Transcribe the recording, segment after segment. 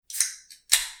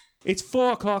It's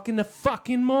 4 o'clock in the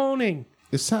fucking morning.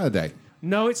 It's Saturday.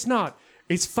 No, it's not.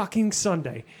 It's fucking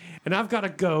Sunday. And I've got to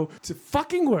go to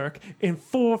fucking work in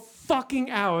 4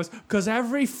 fucking hours because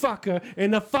every fucker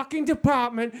in the fucking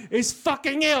department is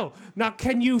fucking ill. Now,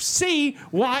 can you see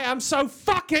why I'm so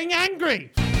fucking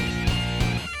angry?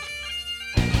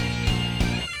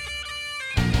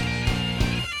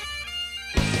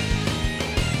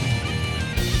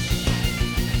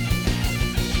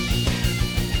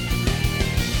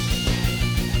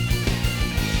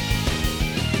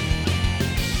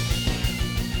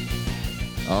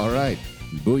 All right.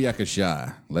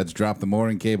 Booyakasha. Let's drop the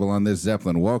mooring cable on this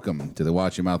Zeppelin. Welcome to the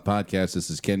Watch Your Mouth podcast. This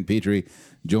is Ken Petrie,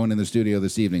 joined in the studio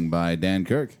this evening by Dan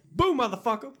Kirk, Boom,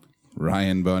 motherfucker.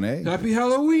 Ryan Bonet, Happy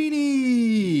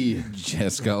Halloweeny!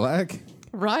 Jessica Lack,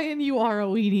 Ryan, you are a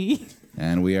weenie.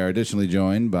 and we are additionally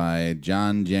joined by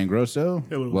John Giangrosso.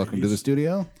 Hello, Welcome to ladies. the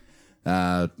studio.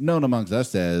 Known amongst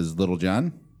us as Little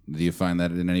John. Do you find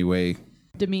that in any way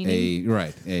Demeaning.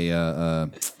 no?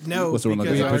 No, What's the one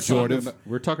because like pejorative?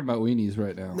 We're talking about weenies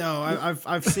right now. No,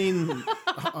 I've seen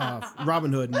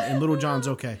Robin Hood and Little John's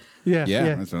okay. Yeah,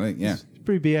 Yeah, that's right. Yeah. It's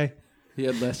pretty BA. He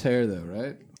had less hair though,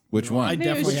 right? Which one? I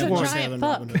definitely it's have a more giant hair than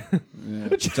fuck. Robin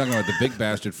Hood. You're talking about the big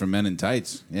bastard from Men in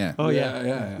Tights. Yeah. Oh, yeah.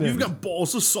 yeah. You've got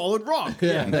balls of solid rock.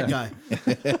 Yeah, that guy.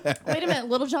 Wait a minute,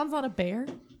 Little John's not a bear?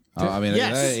 Oh, I mean,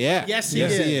 Yes. yeah. Yes, he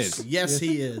is. Yes,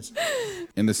 he is.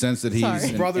 In the sense that he's Sorry.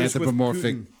 an Brothers with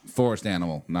anthropomorphic Putin. forest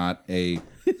animal, not a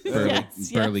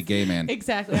Yes, burly yes. gay man.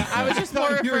 Exactly. I was just more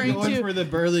You were referring going to. for the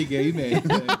burly gay man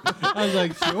thing. I was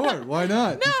like, sure, why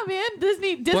not? No, man,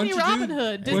 Disney Bunch of Robin dudes-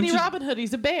 Hood. bunch Disney of- Robin Hood.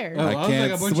 He's a bear. Oh, I I was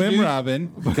can't like a bunch of swim, dudes-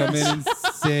 Robin. Come in and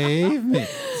save me.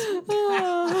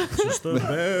 Just the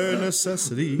bare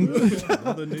necessity of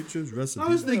Mother Nature's recipe. I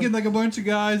was thinking like a bunch of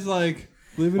guys like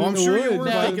living Well, in I'm the sure woods. you were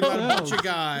by thinking about a bunch themselves, of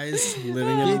guys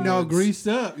living in getting the all woods. greased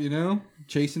up, you know,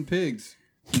 chasing pigs.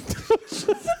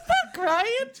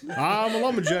 Ryan? I'm a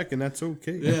lumberjack, and that's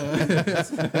okay.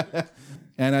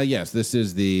 And yes, this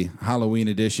is the Halloween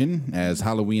edition as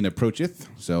Halloween approacheth.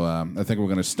 So I think we're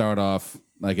going to start off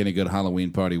like any good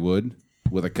Halloween party would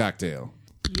with a cocktail.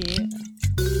 Yeah.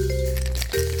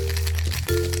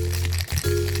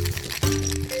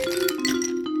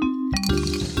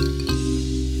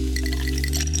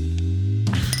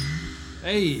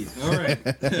 Hey, all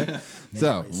right,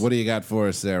 So, what do you got for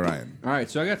us there, Ryan? all right.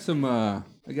 So I got some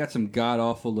god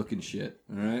awful looking shit.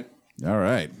 All right. All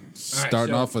right.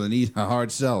 Starting so- off with a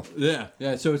hard sell. Yeah.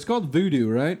 So it's called Voodoo,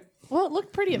 right? Well, it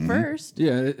looked pretty at first.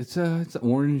 Yeah, it's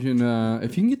orange, and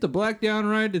if you can get the black down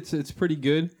right, it's pretty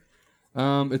good.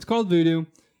 It's called Voodoo.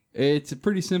 It's a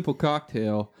pretty simple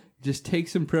cocktail. Just take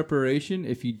some preparation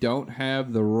if you don't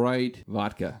have the right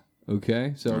vodka.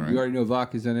 Okay, so you already know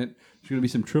vodka's in it. There's gonna be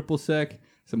some triple sec,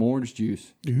 some orange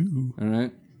juice. Ooh. All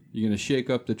right. You're gonna shake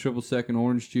up the triple sec and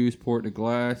orange juice, pour it in a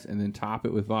glass, and then top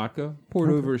it with vodka. Pour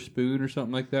it over a spoon or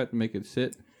something like that to make it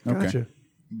sit. Okay. Gotcha.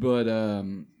 But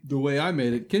the way I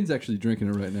made it, Ken's actually drinking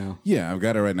it right now. Yeah, I've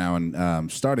got it right now.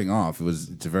 And starting off,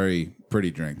 it's a very pretty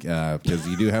drink because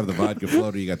you do have the vodka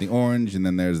floater, you got the orange, and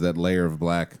then there's that layer of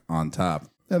black on top.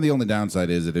 And the only downside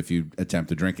is that if you attempt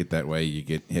to drink it that way, you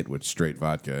get hit with straight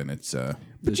vodka, and it's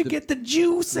But you get the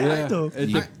juice out of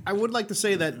it. I would like to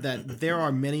say that there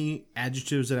are many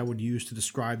adjectives that I would use to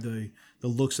describe the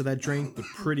looks of that drink, but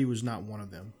pretty was not one of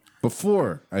them.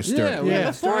 before I started. when I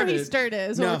Before he started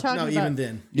is what No, we're talking no, about. even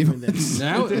then. Even then.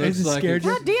 Now it looks like scared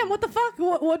it's- God damn, what the fuck?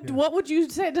 What would you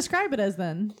say describe it as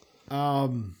then?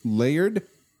 Layered.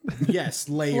 Yes,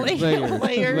 layered. Layered.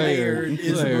 Layered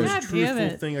is the Layered. most God damn truthful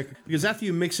it. thing. Because after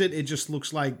you mix it, it just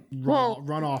looks like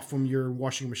runoff from your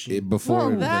washing machine. Before.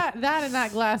 Well, that in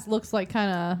that glass looks like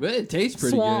kind of. But it tastes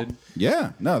pretty Swamp. good.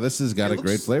 Yeah. No, this has got It a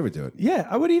great looks- flavor to it. Yeah,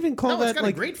 I would even call No, it's that got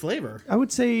like a great flavor. I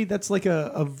would say that's like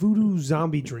a voodoo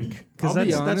zombie drink because I'll be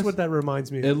that's honest. what that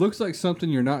reminds me of. It looks like something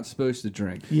you're not supposed to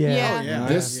drink. Yeah. Yeah. Oh, yeah.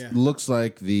 This yeah. looks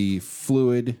like the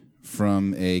fluid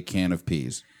from a can of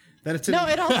peas. That it's No,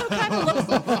 it also kind of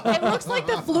looks. It looks like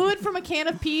the fluid from a can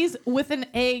of peas with an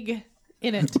egg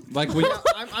in it. Like when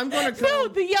I'm going to come. No,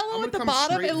 the yellow I'm at the gonna come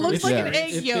bottom. straight It from looks the like Yeah. an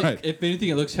egg if, yolk. if anything,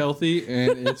 it looks healthy,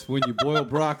 and it's when you boil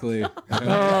broccoli. I'm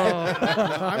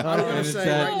going to it's say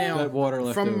that- right now, that water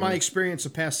left from over. my experience the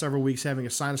past several weeks having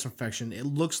a sinus infection, it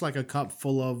looks like a cup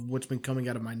full of what's been coming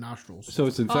out of my nostrils. So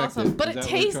it's infected. Awesome, but Is it that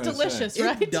what you're tastes trying to say? delicious, It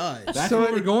right? does. That's So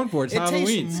what we're going for. It's it tastes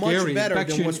Halloween. much Scary. better than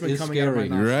Infection what's been is coming out of my scary.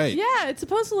 mouth. You're right. Yeah, it's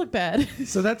supposed to look bad.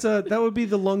 So that would be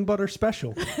the lung butter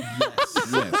special.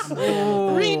 Yes.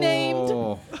 Renamed.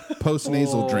 Post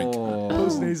nasal drink.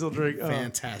 Post nasal drink. Oh.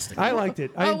 Fantastic. I liked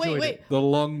it. I Oh enjoyed wait. it. The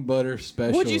lung butter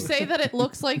special. Would you say that it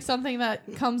looks like something that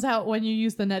comes out when you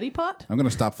use the neti pot? I'm going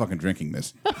to stop fucking drinking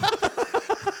this.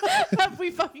 Have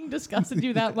we fucking disgusted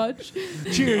you that much?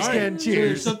 Cheers, Ken. There's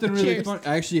Cheers. something really Cheers. fun.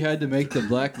 I actually had to make the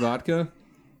black vodka.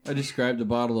 I described a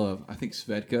bottle of, I think,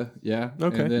 Svedka. Yeah.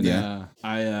 Okay. And then Yeah.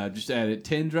 I just added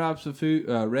 10 drops of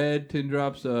red, 10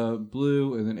 drops of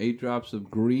blue, and then 8 drops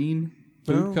of green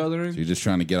food coloring. So you're just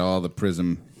trying to get all the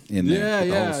prism in there. Yeah, the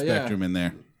yeah, whole spectrum in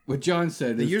there. What John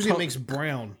said It is usually makes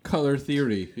brown. color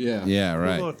theory. Yeah. Yeah,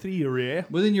 right. Oh, theory.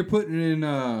 But then you're putting in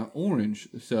orange,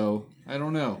 so I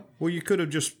don't know. Well, you could have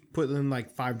just put in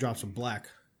like 5 drops of black.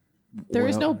 There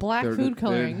is Well, no black they food didn't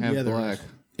coloring. have Yeah, there black. is.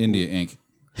 India ink.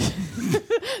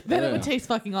 Then it Yeah. would taste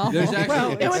fucking awful. There's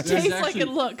actually, it would there's taste like actually it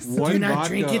looks. One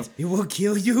vodka, It will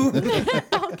kill you.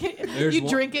 Okay. There's You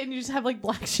one- drink it and you just have like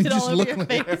black shit all over your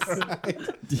face.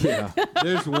 Yeah.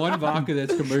 There's one vodka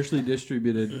that's commercially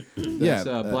distributed. That's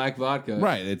Yeah, black vodka.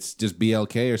 Right. It's just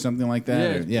BLK or something like Yeah,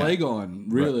 that. it's Plagon,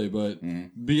 really, but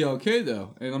BLK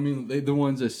though. And I mean, they're the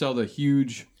ones that sell the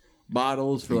huge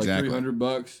bottles for Exactly. like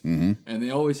 $300, and they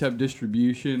always have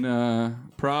distribution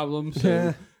problems. So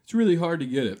Yeah. it's really hard to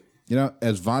get it. You know,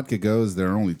 as vodka goes, there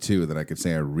are only 2 that I could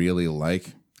say I really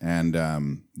like. And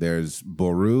there's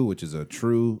Boru, which is a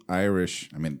true Irish.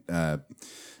 I mean,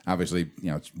 obviously,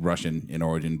 it's Russian in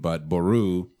origin, but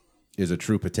Boru is a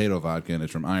true potato vodka, and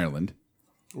it's from Ireland.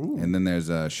 And then there's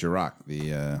Chirac,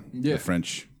 the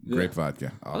French grape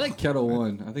vodka. I like Kettle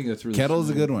One. I think that's really Kettle's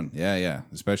a smooth. good one. Yeah, yeah.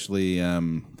 Especially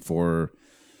for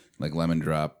like lemon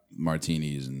drop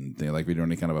martinis, and they like we do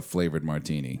any kind of a flavored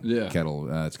martini. Yeah. Kettle,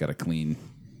 it's got a clean.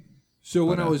 So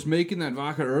when I was making that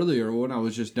vodka earlier, when I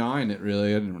was just dying it,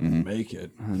 really, I didn't really make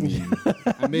it. I mean,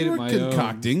 I made it were my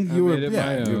concocting. own. You I were- made it yeah,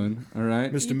 my you- own. All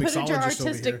right. Mr. You put your Mixologist over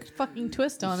artistic here. fucking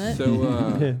twist on it.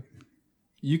 So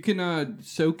you can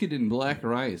soak it in black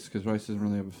rice because rice doesn't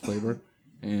really have a flavor,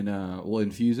 and we'll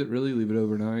infuse it. Really, leave it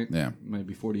overnight. Yeah.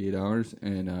 maybe 48 hours,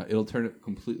 and it'll turn it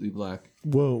completely black.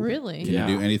 Whoa. Really? Can Yeah.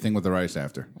 you do anything with the rice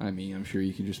after? I mean, I'm sure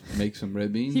you can just make some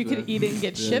red beans. You could eat it and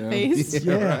get shit faced.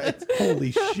 Yeah.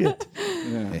 Holy shit.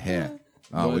 Yeah. Yeah.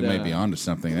 Oh, we But, may be onto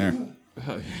something there.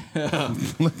 like a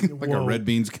Whoa. red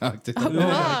beans cocktail. Oh, Oh my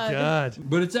God. god.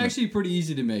 But it's actually pretty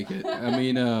easy to make it. I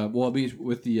mean, well, I'll be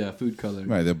with the food coloring.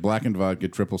 Right, the blackened vodka,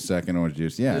 triple sec, and orange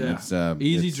juice. Yeah, Yeah. it's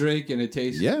Easy it's- drink, and it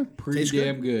tastes Yeah. pretty Tastes good.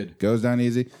 damn good. Goes down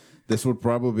easy. This would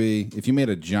probably, if you made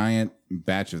a giant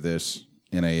batch of this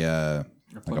in a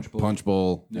punch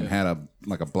bowl and Yeah. had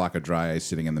a block of dry ice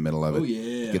sitting in the middle of it, Oh,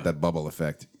 yeah. get that bubble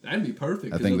effect. That'd be perfect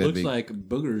because think it that'd looks be- like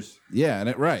boogers. Yeah, and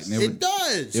it right, and It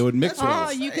does. it would mix That's what well. I Oh,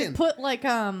 was you saying. could put like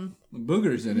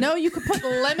Boogers in it. no, you could put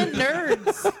lemon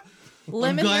nerds. I'm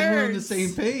Lemon glad nerds. we're on the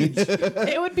same page.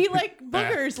 It would be like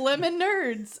boogers, lemon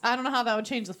nerds. I don't know how that would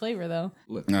change the flavor though.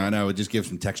 No, it just gives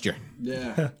some texture,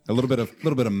 Yeah. a little bit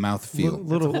of mouth feel.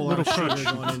 Little Whole lot little of sugar crunch.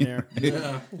 going in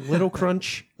there. Little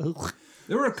crunch. Ugh.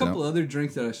 There were a couple other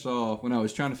drinks that I saw when I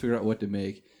was trying to figure out what to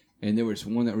make, and there was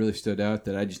one that really stood out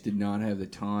that I just did not have the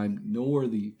time nor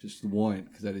the just want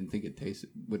because I didn't think it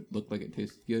would look like it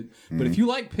tasted good. But if you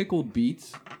like pickled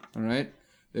beets, all right,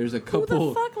 there's a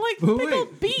couple. fuck likes But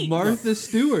pickled beets? Martha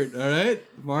Stewart, all right.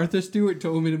 Martha Stewart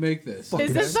told me to make this.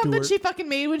 Is this something Stewart. she fucking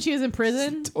made when she was in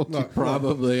prison?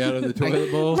 Probably out of the toilet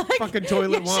bowl. Fucking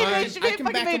toilet Yeah, wine. she I made can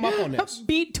fucking back him made up on this.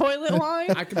 Beet toilet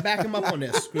wine. I can back him up on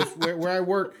this. 'Cause where I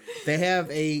work, they have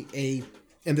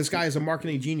and this guy is a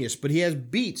marketing genius, but he has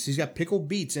beets. He's got pickled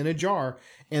beets in a jar,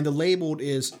 and the label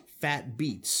is fat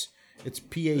beets. It's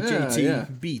PHAT Yeah.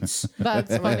 beets.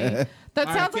 That's funny. That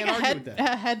I sounds like can't a argue with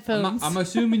that. headphones. I'm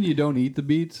assuming you don't eat the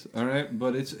beets, all right?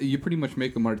 But you pretty much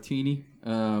make a martini.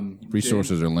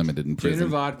 Resources are limited in Gin or prison.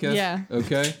 vodka. Yeah.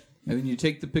 Okay. And then you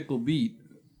take the pickled beet.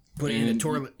 Put it in and the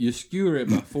toilet. You skewer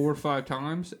it about 4 or 5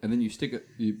 times, and then you stick it.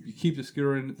 You keep the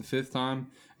skewer in it the 5th time,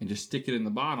 and just stick it in the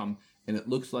bottom, and it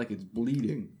looks like it's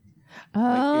bleeding. Oh, like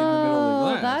in the middle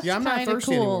of the glass. that's Yeah, I'm not kind of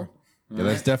thirsty cool. anymore. Yeah,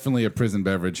 that's definitely a prison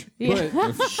beverage. Yeah.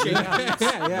 But,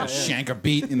 yeah. Shank a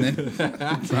beat and then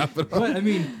drop it. But I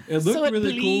mean, it looked So it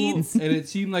really bleeds. cool, and it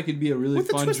seemed like it'd be a really With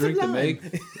the fun twisted drink to lime.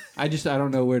 make. I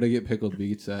don't know where to get pickled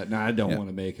beets at. No, I don't want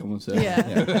to make them. So.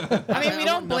 Yeah. I mean, we I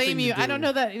don't want blame nothing you. to I do. don't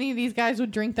know that any of these guys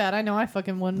would drink that. I know I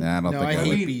fucking wouldn't. Nah, I don't No, think I I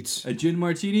hate would. beets. A gin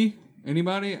martini?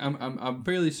 Anybody? I'm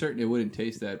fairly certain it wouldn't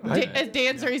taste that bad. As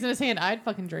Dan's raising his hand, I'd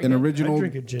fucking drink An it. original I'd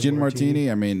drink a gin, gin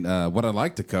martini. I mean, what I'd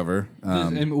like to cover.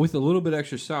 And with a little bit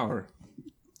extra sour.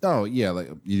 Oh yeah, like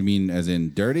you mean as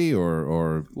in dirty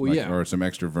or Well, yeah. or some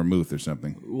extra vermouth or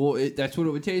something. Well, that's what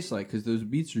it would taste like because those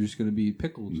beets are just going to be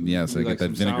pickled. Yeah, so you Like get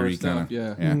that some sour vinegary kind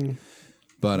stuff, of Yeah.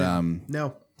 But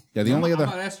No. Yeah, the only I'm other.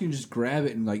 not asking you to just grab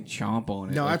it and like chomp on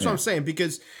it. No, Like, that's what I'm saying,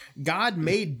 because God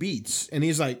made beets, and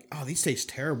he's like, oh, these taste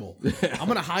terrible. I'm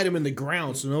going to hide them in the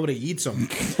ground so nobody eats them.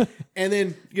 And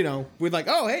then, we're like,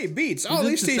 oh, hey, beets. Oh, Is it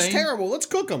these the taste same- terrible. Let's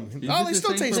cook them. Is Oh, it they the still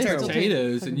same taste for terrible.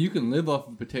 potatoes, and you can live off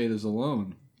of potatoes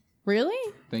alone. Really?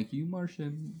 Thank you,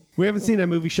 Martian. We haven't seen that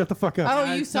movie. Shut the fuck up.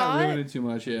 Oh, you It's saw not it? ruining too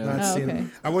much, yeah. I've Oh, seen okay. it.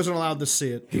 I wasn't allowed to see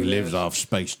it. He lives off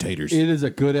space taters. It is a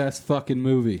good ass fucking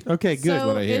movie. Okay, good. So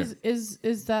what I hear. is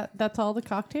that's all the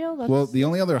cocktail? That's, Well, the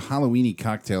only other Halloweeny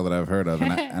cocktail that I've heard of,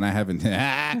 and I haven't,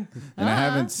 I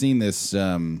haven't seen this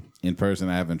in person.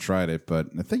 I haven't tried it, but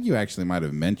I think you actually might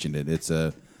have mentioned it. It's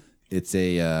a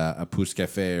pousse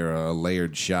café or a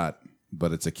layered shot,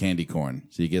 but it's a candy corn.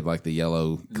 So you get like the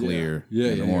yellow, clear,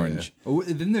 and orange. Yeah. Oh,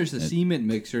 then there's the cement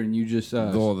mixer, and you just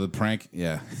Oh, the prank,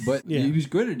 yeah. but you use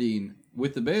grenadine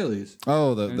with the Baileys.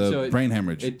 Oh, And the so brain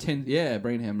hemorrhage.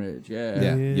 Brain hemorrhage. Yeah.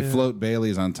 yeah, you float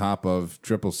Bailey's on top of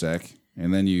triple sec,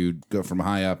 and then you go from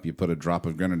high up. You put a drop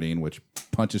of grenadine, which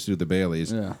punches through the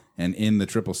Bailey's. Yeah. And in the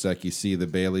triple sec, you see the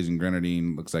Bailey's and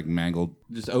grenadine looks like mangled.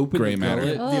 Just open Gray the matter.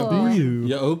 gullet. Oh.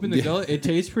 You open the gullet. It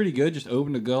tastes pretty good. Just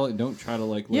open the gullet and don't try to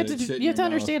like. You Let have it to sit in you have to your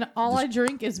mouth. understand. All I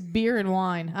drink is beer and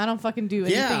wine. I don't fucking do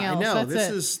anything Yeah, else. I know.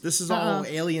 That's This is all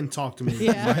alien talk to me.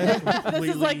 Yeah, this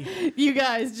is like you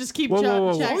guys just keep Whoa, whoa,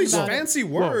 whoa. chatting all these about it. fancy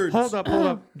Whoa, words. hold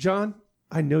up, John.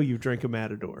 I know you drank a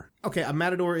Matador. Okay, a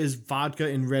Matador is vodka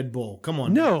and Red Bull. Come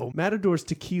on. No, Matador's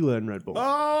tequila and Red Bull.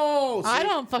 Oh, I see?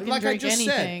 don't fucking like drink I just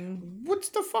anything. Said, what's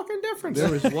the fucking difference?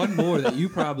 There was one more that you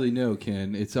probably know,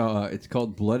 Ken. It's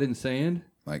called Blood and Sand.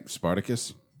 Like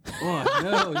Spartacus. Oh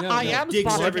no, I no. am Dicks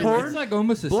spotted. everywhere. It's like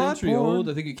almost a Blood century porn. old.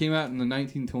 I think it came out in the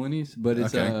 1920s, but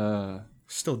it's Okay.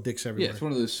 Still dicks yeah, everywhere. it's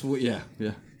one of those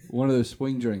one of those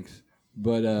swing drinks.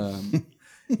 But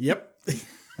Yep.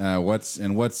 What's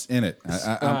in it?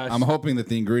 I'm hoping that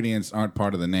the ingredients aren't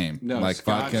part of the name, No, like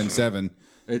Scotch. vodka and 7.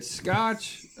 it's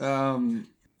Scotch. All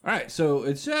right, so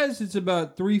it says it's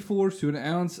about 3/4 to an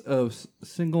ounce of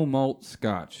single malt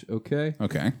Scotch. Okay.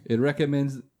 Okay, It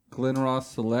recommends Glenrothes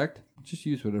Select. Just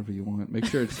use whatever you want. Make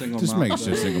sure it's single just malt. make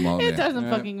sure single malt. It Yeah. doesn't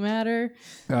fucking matter.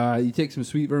 You take some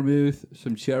sweet vermouth,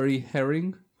 some cherry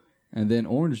herring, and then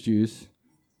orange juice.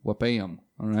 Wha-bam.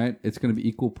 All right. It's going to be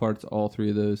equal parts, all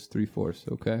three of those, 3/4.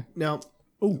 Okay. Now,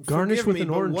 Oh, garnish forgive with me, an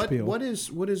but orange what, peel. what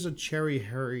is a cherry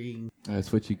herring?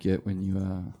 That's what you get when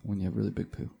you have really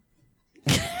big poo.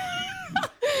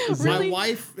 Really? My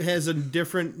wife has a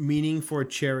different meaning for a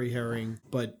cherry herring,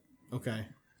 but okay.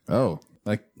 Oh,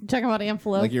 like Talking about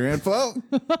Amphlip. your info?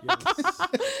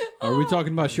 Are we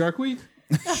talking about Shark Week?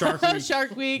 Shark Week.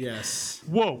 Shark Week. Yes.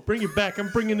 Whoa, bring it back. I'm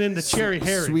bringing in the cherry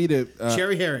herring. Sweet.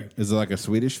 Cherry herring. Is it like a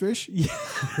Swedish fish?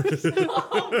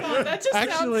 That just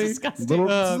Actually, sounds disgusting. Little,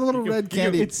 just a little red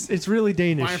candy. It's really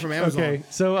Danish. Buy it from Amazon. Okay,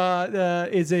 so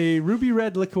it's a ruby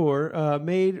red liqueur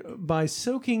made by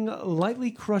soaking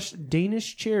lightly crushed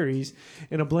Danish cherries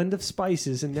in a blend of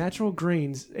spices and natural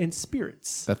grains and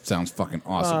spirits. That sounds fucking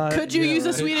awesome, Could you use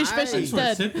a Swedish I- fish I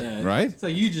instead? that. right? It's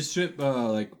like you just strip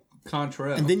like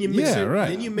Contrail. And then you mix Yeah, it. right.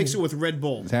 Then you mix it with Red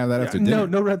Bull. Have that after dinner.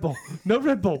 No Red Bull. No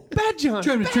Red Bull. Bad John.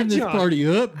 trying to Bad turn this John. party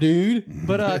up, dude.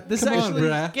 But this Come on, actually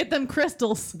bruh. Get them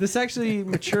crystals. this actually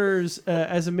matures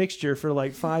as a mixture for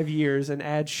like 5 years and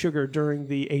adds sugar during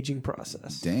the aging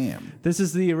process. Damn, This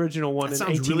is the original one That in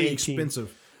sounds really 1818.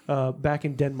 expensive. Back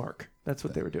in Denmark. That's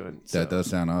what they were doing. So, that does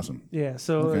sound awesome. Yeah,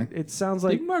 so Okay. it sounds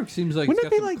like Big Mark seems like Wouldn't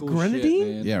it's it got be some like cool shit,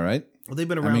 grenadine? man. Yeah, right. Well, they've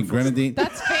been I around. mean, grenadine.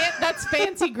 That's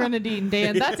fancy grenadine,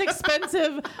 Dan. That's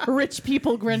expensive rich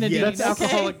people grenadine. Yes. that's okay?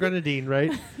 alcoholic grenadine,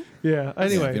 right? Yeah.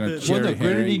 Anyway, You know, Well, Well, cherry no, grenadine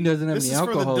herring. doesn't have This any is for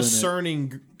the alcohol in it.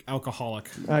 discerning alcoholic.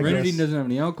 I Grenadine guess. doesn't have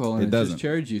any alcohol in it. It It's doesn't. just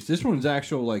cherry juice. This one's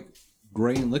actual like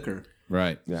grain liquor.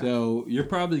 Right. So you're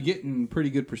probably getting pretty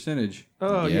good percentage.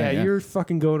 Oh Yeah, yeah, yeah. you're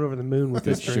fucking going over the moon with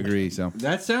this It's drink. sugary. So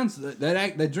That sounds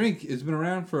that drink has been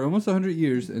around for almost 100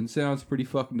 years and sounds pretty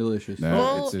fucking delicious. no,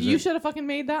 Well, it's you should have fucking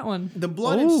made that one. The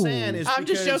blood and Oh. sand is. I'm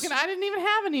just because joking. I didn't even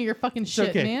have any of your fucking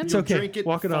shit, okay. man. It's you'll okay. drink it,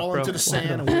 Walk it off, fall bro. into the Walk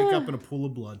sand, and wake up in a pool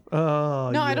of blood. Oh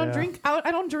No, I yeah. don't drink.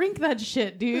 I don't drink that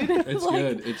shit, dude. It's Like,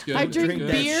 good. It's good. I It's drink good.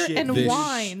 that beer shit. and this,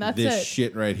 wine. That's this it.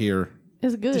 shit right here,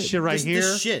 It's good. This shit right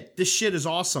This, here. this shit is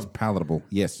awesome. palatable.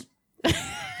 Yes,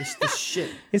 This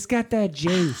shit. It's got that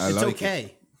juice. I It's like it.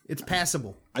 okay. It's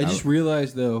passable. I just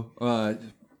realized though,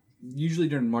 usually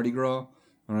during Mardi Gras,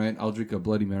 all right, I'll drink a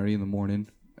Bloody Mary in the morning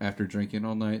after drinking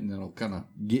all night, and that'll kind of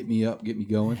get me up, get me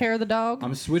going. Hair of the dog.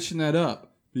 I'm switching that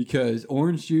up because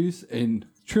orange juice and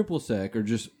triple sec are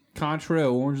just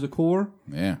Contrail orange liqueur.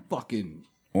 Yeah, Fucking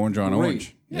orange on great.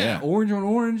 orange. Yeah, orange on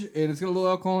orange, and it's got a little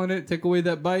alcohol in it. Take away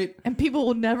that bite. And people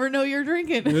will never know you're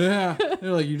drinking. Yeah,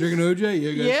 they're like, "You drinking OJ?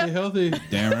 You gotta Yep. stay healthy."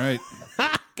 Damn right.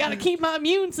 Gotta keep my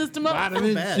immune system up.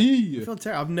 Vitamin Bad. C. I feel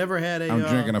terrible. I've never had a. I'm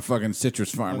drinking a fucking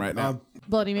citrus farm right now.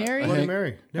 Bloody Mary. Bloody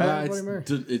Mary. Never had a Bloody Mary.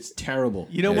 It's terrible.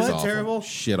 You know It's what? awful. terrible?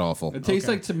 Shit awful. It tastes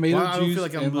Okay. like tomato Well, I don't juice feel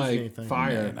like I'm and losing like anything.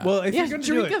 fire. No. Well, if Yeah, you're gonna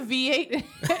do drink it, a V8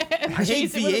 and I hate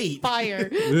chase it with V8. fire.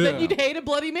 Then you'd hate a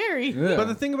Bloody Mary. Yeah. but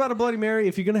the thing about a Bloody Mary,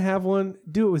 if you're gonna have one,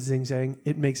 do it with Zing Zang.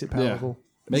 It makes it palatable.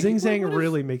 Make Zing it- Zang what is-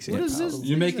 really makes it What is palatable. this?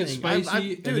 You make it thing?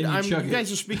 spicy, and then you chuck you it.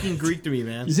 guys are speaking Greek to me,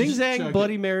 man. Zing Just Zang chug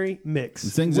Bloody Mary mix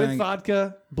Zing with Zang-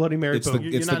 vodka, Bloody Mary. It's boom. the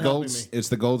You're it's not the gold helping me. it's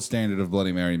the gold standard of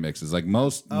Bloody Mary mixes. Like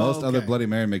most other okay. Bloody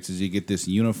Mary mixes, you get this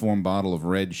uniform bottle of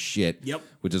red shit. Yep.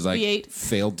 Which is like V8.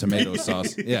 failed tomato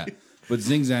sauce. Yeah. But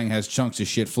Zing Zang has chunks of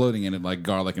shit floating in it, like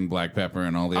garlic and black pepper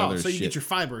and all the Oh, other so you shit. get your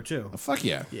fiber too. Fuck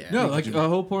yeah. Yeah. No, like a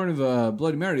whole point of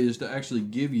Bloody Mary is to actually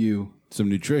give you. Some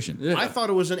nutrition. Yeah. I thought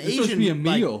it was an It's supposed to be a Asian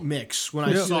meal. like, mix when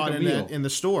I Yeah. saw Like it a in, meal. in the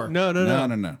store.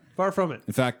 No. Far from it.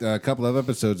 In fact, a couple of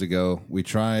episodes ago, we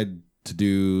tried to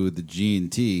do the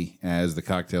G&T as the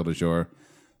cocktail du jour,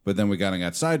 but then we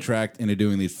got sidetracked into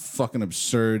doing these fucking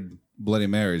absurd Bloody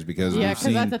Marys because Yeah, we've because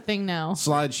seen that's a thing now.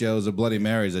 slideshows of Bloody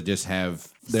Marys that just have,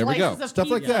 there we go, Slices of stuff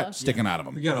like pizza. that sticking out of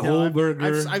them. You got a whole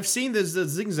burger. I've seen this the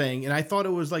Zing Zang, and I thought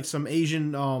it was like some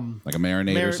Asian Like a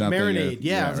marinade or something. marinade.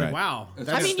 Yeah, I was right. like, wow.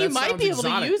 I mean, you might be able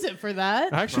to use it for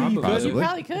that. Actually, you Probably. could. You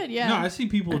probably could, yeah. No, I see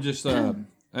people just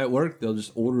at work. They'll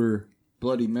just order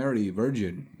Bloody Mary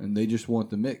Virgin, and they just want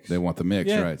the mix. They want the mix,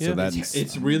 Yeah, right? yeah. So that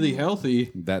It's really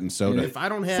healthy. that and soda. If I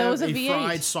don't So have is a a V8.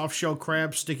 fried soft shell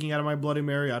crab sticking out of my Bloody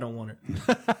Mary, I don't want it.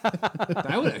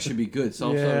 That would actually be good.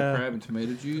 Salsa, Yeah. crab, and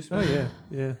tomato juice. Oh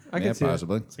yeah. I Yeah, can see it.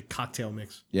 possibly. It's a cocktail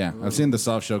mix. Yeah, I've seen the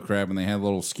soft shell crab, and they have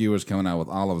little skewers coming out with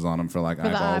olives on them for like For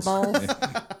the eyeballs.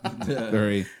 eyeballs.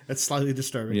 Very, That's slightly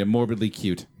disturbing. yeah, morbidly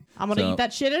cute. I'm going to So- eat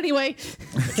that shit anyway.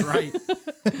 That's right.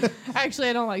 Actually,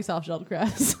 I don't like soft-shelled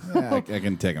crabs. Yeah, I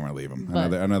can take them or leave them.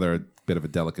 But- another bit of a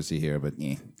delicacy here, but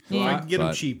yeah. I can get them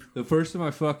But- cheap. The first time I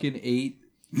fucking ate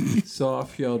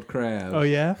soft-shelled crab Oh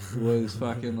yeah. was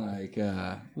fucking like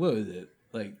what was it?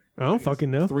 Like I don't fucking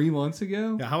know. 3 months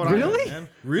ago. Yeah, how would I know, Really? man?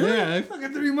 Really? Yeah, like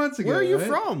fucking 3 months ago. Where are you right?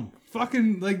 from?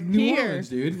 Fucking like New Here. Orleans,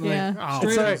 dude. Like, Yeah. Oh,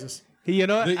 straight sorry. up. Jesus. Hey, you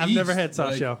know what? The I've never East, had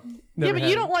soft like- shell. Yeah, Never but had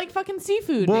you it. don't like fucking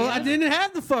seafood. Well, man. I didn't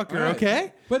have the fucker. All right.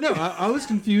 Okay. But no, I was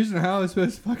confused on how I was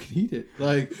supposed to fucking eat it.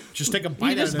 Like, Just take a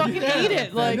bite just out of fucking it. eat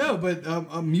it. Like, I know, but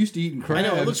I'm used to eating crab.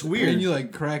 know, it looks weird. And you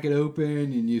like crack it open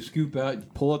and you scoop out, you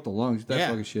pull out the lungs, get that Yeah.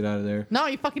 fucking shit out of there. no,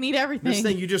 you fucking eat everything. This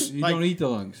thing you just You like. don't eat the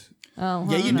lungs. Oh,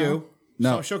 Yeah, I you don't know. do. No.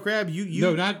 Soft shell crab. You.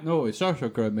 No, it's soft shell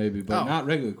crab maybe, but Oh. not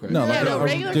regular crab. No, Yeah, like no, a-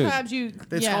 regular dude. crabs, you.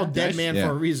 It's yeah. called dead man Yeah.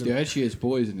 for a reason. That shit is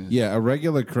poisonous. Yeah, a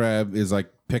regular crab is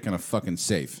like picking a fucking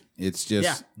safe. It's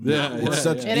just Yeah, it's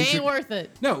such It ain't worth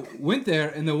it. No, went there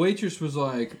and the waitress was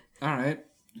like, "All right,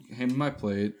 hand me my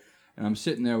plate," and I'm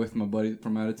sitting there with my buddy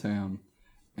from out of town,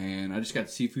 and I just got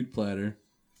the seafood platter,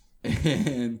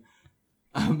 and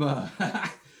I'm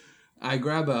I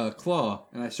grab a claw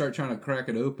and I start trying to crack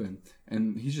it open,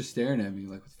 and he's just staring at me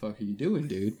like, "What the fuck are you doing,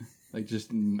 dude?" Like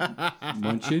just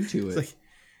munch into it. like-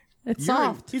 It's You're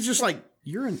soft. he's just like,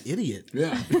 you're an idiot.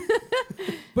 Yeah,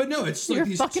 but no, it's like You're a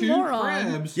these fucking two moron.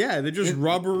 crabs. Yeah, they're just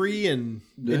rubbery and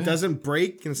Yeah. it doesn't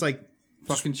break. And it's like,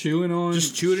 Fucking chewing on.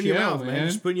 just chew it in your shell, mouth, man.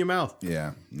 Just put it in your mouth.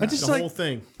 yeah. I just The like whole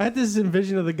thing. I had this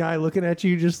envision of the guy looking at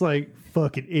you, just like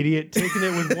fucking idiot, taking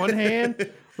it with one hand,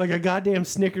 like a goddamn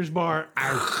Snickers bar,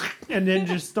 and then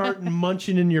just start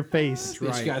munching in your face. It's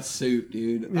Right. got soup,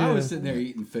 dude. I Yeah. was sitting there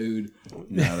eating food.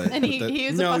 No, that, And he that-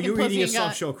 was a No, fucking you were pussy eating a and got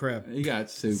soft shell crab. He got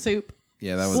soup. soup.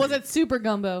 yeah, that was, Was it soup or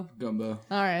gumbo? Gumbo.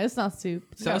 All right, it's not soup.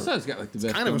 Southside's got like the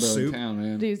best kind of a gumbo in soup. town,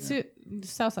 man. Dude,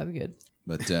 Southside's good.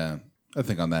 But I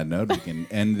think on that note, we can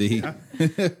end the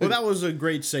Well, that was a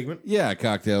great segment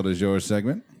cocktail du jour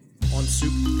segment. on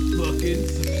soup.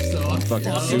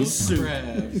 Fucking soup.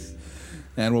 Crabs.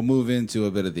 And we'll move into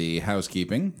a bit of the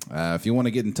housekeeping. If you want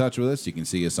to get in touch with us, you can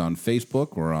see us on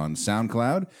Facebook. We're on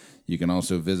SoundCloud. You can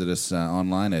also visit us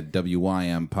online at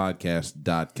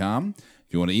wympodcast.com.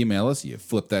 If you want to email us, you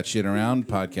flip that shit around,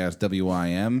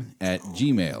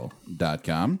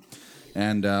 podcastwym@gmail.com.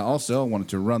 And also, I wanted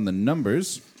to run the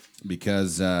numbers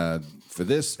because for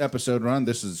this episode run,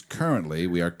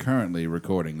 we are currently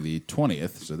recording the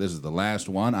 20th. So this is the last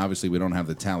one. Obviously, we don't have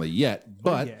the tally yet,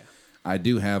 but yeah. I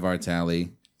do have our tally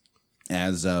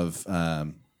as of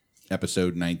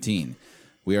episode 19.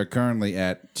 We are currently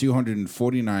at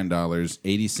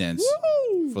 $249.80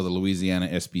 for the Louisiana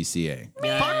SPCA. Fuck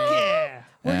yeah!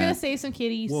 We're gonna save some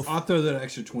kitties. I'll throw that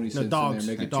extra 20 cents dogs. in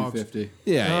there, make it Dogs. $2.50.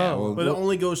 Yeah, Oh. But it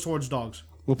only goes towards dogs.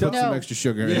 we'll put some No. extra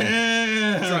sugar in.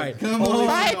 Yeah, That's right. Come Only on. for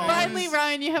Right, dogs. finally,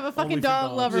 Ryan, you have a fucking Only for dog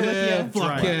dogs. lover Yeah, with you. fuck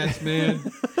right. cats, man.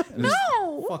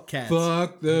 No. Fuck cats.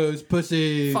 Fuck those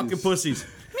pussies. Fucking pussies.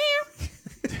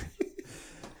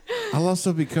 I'll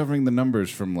also be covering the numbers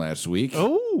from last week.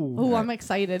 Oh, Oh, I'm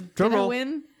excited. Drum Did I roll.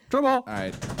 win? drum roll. All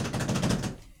right.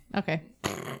 Okay.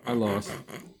 I lost.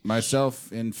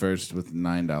 Myself in first with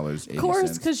 $9.80. Of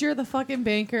course, because you're the fucking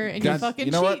banker and you fucking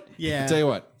you know cheat. what? Yeah. I'll tell you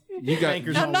what. You got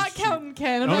Bankers I'm always not cheat. counting,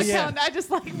 Ken. I'm Oh, not yeah. counting. I just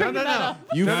like bringing no, that no. up.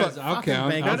 you Guys, fuck. I'll count.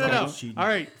 bank. No, I'll no, no. count. cheating. All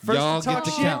right, first Y'all to get talk to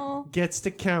shit count. gets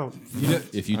to count.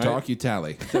 If you talk, you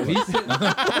tally. So he's,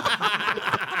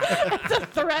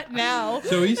 Threat now.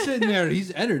 so he's sitting there.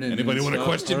 He's editing. Anybody and want to stuff,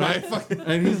 question all my right? fucking?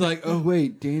 And he's like, "Oh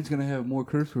wait, Dane's gonna have more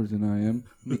curse words than I am.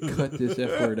 Let me cut this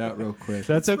F word out real quick."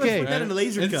 That's okay. That in a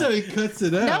laser and cut. so he cuts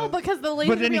it out. No, because the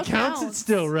laser But then he reel counts it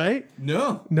still, right?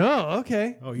 No, No,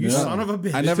 okay. Oh, you No. son of a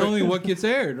bitch. I it's never- only what gets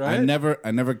aired, right?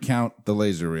 I never count the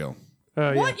laser reel.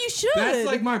 Oh, yeah. What? You should. That's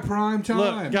like my prime time.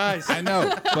 Look, guys. I know,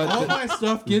 all but my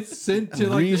stuff gets sent to like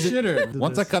the Reason- shitter.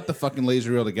 once I cut the fucking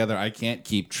laser reel together, I can't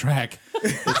keep track.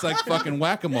 It's like fucking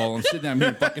whack-a-mole. I'm sitting down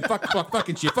here, fucking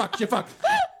shit, fuck.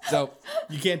 So,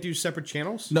 You can't do separate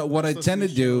channels? no, what I tend to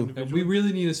do, And we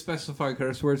really need to specify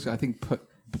curse words. I think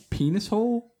penis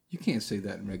hole. You can't say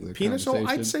that in regular Penis hole?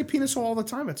 conversation. I'd say penis hole all the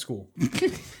time at school.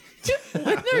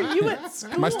 When are you at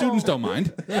school? my students don't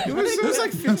mind. It was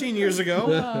like 15 years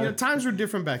ago. Times were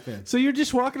different back then. So you're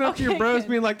just walking up to your Okay, bros good.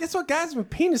 being like, guess what, guys? My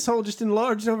penis hole just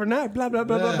enlarged overnight. Blah, blah,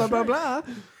 blah, blah, blah, blah, blah.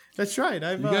 That's right.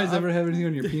 I've, You guys ever have anything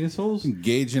on your penis holes?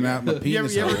 Gauging out my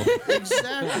penis you ever, hole.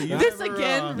 exactly. You This ever,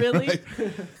 again, really?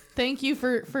 Thank you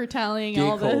for tallying Dick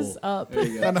all this hole. up. There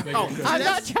you go. I'm not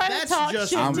That's- trying to that's talk just-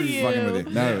 shit I'm to just you. fucking with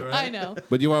you. No, I know.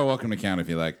 but you are welcome to count if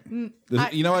you like.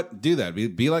 You know what? Do that.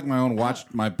 Be like my own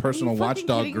my personal Are you fucking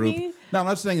watchdog kidding group. me? No, I'm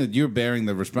not saying that you're bearing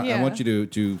the response. I Yeah. want you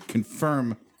to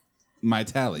confirm my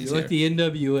tallies. You're like here. the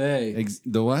NWA,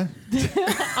 The what?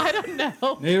 I don't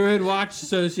know. Neighborhood Watch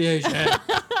Association,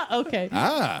 Okay.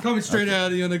 Ah, coming straight out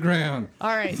of the underground.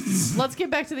 All right. Let's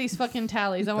get back to these fucking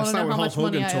tallies. I want That's to not know what how Hulk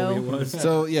much money Hogan I told me it owe. was.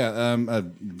 so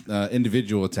yeah,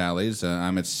 individual tallies.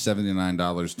 I'm at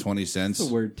 $79.20. The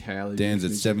word tally. Dan's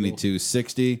at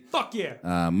 $72.60. Fuck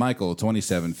yeah. Michael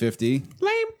 $27.50.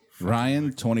 Lame.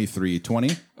 Ryan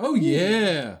 $23.20. Oh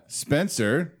yeah.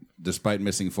 Spencer, despite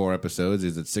missing 4 episodes,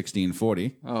 is at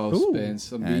 $16.40. Oh,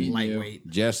 Spence, I'm beating you. Lightweight.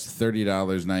 Jess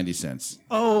 $30.90.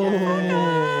 Oh,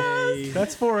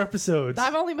 that's 4 episodes.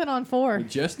 I've only been on 4.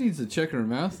 Jess needs to check her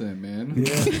mouth then, man.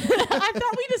 I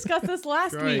thought we discussed this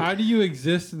last Right. week. How do you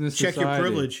exist in this Check society? your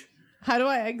privilege. How do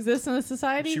I exist in this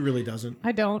society? She really doesn't.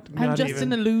 I don't. I'm Not just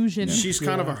even. an illusion. She's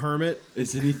kind of a hermit.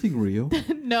 Is anything real?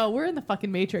 No, we're in the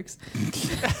fucking Matrix.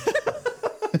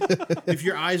 If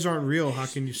your eyes aren't real, how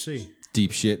can you see?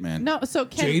 Deep shit, man. No, so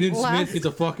Ken, Jaden last, Smith, get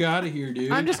the fuck out of here,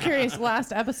 dude. I'm just curious.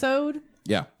 Last episode,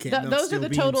 Yeah. Can't those are steal the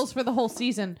beans. totals for the whole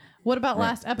season. What about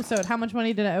last episode? How much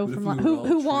money did I owe from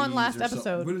who won last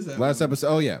episode? What is that? Last episode.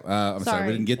 Oh, yeah. I'm sorry.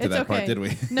 We didn't get to It's that okay. part, did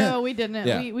we? No, we didn't.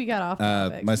 Yeah. We got off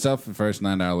topic. Myself at first,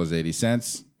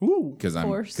 $9.80. Ooh. Because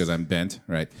course. I'm bent,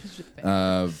 right?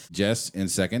 Jess in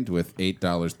second with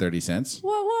 $8.30.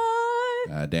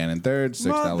 What? Dan in third,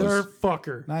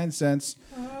 $6.09.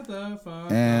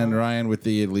 Motherfucker. And Ryan with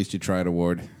the At Least You Tried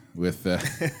award with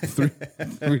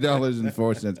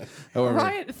 $3.04. However,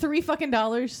 Ryan, $3 fucking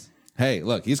dollars. hey,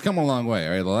 look, he's come a long way.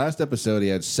 All right, the last episode he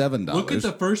had $7. Look at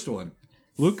the first one.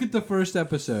 Look at the first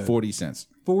episode. 40 cents.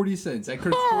 40 cents. I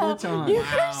cursed 4 times. You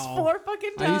cursed 4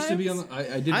 fucking times. I used to be on the.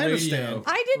 I did I radio. understand.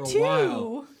 I for did a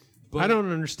while. too. But- I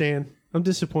don't understand. I'm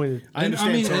disappointed. I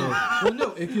understand. mean, totally. well,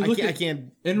 no. If you I look can't, at I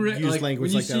can't in use language when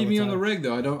you like that see all me the on the time. reg,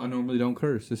 though, I normally don't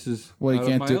curse. This is Well,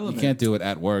 out of my you element. can't do it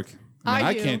at work. I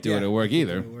I do. can't do it at work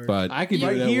either. But I can do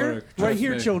Right it at here, work. right Trust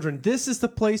here, me. children. This is the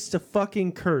place to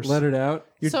fucking curse. Let it out.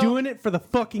 You're So- doing it for the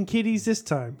fucking kiddies this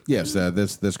time. yes,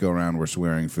 this go around we're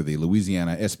swearing for the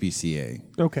Louisiana SPCA.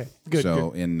 Okay, good.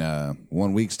 So good. in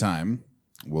 1 week's time,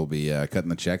 we'll be cutting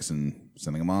the checks and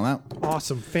sending them all out.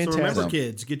 Awesome, So fantastic. remember,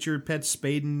 kids, get your pets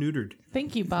spayed and neutered.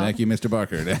 Thank you, Bob. Thank you, Mr.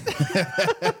 Barker.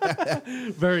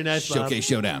 Very nice, Bob. Showcase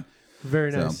Showdown.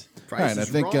 Very So, nice. all right, I is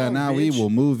think wrong, now we bitch. will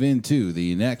move into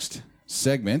the next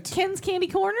segment. Ken's Candy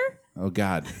Corner? Oh,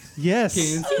 God. Yes.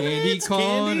 Ken's Candy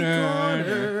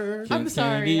Corner. I'm Ken's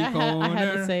sorry. Candy I had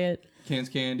to Corner. say it. Ken's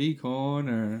Candy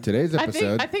Corner. Today's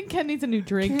episode. I think Ken needs a new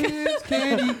drink. Ken's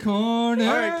Candy Corner.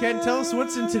 All right, Ken, tell us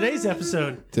what's in today's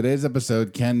episode. Today's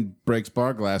episode, Ken breaks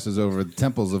bar glasses over the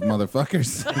temples of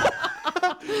motherfuckers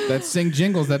that sing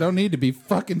jingles that don't need to be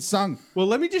fucking sung. Well,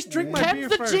 let me just drink my beer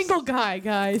Ken's the first. jingle guy,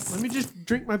 guys. Let me just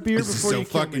drink my beer This is before so you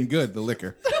kill fucking me. good, the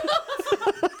liquor.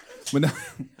 but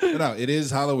no, it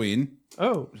is Halloween.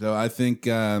 Oh, So I think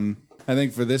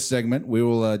for this segment we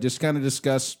will just kind of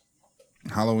discuss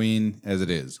Halloween as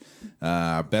it is.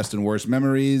 Best and worst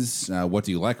memories. What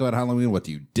do you like about Halloween? What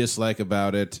do you dislike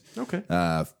about it? okay.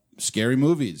 scary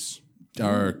movies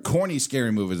or corny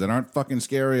scary movies that aren't fucking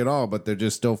scary at all, but they're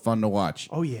just still fun to watch.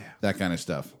 Oh, yeah. That kind of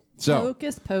stuff. So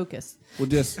Hocus Pocus. we'll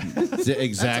just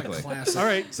exactly. All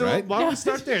right, so Right? why don't we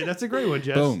start there? That's a great one,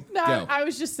 Jess. Boom. No, Go. I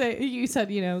was just saying. You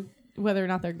said whether or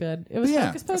not they're good. It was Yeah.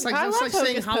 Hocus Pocus. That's like- I that's love like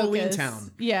saying Hocus Halloween Pocus.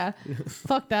 Town. Yeah,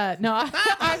 fuck that. No,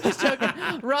 I'm just joking.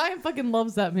 Ryan fucking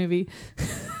loves that movie.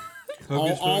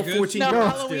 All 14 No, year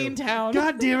olds Halloween do. Town.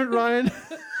 God damn it, Ryan.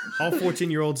 All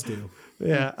 14-year-olds do.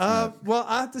 Yeah. Well,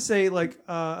 I have to say, like,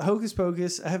 Hocus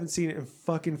Pocus, I haven't seen it in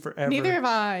fucking forever. Neither have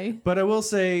I. But I will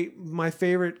say, my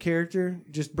favorite character,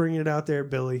 just bringing it out there,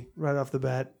 Billy, right off the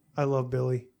bat. I love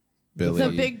Billy.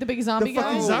 Billy. The big zombie The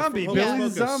fucking guy. zombie. from Billy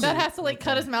Hocus the Pocus. zombie. That has to like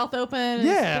cut his mouth open and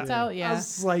Yeah. spits out. I Yeah.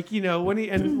 was like,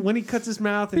 when he cuts his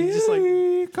mouth and he's just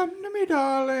like, come to me,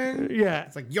 darling. yeah.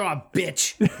 It's like, you're a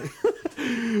bitch.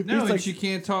 No, and like- she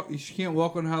can't talk. She can't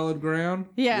walk on hallowed ground.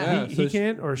 Yeah. He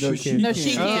can't or she can't? No,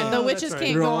 she can't. Oh, The witches that's right.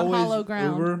 can't They're go on always hollow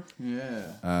ground. over.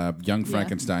 Yeah. Young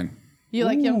Frankenstein. You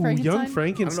like Young Ooh, Frankenstein? Young I don't know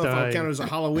Frankenstein. if I'll count it as a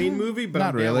Halloween movie, but Not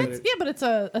I'm down really. with it. Yeah, but it's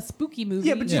a spooky movie.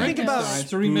 Yeah, but you think about-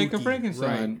 It's a remake of Spooky,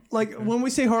 Frankenstein. Like when we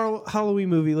say Halloween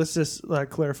movie, let's just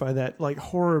clarify that. Like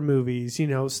horror movies,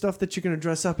 stuff that you're going to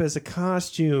dress up as a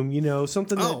costume,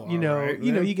 something that Oh, all right,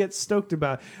 you yeah. you get stoked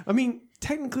about. I mean,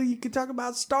 technically, you could talk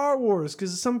about Star Wars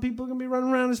because some people are going to be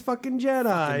running around as fucking Jedi.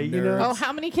 Fucking You know, nerds. Oh,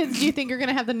 how many kids do you think are going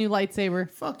to have the new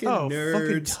lightsaber? Fucking fucking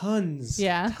nerds. tons.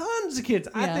 Yeah. tons of kids.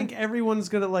 I Yeah. think everyone's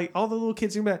gonna like all the little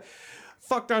kids are gonna be like,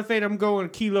 fuck Darth Vader, I'm going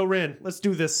Kylo Ren. Let's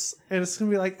do this. And it's gonna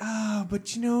be like, but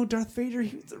Darth Vader,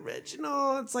 he was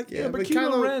original. It's like, yeah, but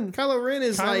Kylo Ren. Kylo Ren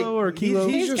is Kylo like or Kilo?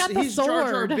 He's He's got the Jar Jar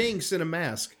sword. Binks in a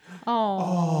mask.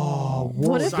 Oh.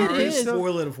 What if Sorry it to is?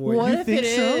 spoil it for What you. if think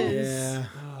it so? is? Yeah.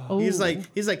 Oh. He's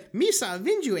like Misa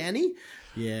Vinju Annie.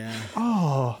 Yeah.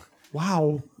 Oh,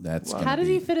 wow. That's How did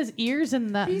he fit his ears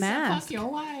in that mask? Fuck your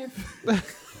wife.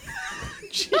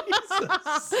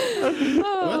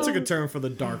 Well, that's a good term for the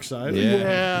dark side.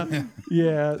 Yeah.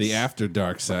 Yeah. The after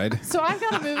dark side. So I've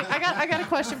got a movie. I got a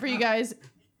question for you guys.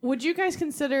 Would you guys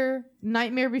consider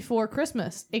Nightmare Before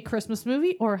Christmas a Christmas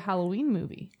movie or a Halloween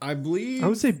movie? I believe. I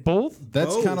would say both.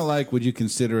 That's Both. kind of like, would you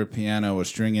consider a piano a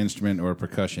string instrument or a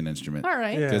percussion instrument? All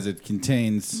right. Yeah. Because it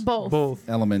contains Both. Both.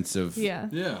 elements of. Yeah.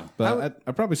 Yeah. But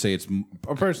I'd probably say it's,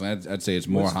 or personally, I'd say it's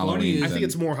more What's funny Halloween. is- I think than-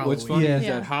 it's more Halloween. What's funny is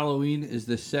Yeah. that Halloween is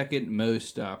the second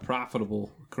most profitable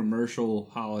commercial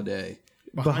holiday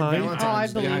Behind- Valentine's Oh, I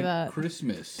Day. believe behind that.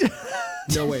 Christmas.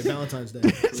 No way, Valentine's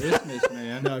Day. Christmas,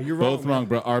 man. No, you're wrong. Both wrong,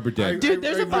 bro. Arbor Day. Dude,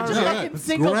 there's a bunch of fucking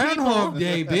single Groundhog people.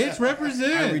 Day, bitch. I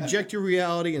Represent. reject your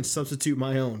reality and substitute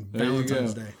my own. There you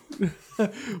Valentine's go.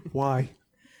 Day. Why?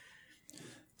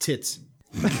 Tits.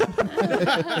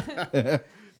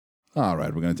 All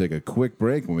right, we're going to take a quick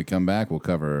break. When we come back, we'll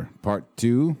cover part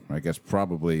 2. I guess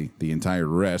probably the entire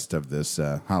rest of this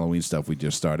Halloween stuff we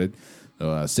just started.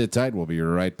 So sit tight. We'll be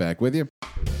right back with you.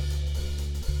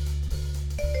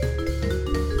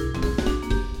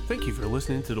 Thank you for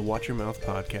listening to the Watch Your Mouth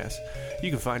podcast. You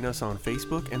can find us on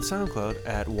Facebook and SoundCloud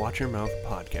at Watch Your Mouth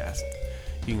Podcast.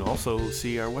 You can also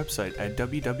see our website at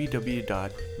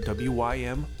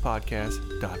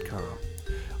www.wympodcast.com.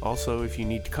 Also, if you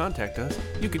need to contact us,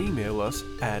 you can email us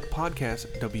at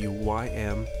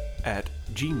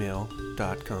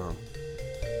podcastwym@gmail.com.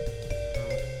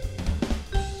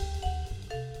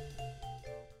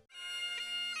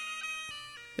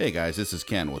 Hey guys, this is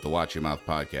Ken with the Watch Your Mouth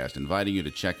podcast, inviting you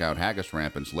to check out Haggis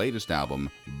Rampant's latest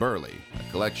album, Burley,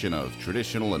 a collection of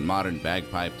traditional and modern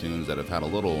bagpipe tunes that have had a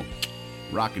little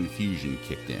rockin' fusion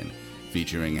kicked in,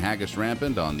 featuring Haggis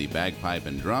Rampant on the bagpipe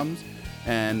and drums,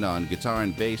 and on guitar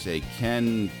and bass, a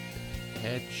Ken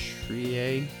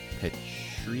Petrie?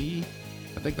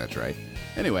 I think that's right.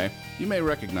 Anyway, you may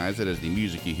recognize it as the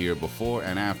music you hear before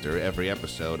and after every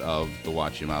episode of the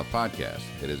Watch Your Mouth podcast.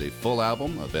 It is a full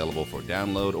album available for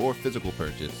download or physical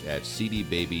purchase at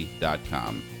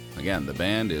cdbaby.com. Again, the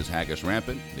band is Haggis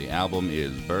Rampant, the album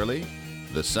is Burley,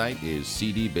 the site is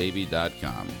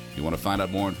cdbaby.com. If you want to find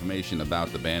out more information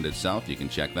about the band itself, you can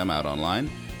check them out online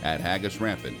at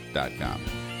haggisrampant.com.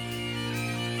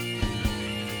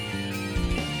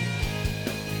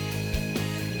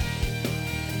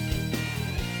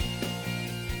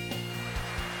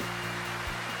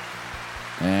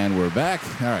 And we're back.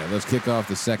 All right, let's kick off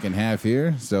the second half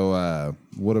here. So,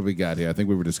 what have we got here? I think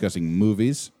we were discussing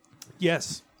movies.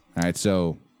 Yes. All right,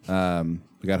 so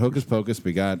we got Hocus Pocus.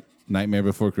 We got Nightmare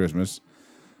Before Christmas.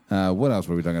 What else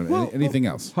were we talking about? Well, Anything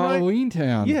else? Halloween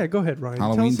Town. Yeah, go ahead, Ryan.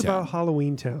 Halloween Tell us Town. about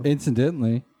Halloween Town.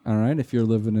 Incidentally, all right, if you're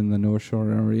living in the North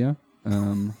Shore area,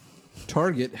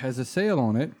 Target has a sale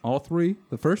on it. All three,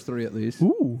 the first three at least.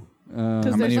 Ooh. Because How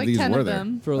there's many of like these 10 were of there?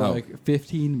 them. For Oh. like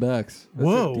 $15. That's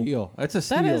Whoa. a deal. That's a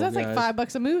steal. That's like guys.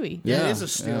 $5 a movie. Yeah, Yeah, it is a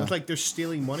steal. yeah. It's like they're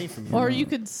stealing money from you. Or you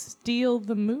could steal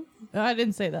the movie. I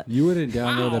didn't say that. You wouldn't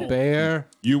download a bear.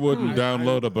 You wouldn't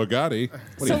download a Bugatti.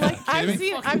 So like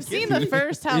I've seen the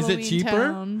first Halloween cheaper?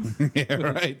 Town. Yeah,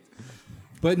 right.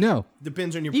 But no,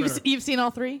 Depends on your You've, printer. you've seen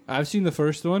all three? I've seen the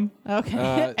first one.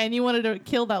 Okay. And you wanted to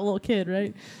kill that little kid,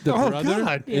 right? The Oh, brother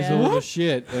God. is Yeah. a little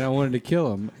shit, and I wanted to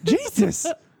kill him. Jesus.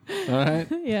 All right.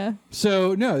 Yeah.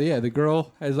 So no, yeah, the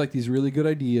girl has like these really good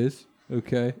ideas.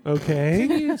 Okay. Okay.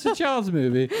 It's a child's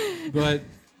movie, but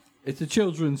it's a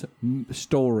children's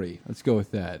story. Let's go with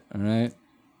that. All right.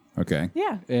 Okay.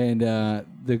 Yeah. And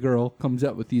the girl comes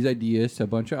up with these ideas, a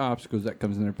bunch of obstacles that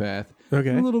comes in her path. Okay.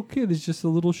 And the little kid is just a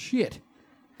little shit.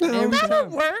 Every That time.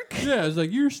 would work. Yeah, I was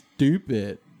like, you're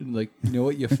stupid. And like, you know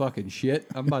what, you fucking shit.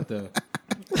 I'm about to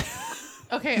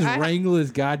Okay. just wrangle his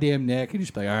goddamn neck and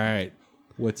just be like, all right,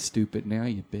 what's stupid now,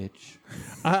 you bitch?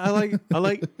 I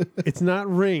like. It's not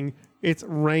ring. It's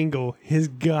wrangle his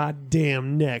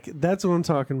goddamn neck. That's what I'm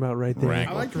talking about right there.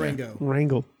 I liked Rango.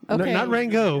 Wrangle. No, Okay. not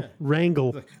Rango.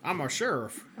 Wrangle. I'm a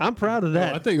sheriff. I'm proud of I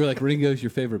that. thought you were like, Ringo's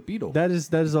your favorite Beatle. That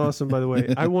is awesome. By the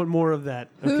way, I want more of that.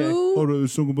 Okay. Who Oh, there's a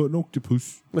song about an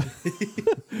octopus.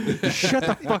 Shut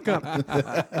the fuck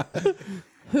up.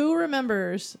 Who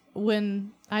remembers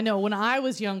when I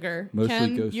was younger? Mostly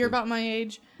Ken, Ghostly. you're about my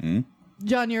age.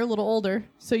 John, you're a little older,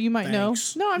 so you might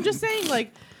Thanks. know. No, I'm just saying,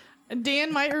 like,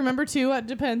 Dan might remember too. It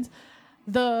depends.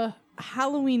 The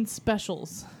Halloween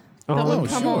specials that Oh, would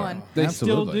come sure. on. They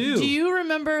Absolutely. still do. Do you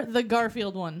remember the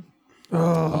Garfield one?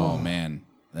 Oh man,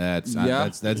 that's Yeah.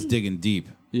 that's digging deep.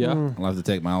 Yeah. I'll have to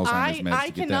take my Alzheimer's meds I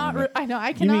to get cannot. that one. I know.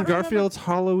 I cannot. You mean remember- Garfield's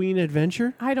Halloween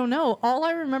Adventure? I don't know. All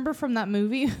I remember from that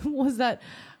movie was that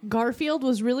Garfield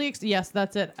was really yes,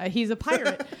 that's it. He's a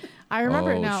pirate. I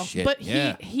remember Oh, it now. shit, But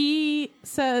yeah. he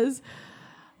says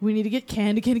we need to get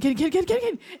candy.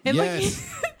 And Yes.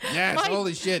 Yes. My-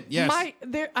 Holy shit. Yes. I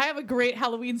have a great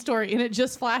Halloween story, and it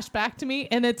just flashed back to me,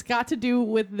 and it's got to do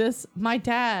with this. My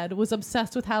dad was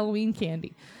obsessed with Halloween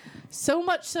candy, so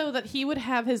much so that he would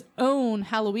have his own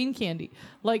Halloween candy.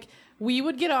 Like, we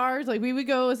would get ours, like we would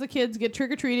go as the kids get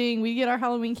trick or treating. We get our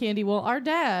Halloween candy. Well, our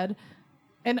dad.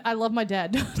 And I love my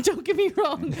dad. Don't get me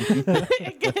wrong.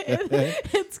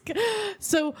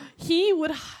 So he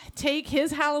would take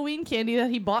his Halloween candy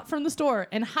that he bought from the store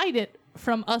and hide it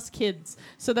from us kids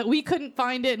so that we couldn't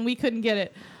find it and we couldn't get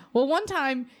it. Well, one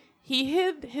time he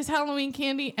hid his Halloween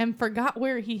candy and forgot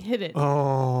where he hid it.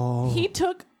 Oh. He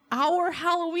took our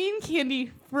Halloween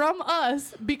candy from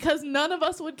us because none of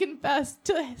us would confess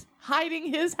to hiding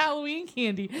his Halloween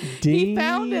candy. He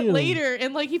found it Damn. later,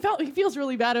 and like he feels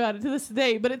really bad about it to this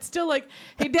day. But it's still like,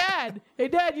 hey dad,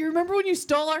 you remember when you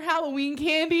stole our Halloween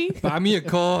candy? Buy me a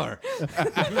car.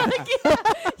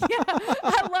 Yeah,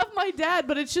 I love my dad,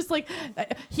 but it's just like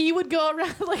he would go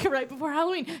around like right before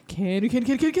Halloween, candy. So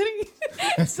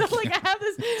like I have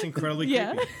this, It's incredibly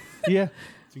yeah. creepy. Yeah.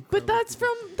 But that's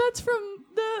from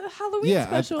the Halloween yeah.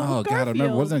 special. Oh god, I remember.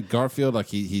 Garfield. Wasn't it Garfield? Like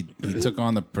he took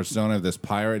on the persona of this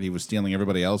pirate. He was stealing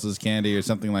everybody else's candy or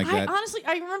something like that.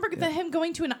 I remember him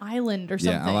going to an island or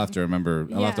something. Yeah, I'll have to remember.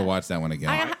 I'll have to Yeah. watch that one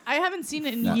again. I haven't seen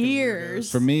it in years.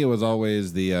 For me, it was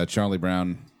always the Charlie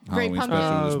Brown Great Halloween Pumpkin.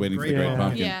 special. Just Oh, waiting for the Great Great Pumpkin.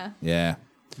 Pumpkin. Yeah. Yeah.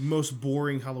 Most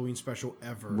boring Halloween special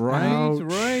ever. Right, Ouch.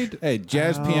 right. Hey,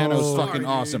 jazz piano's fucking Sorry,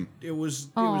 awesome. dude. It was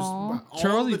Aw. all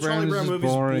Charlie the Brown Charlie is Brown just movies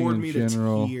boring bored in me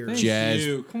general. to tears. Thank Jazz.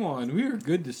 you. Come on, we are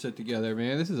good to sit together,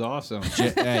 man. This is awesome.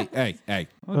 Hey.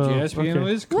 Oh, jazz piano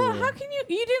okay. is cool. Well, how can you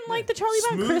didn't like the Charlie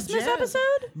Brown Smooth Christmas jazz.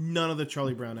 episode? None of the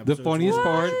Charlie Brown The episodes. funniest were-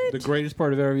 part, the greatest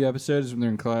part of every episode is when they're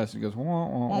in class and it goes, wah, wah,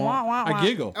 wah. Wah, wah, wah. I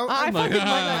giggle. Oh, I my fucking love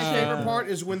my that shit. favorite part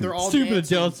is when they're all Stupid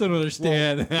dancing. adults don't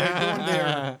understand.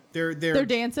 They're Their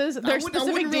dances, I their wouldn't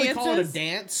specific really dances. call it a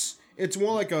dance. It's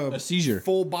more like a seizure.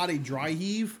 full body dry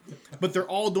heave, but they're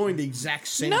all doing the exact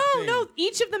same thing. No,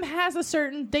 each of them has a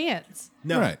certain dance.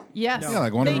 no. Right. Yes. Yeah,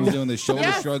 like one of They- them doing the shoulder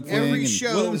Yes. shrug thing. Every and-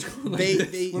 show, they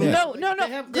Yeah. No. They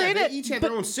have, Granted, they each have their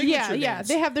but- own signature yeah, dance.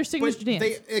 they have their signature but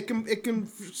dance. It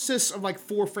consists of like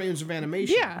 4 frames of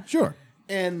animation. Yeah, Sure.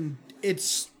 and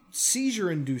it's seizure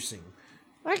inducing.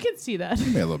 I can see that.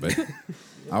 Maybe a little bit.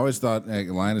 I always thought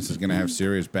Linus is going to have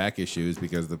serious back issues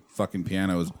because the fucking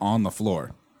piano is on the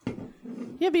floor.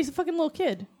 Yeah, but he's a fucking little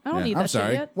kid. I don't need I'm that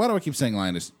sorry. shit yet. Why do I keep saying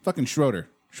Linus? Fucking Schroeder.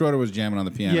 Schroeder was jamming on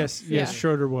the piano. Yes. Yeah.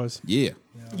 Schroeder was. Yeah.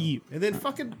 You. And then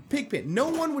fucking Pigpen. No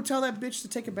one would tell that bitch to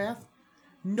take a bath.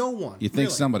 No one. You think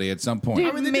Really. somebody at some point. Dude,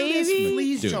 I mean, the dude has Maybe-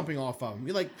 fleas Dude. jumping off of him.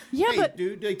 You're like, Yeah, hey, but-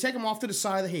 dude, they take him off to the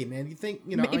side. Hey, man, you think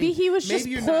I Maybe mean, he was just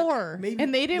you're poor,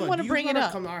 and they didn't look, wanna you bring it wanna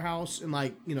up. Come to our house and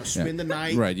spend the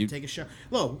night, Right, you- take a shower.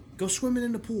 Look, go swimming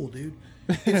in the pool, dude.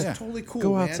 It's Yeah. totally cool.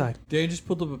 Go man. outside. Dan just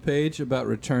pulled up a page about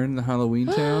Return to Halloween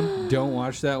Town. Don't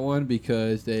watch that one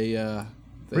because they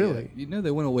Really?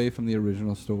 they went away from the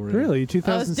original story. Really? It's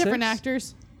 2006? different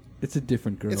actors. It's a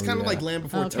different girl. It's kind of yeah. like Land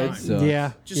Before Okay. Time. It's,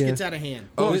 Yeah. Just yeah. gets out of hand.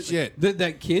 Oh, Well, shit.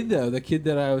 That kid though, the kid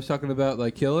that I was talking about,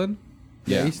 like killing.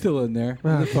 Yeah, Yeah. he's still in there.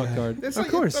 Oh, the fuck God. card. It's Of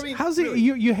like- course. I mean, How's he? really.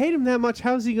 You hate him that much?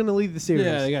 How's he going to leave the series?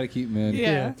 Yeah, they got to keep him in.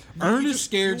 Yeah. Ernest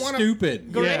scared you wanna-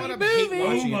 stupid. Go Yeah. on up, hate Movie.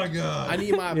 watching Oh my it. God. I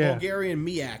need my Yeah. Bulgarian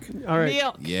Miak. All right.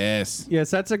 Milk. Yes.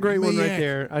 Yes, that's a great one right Miak.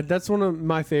 there. That's one of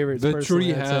my favorites. The personally,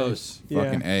 tree I'd say. house.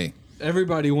 Fucking Yeah. A.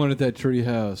 Everybody wanted that tree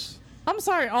house. I'm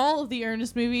sorry, all of the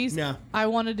Ernest movies. No. I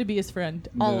wanted to be his friend.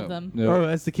 All of them. No. Oh,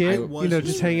 as the kid, I was- you know,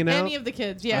 just hanging out. Any of the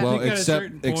kids, yeah. Well, I think at a except-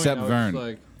 certain point, except I was Vern.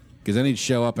 Like, Because then he'd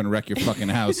show up and wreck your fucking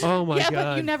house. Oh my yeah, god!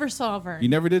 but you never saw Vern. You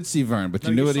never did see Vern, but you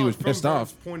No, knew you that he saw was it from pissed Vern's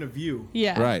off. Point of view.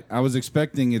 yeah. Right. I was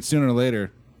expecting it sooner or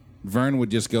later. Vern would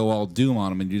just go all doom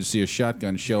on him, and you'd see a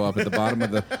shotgun show up at the bottom of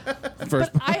the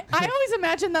first. I always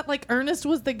imagine that like Ernest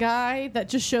was the guy that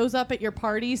just shows up at your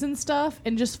parties and stuff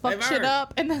and just fucks shit Vern.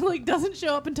 up and then like doesn't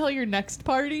show up until your next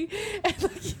party and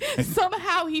like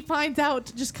somehow he finds out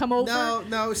to just come over.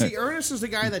 No. See, Ernest is the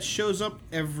guy that shows up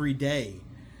every day.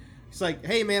 He's like,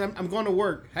 hey, man, I'm going to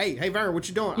work. Hey, Vern, what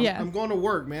you doing? Yeah. I'm going to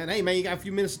work, man. Hey, man, you got a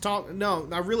few minutes to talk? No,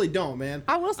 I really don't, man.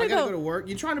 I will say, I gotta though- go to work.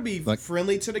 You're trying to be Like-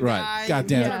 friendly to the Right. guy.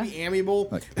 Goddamn. You're trying to be amiable.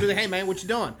 Like- You're like, hey, man, what you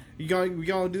doing? You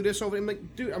gonna do this over? I'm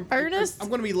like, dude, Ernest? I'm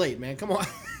going to be late, man. Come on.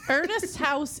 Ernest's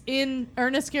house in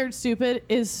Ernest Scared Stupid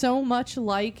is so much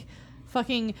like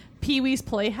fucking Pee-wee's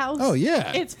Playhouse. Oh,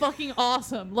 yeah. It's fucking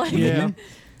awesome. Like Yeah.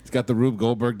 It's got the Rube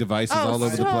Goldberg devices oh, all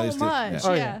over so the place. too. much. Yeah.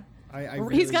 Oh, yeah. yeah. I He's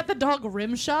really- got the dog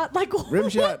Rimshot. Like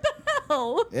Rimshot. what the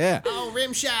hell? Yeah. Oh,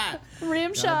 rim shot.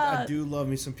 Rimshot. I do love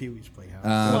me some Pee-wee's Playhouse. I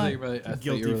What? thought you were like, I thought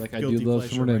you were like, I do Guilty love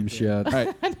pleasure some rim right there. shot. All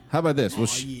right. How about this? We'll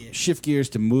yeah. shift gears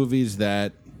to movies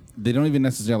that they don't even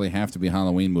necessarily have to be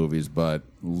Halloween movies, but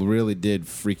really did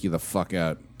freak you the fuck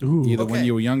out. Ooh. Either when Okay.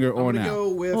 you were younger I'm or gonna now. go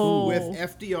with Oh.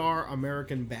 FDR,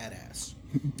 American Badass.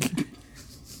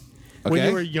 When Okay?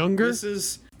 you were younger, This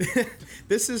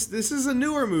is this is a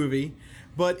newer movie,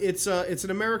 but it's an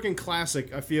American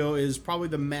classic. I feel is probably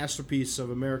the masterpiece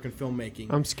of American filmmaking.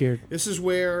 I'm scared. This is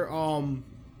where and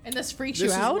this freaks this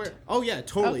you is out? where oh yeah,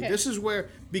 totally. Okay. This is where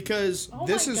because Oh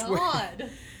this my is God. where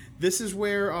this is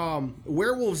where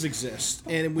werewolves exist,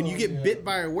 and when you get bit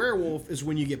by a werewolf is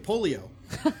when you get polio.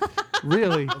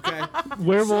 Really? Okay,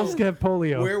 Werewolves So, get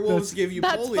polio. werewolves That's- give you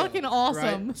That's polio. fucking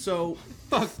awesome. Right? So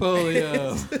Fuck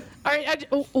polio. All right,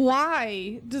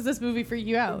 why does this movie freak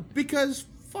you out? because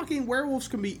fucking werewolves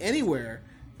can be anywhere.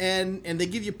 And they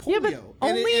give you polio. Yeah, but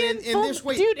And only in full- this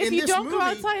way, dude, if in you this don't go movie-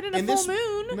 outside in a in full this-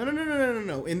 moon.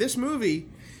 No. In this movie,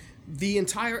 the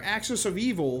entire axis of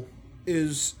evil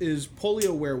is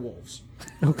polio werewolves.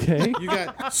 Okay. You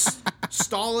got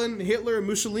Stalin, Hitler, and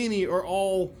Mussolini are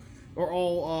all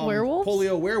Werewolves?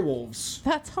 polio werewolves.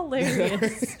 That's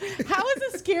hilarious. How is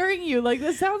this scaring you? Like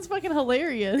this sounds fucking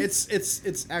hilarious.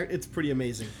 It's pretty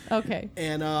amazing. Okay.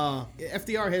 And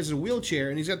FDR has a wheelchair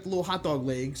and he's got the little hot dog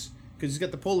legs because he's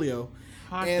got the polio.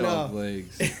 Hot And, dog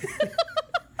legs.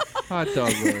 Hot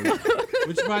dog legs.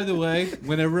 Which, by the way,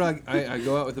 whenever I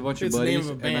go out with a bunch of It's the name buddies,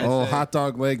 of a and band. I Oh, say- hot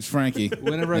dog legs, Frankie.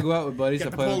 whenever I go out with buddies, I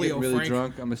Got the plan on getting polio, really Frank.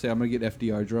 drunk. I'm gonna say I'm gonna get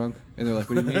FDR drunk, and they're like,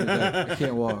 "What do you mean? I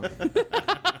can't walk."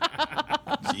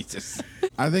 Jesus.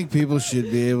 I think people should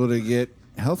be able to get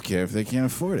health care if they can't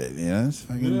afford it. You know, it's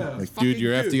fucking, Yeah. like, Fucking dude,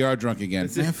 you're dude. FDR drunk again.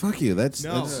 Man, fuck you. That's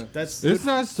No, that's that's It's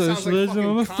not sounds like socialism.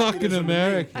 I'm a fucking communism to me.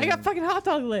 American. I got fucking hot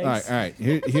dog legs. all right.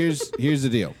 Here's the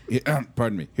deal.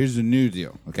 Pardon me. Here's the new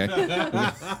deal. Okay.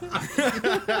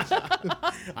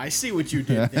 I see what you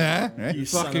did there. Right? You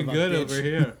son Fucking of a good bitch. over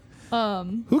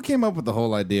here. Who came up with the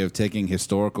whole idea of taking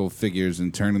historical figures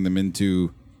and turning them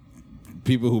into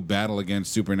people who battle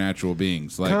against supernatural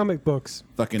beings? Like Comic books.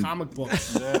 fucking Comic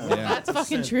books. yeah. That's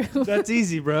fucking true. That's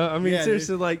easy, bro. I mean, Yeah,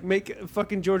 seriously, like make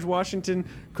fucking George Washington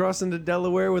cross into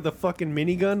Delaware with a fucking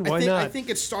minigun. Why I not? think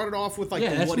it started off with like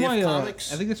Yeah, the that's what my. if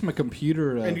comics. I think that's my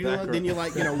computer. and you know, background. then you're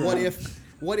like,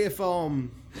 what if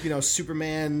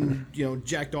Superman,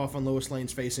 jacked off on Lois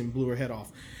Lane's face and blew her head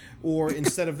off, or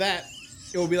instead of that,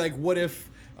 it would be like, what if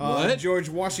What? George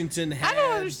Washington had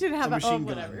don't understand how a that- machine gun?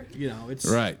 whatever. It's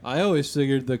Right. I always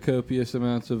figured the copious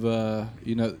amounts of the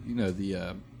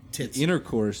Tits.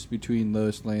 intercourse between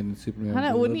Lois Lane and Superman. I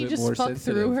know, would be a wouldn't he little bit just more fuck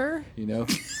sensitive, through her? You know,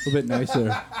 a little bit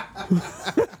nicer.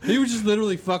 He would just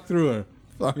literally fuck through her.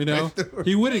 You know, right through her.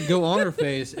 he wouldn't go on her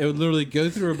face. It would literally go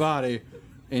through her body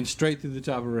and straight through the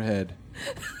top of her head,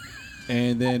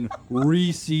 and then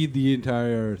reseed the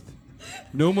entire Earth.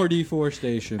 No more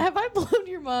deforestation. Have I blown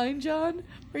your mind, John?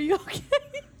 Are you okay?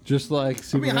 Just like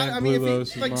Superman blew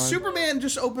Lois's mind. Superman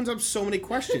just opens up so many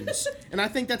questions, and I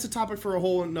think that's a topic for a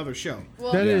whole another show.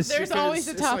 Well, That is- there's Because always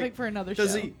a it's topic like, for another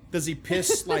does show. Does he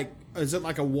piss like? Is it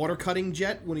like a water cutting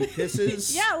jet when he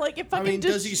pisses? Yeah, like it I fucking mean,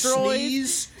 does he destroys.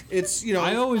 sneeze? It's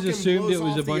I always fucking assumed blows it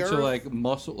was a off the bunch of earth. like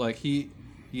muscle. Like he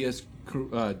has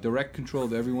direct control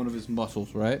of every one of his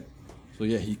muscles, right? So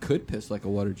yeah, he could piss like a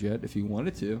water jet if he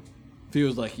wanted to. If he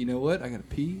was like, you know what, I gotta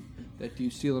pee. That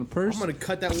dude's stealing a purse. I'm gonna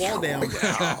cut that wall down.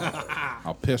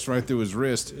 I'll piss right through his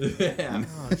wrist.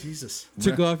 Oh Jesus!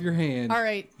 Took off your hand. All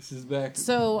right, This is back.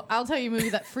 so I'll tell you a movie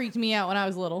that freaked me out when I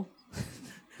was little.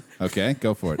 Okay,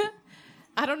 go for it.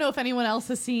 I don't know if anyone else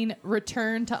has seen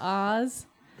Return to Oz.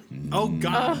 Oh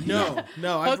God, no.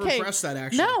 I've repressed that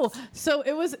actually. No, so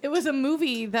it was a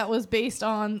movie that was based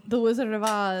on the Wizard of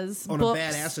Oz on books. a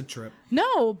bad acid trip.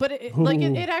 No, but Ooh.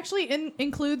 it actually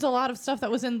includes a lot of stuff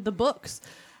that was in the books.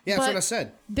 Yeah, that's But what I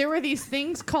said. There were these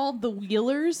things called the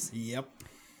Wheelers, Yep.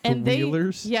 and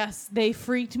Wheelers? they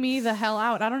freaked me the hell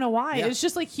out. I don't know why. Yeah. It's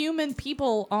just like human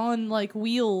people on like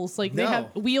wheels, like they No.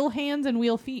 have wheel hands and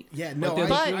wheel feet. Yeah, no. But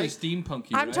But- they're really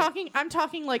steampunky. I'm right?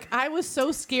 talking like I was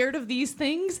so scared of these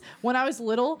things when I was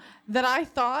little that I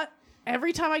thought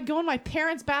every time I'd go in my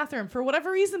parents' bathroom for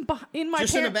whatever reason in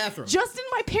Just in the bathroom. Just in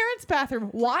my parents' bathroom.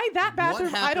 Why that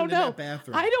bathroom? I happened don't in know. that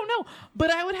bathroom? I don't know.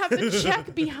 But I would have to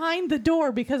check behind the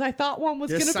door because I thought one was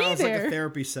This going to be sounds there. like a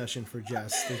therapy session for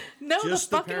Jess. No,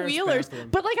 Just the fucking parents' Wheelers. bathroom.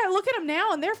 But like I look at them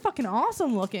now and they're fucking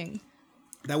awesome looking.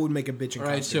 That would make a bitch in All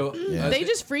right, costume. so They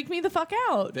just freak me the fuck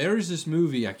out. there is this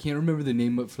movie. I can't remember the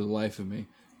name of it for the life of me,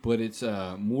 but it's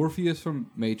Morpheus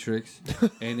from Matrix,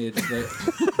 and it's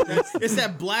It's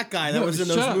that black guy that No, was in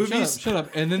shut those up, movies. Shut up!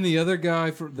 And then the other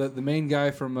guy, for the main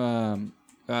guy from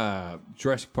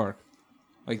Jurassic Park,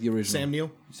 like the original Sam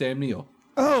Neill. Sam Neill.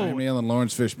 Oh, Samuel and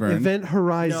Lawrence Fishburne. Event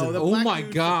Horizon. No, the- Oh black my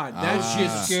dude- god, that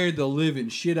shit scared the living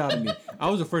shit out of me. I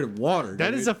was afraid of water.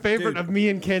 that dude. is a favorite Dude. of me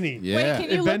and Kenny. Yeah. Wait,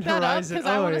 can you Event look that Horizon. up?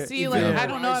 Because I Oh, want yeah. to see. Like Event I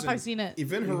don't know if Horizon. I've seen it.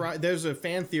 Event Horizon. There's a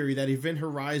fan theory that Event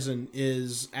Horizon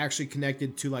is actually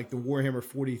connected to like the Warhammer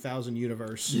 40,000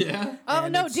 universe. Yeah. Oh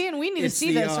And no, it's- Dan, we need to it's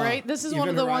see the, this, right? This is one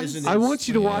of Event the ones. Horizon I is- want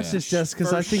you to watch Yeah. this, Jess,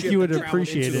 because I First think ship you would that traveled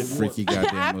appreciate into it. the Freaky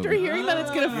goddamn After movie. hearing that, it's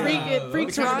gonna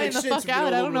freaks kinda Ryan makes the sense fuck if you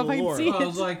out. know I don't know if I can lore. see I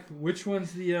was it. like, which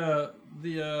one's the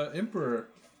Emperor?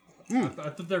 I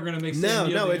thought they were gonna make No, Sam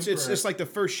Neill the it's Emperor. just like the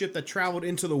first ship that traveled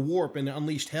into the warp and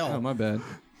unleashed hell. Oh my bad.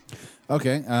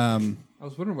 Okay. I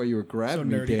was wondering why you were grabbing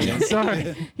me, nerdy. Dan.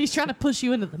 Sorry. He's trying to push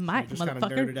you into the mic, Just kind of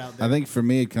nerded motherfucker. out I there. think for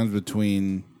me, it comes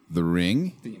between The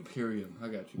Ring, The Imperium. I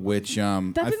got you. which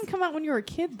That I didn't come out when you were a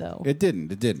kid, though. it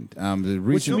didn't. It didn't. The Which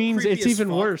recent, means creepy it's as even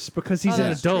fuck. worse because he's Oh, an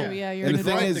that's adult. true. Yeah, you're And an the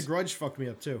thing adult. is- The Grudge fucked me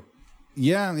up too.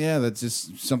 yeah. That's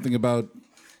just something about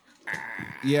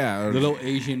or Little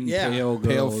Asian Yeah. pale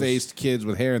girls. pale-faced kids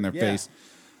with hair in their Yeah. face.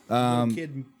 Little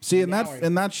kid See, in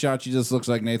meowing. that shot, she just looks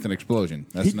like Nathan Explosion.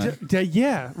 That's He not.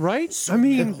 yeah, right? I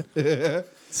mean,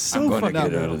 so fucking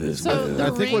get metal. So the I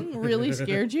think ring really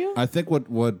scared you? I think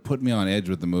what put me on edge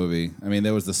with the movie, I mean,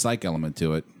 there was the psych element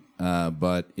to it,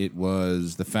 but it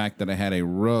was the fact that I had a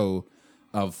row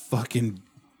of fucking,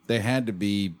 they had to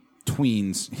be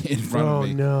tweens in front Oh of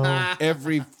me. no.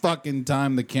 Every fucking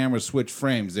time the camera switched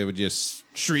frames, they would just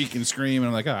shriek and scream, and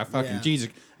I'm like, oh, fucking Yeah. Jesus.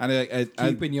 And I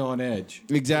Keeping you on edge.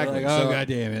 exactly. You're like, oh, So God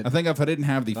damn it. I think if I didn't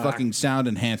have the fucking sound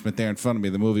enhancement there in front of me,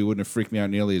 the movie wouldn't have freaked me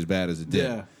out nearly as bad as it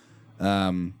did.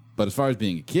 Yeah. But as far as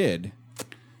being a kid,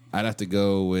 I'd have to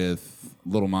go with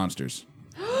Little Monsters.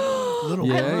 Little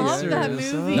Yeah, I love yeah. that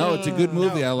serious, movie. No, it's a good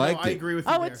movie. I liked I it. agree with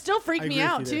you. Oh, there. it still freaked I me agree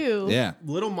with out you there. too. Yeah.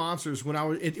 Little Monsters when I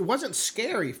was it wasn't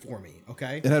scary for me,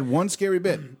 okay? It had one scary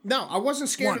bit. No, I wasn't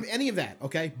scared One. of any of that,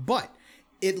 okay? But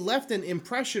it left an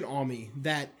impression on me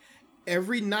that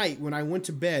every night when I went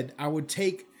to bed, I would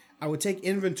take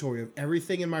inventory of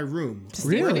everything in my room.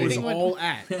 Where it was Really? all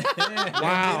at.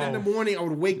 And in the morning I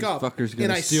would wake up fucker's gonna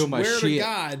and I steal my swear to shit.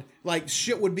 God, like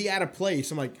shit would be out of place.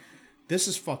 I'm like, this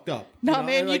is fucked up. No,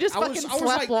 man, you like, just I was fucking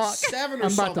like sleptwalk. 7 or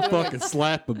I'm about something. to fucking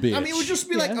slap a bitch. I mean, it would just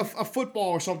be like Yeah. a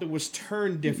football or something was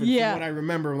turned different Yeah. from what I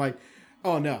remember. Like,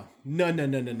 oh no.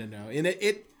 And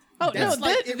it Oh, that's no,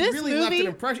 like, this- it this really left movie- an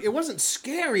impression. It wasn't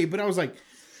scary, but I was like,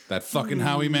 That fucking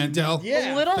Howie Mandel.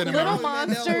 yeah, Little Howie Mandel,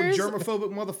 Monsters.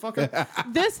 germophobic motherfucker.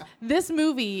 This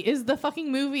movie is the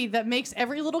fucking movie that makes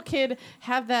every little kid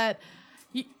have that.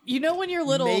 You know when you're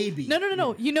little. Maybe.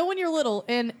 No. You know when you're little,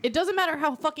 and it doesn't matter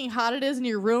how fucking hot it is in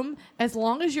your room, as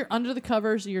long as you're under the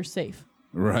covers, you're safe.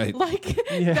 Right. Like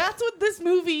that's what this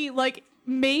movie like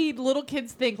made little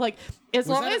kids think. Like as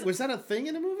long as Was that a thing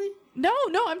in the movie? no,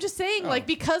 I'm just saying like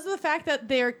because of the fact that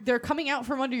they're coming out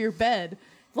from under your bed.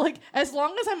 Like, as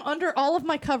long as I'm under all of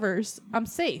my covers, I'm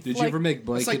safe. Did you ever make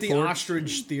blanket It's like the forts?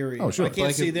 ostrich theory. Oh, sure. I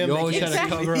can't see them. You they always can't had a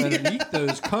see cover me. underneath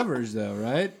those covers, though,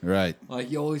 right? Right. Like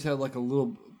you always had like a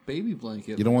little baby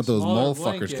blanket. You don't want those smaller mole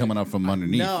blanket. fuckers coming up from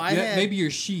underneath. No, I Yeah, had maybe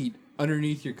your sheet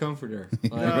underneath your comforter.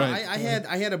 Like, No, Right.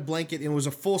 I had a blanket. And it was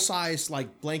a full size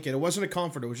like blanket. It wasn't a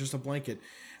comforter. It was just a blanket.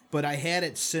 But I had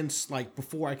it since like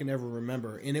before I can ever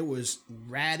remember, and it was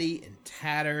ratty and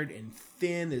tattered and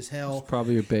thin as hell.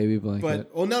 Probably your baby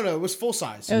blanket. But no, it was full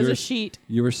size. It was You're- a sheet.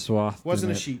 You were swathed. Wasn't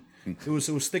in a it. sheet. It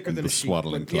was thicker than The a sheet.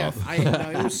 swaddling But, yeah,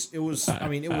 cloth. it was. I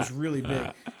mean, it was really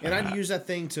big, and I'd use that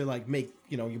thing to like make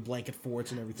your blanket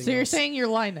forts and everything. So you're else. saying you're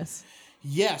Linus.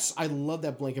 Yes, I love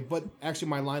that blanket, but actually,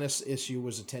 my Linus issue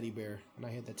was a teddy bear, and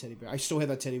I had that teddy bear. I still have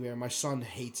that teddy bear. My son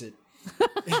hates it.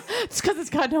 It's because it's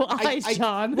got no eyes,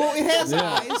 John. Well, it has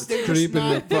eyes. They're just Creeping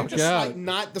not. the They're fuck just out. like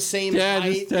not the same Dad,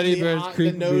 this height. teddy and bear's the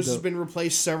creeping me nose though. has been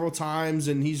replaced several times,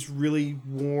 and he's really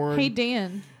worn. Hey,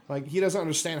 Dan, Like he doesn't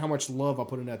understand how much love I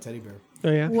put in that teddy bear. Oh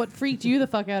yeah. what freaked you the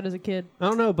fuck out as a kid? I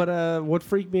don't know, but what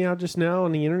freaked me out just now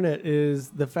on the internet is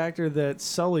the factor that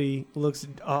Sully looks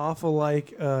awful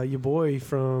like your boy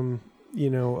from I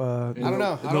don't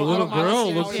know. The I don't- little I don't girl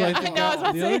see how looks he- like I know, I was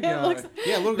about to the say, other it guy. looks,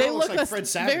 Yeah, little they girl looks look like Fred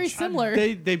Savage. very similar.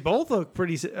 they both look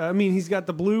pretty. I mean, he's got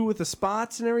the blue with the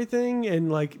spots and everything, and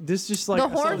like this just like the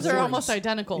horns are almost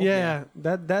identical. Yeah,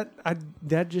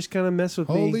 that just kind of messed with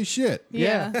Holy me. shit.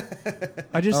 Yeah.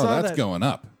 I just Oh, saw that's that. going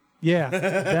up. Yeah,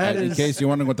 that In is. case you're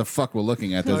wondering what the fuck we're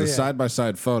looking at, there's Oh, a yeah.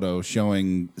 side-by-side photo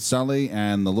showing Sully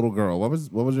and the little girl. What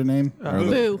was her name?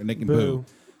 Boo. Nick and Boo. Boo.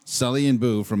 Sully and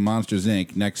Boo from Monsters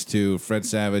Inc. next to Fred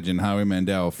Savage and Howie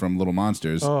Mandel from Little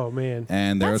Monsters. Oh man.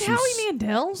 And there That's are some Howie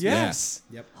Mandel? Yes.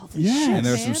 Yep. Yes. and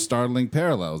there's some man. startling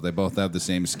parallels. They both have the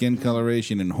same skin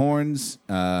coloration and horns.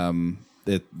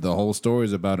 The whole story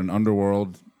is about an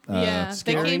underworld. Yeah. They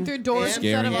Scaring- came through doors and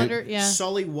instead of scaring under. Yeah.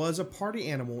 Sully was a party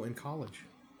animal in college.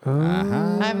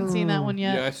 Uh-huh. I haven't seen that one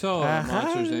yet. Yeah, I saw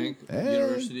Monsters Inc.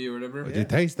 University or whatever. You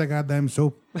taste the goddamn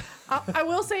soup. I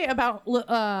will say about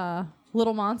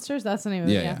Little Monsters. That's the name of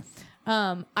it. Yeah,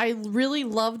 Yeah. I really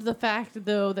loved the fact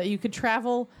though that you could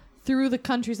travel through the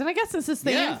countries, and I guess this is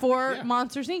staying Yeah, for yeah.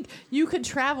 Monsters Inc. You could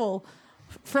travel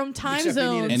from time Except you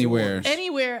zones needed Anywhere.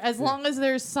 anywhere as long as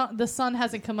there's the sun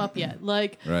hasn't come up yet.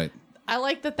 Like Right. I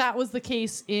like that was the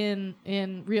case in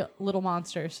real Little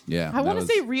Monsters. Yeah, I want that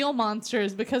to say was- Real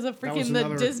Monsters because of was freaking the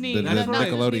another- Disney, the not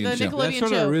Nickelodeon Disney, the show. Nickelodeon That's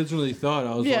what I show. originally thought.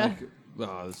 I was Yeah. like,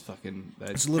 oh, this fucking. That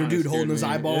It's a little kinda dude holding scared his me.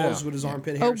 eyeballs Yeah. with his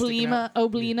armpit hair sticking out.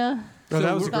 Oblina. Oh, that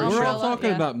So was a we're, great we're show. all Umbrella, talking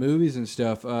yeah. about movies and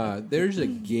stuff. There's a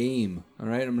game. All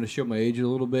right, I'm going to show my age a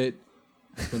little bit.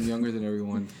 I'm younger than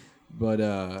everyone, but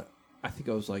I think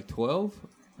I was like 12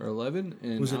 or 11.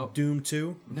 And Was it Doom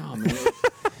 2? No, man.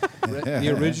 The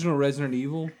original Resident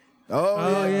Evil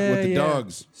Oh, yeah, with the yeah.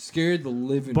 dogs. scared the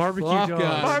living Barbecue fuck dogs.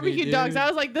 out of me, Barbecue dude. dogs. I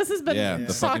was like, this has been Yeah, the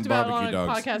talked fucking about on barbecue a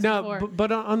dogs. podcast No, before.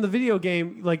 but on the video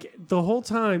game, like the whole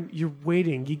time you're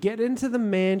waiting. You get into the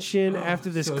mansion after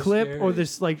this so clip or scary.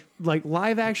 this like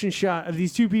live action shot of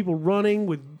these two people running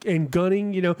with and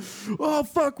gunning. You know, oh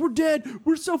fuck, we're dead.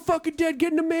 We're so fucking dead.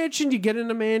 Get in the mansion. You get in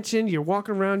the mansion. You're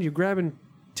walking around. You're grabbing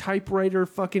typewriter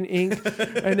fucking ink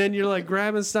and then you're like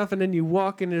grabbing stuff and then you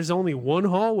walk and there's only one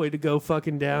hallway to go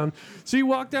fucking down, so you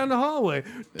walk down the hallway,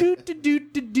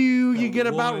 you get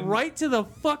about one. right to the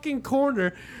fucking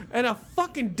corner and a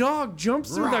fucking dog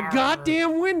jumps through the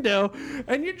goddamn window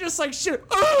and you're just like shit.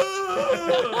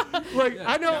 Like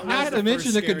I know I Not had to a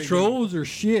mention the scary controls are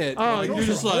shit. Oh, Like, those you're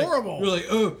just are like, horrible. you're like,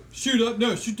 oh, shoot up,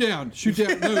 no, shoot down, no,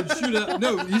 shoot up,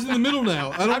 no. He's in the middle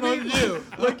now. I don't know what to do.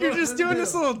 like you're just doing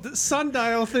this little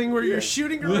sundial thing where you're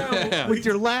shooting around Yeah. with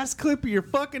your last clip of your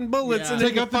fucking bullets Yeah. and then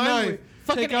Take you up the finally knife.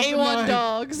 fucking Take out the A1 knife.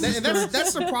 dogs. And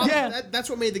that's the problem. Yeah. That's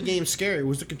what made the game scary.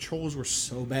 Was the controls were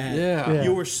so bad. Yeah. Yeah.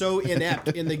 You were so inept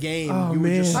in the game. Oh, you were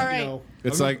just, man. All right. you know,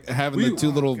 It's like having the two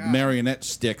little God. marionette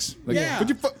sticks. Like, Yeah. Would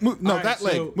you move? No, All right, that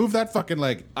leg. so- Move that fucking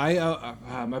leg.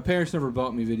 My parents never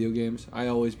bought me video games. I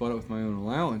always bought it with my own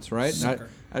allowance, right? And Sucker.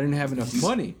 I didn't have enough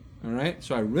money, all right?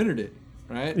 So I rented it,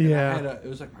 right? And Yeah. I had it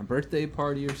was like my birthday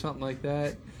party or something like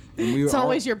that. And we were It's all-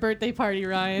 always your birthday party,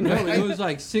 Ryan. No, it was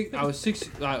like six. I was six.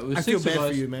 It was I six feel of bad for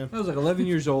us. you, man. I was like 11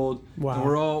 years old. Wow. And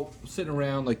we're all sitting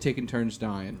around like taking turns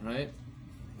dying, right?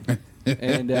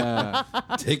 And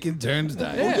Taking turns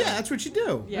dying. well, yeah, that's what you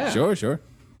do. Yeah. Sure.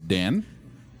 Dan,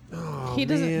 He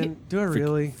doesn't. Man, do I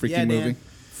really? freaking Yeah, movie. Dan.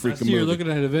 I Freaking see you're movie.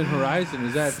 looking at Event Horizon.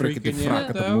 Is that Freaking the freaking you frack out,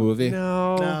 of the though? movie.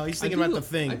 No. No, he's thinking I about do- the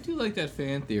thing. I do like that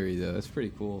fan theory though. That's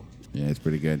pretty cool. Yeah, it's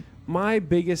pretty good. My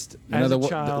biggest You know, as there, a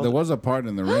child. there was a part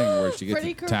in the ring where she gets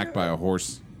Freddy attacked by Krueger. a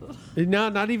horse. No,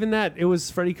 not even that. It was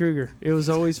Freddy Krueger. It was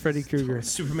always Freddy Krueger.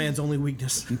 Superman's only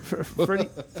weakness. Freddy.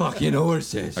 Fucking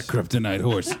horses. Kryptonite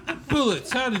horse.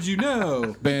 Bullets. How did you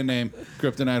know? Band name,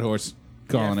 Kryptonite horse.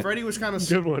 Calling it. Freddy was kind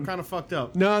Good one. of fucked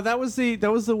up. No, that was the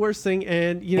worst thing.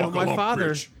 And you know, Buckle my up,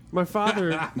 father. bitch. My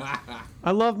father.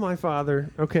 I love my father.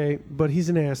 Okay, but he's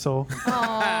an asshole.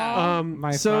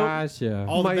 My So- fascia.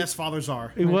 All My- the best fathers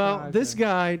are. Well, God, this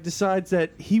guy decides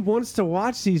that he wants to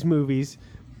watch these movies,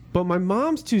 but my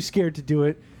mom's too scared to do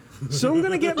it. So I'm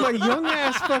gonna get my young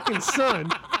ass fucking son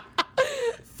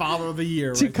Father of the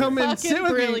year. to right come and Fucking sit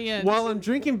with me brilliant. while I'm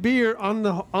drinking beer on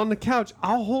the couch.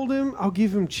 I'll hold him. I'll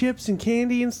give him chips and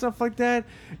candy and stuff like that,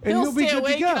 and He'll he'll be stay good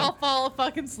awake to and I'll go. fall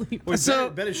fucking asleep. Well, So-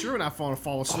 bet sure not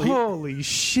fall asleep. Holy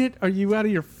shit! Are you out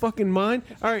of your fucking mind?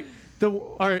 All right.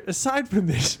 All right. Aside from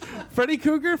this, Freddy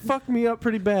Krueger fucked me up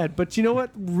pretty bad. But you know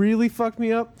what really fucked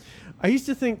me up? I used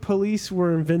to think police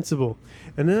were invincible,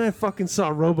 and then I fucking saw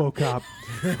RoboCop.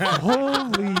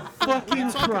 Holy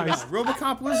fucking Christ!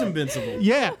 RoboCop was invincible.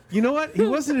 Yeah, you know what? He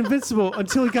wasn't invincible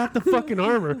until he got the fucking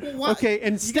armor. what? Okay, You gotta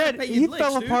instead pay he your licks,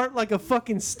 fell dude. apart like a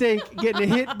fucking steak, getting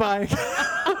hit by.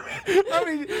 I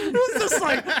mean, it was just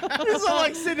like it's all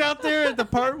like sitting out there at the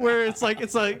part where it's like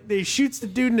they shoots the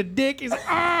dude in the dick. He's like,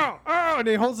 oh, and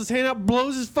he holds his hand up,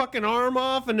 blows his fucking arm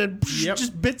off, and then Yep.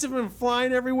 just bits of him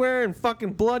flying everywhere and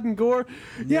fucking blood and gore.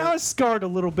 Yeah, I was scarred a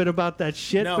little bit about that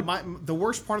shit. No, but the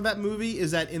worst part of that movie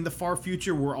is that in the far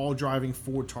future, we're all driving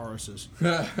Ford Tauruses.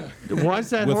 why is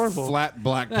that With horrible? flat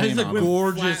black That is paint a on it.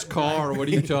 gorgeous flat car. What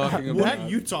are you talking about? What are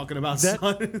you talking about,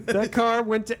 son? That car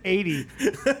went to 80.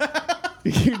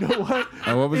 You know what?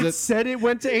 What was it? Said it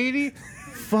went to 80.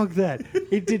 Fuck that.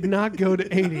 It did not go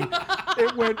to 80.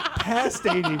 It went past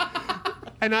 80.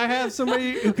 And I have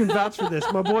somebody who can vouch for this.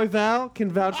 My boy Val can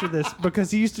vouch for this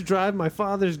because he used to drive my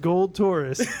father's gold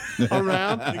Taurus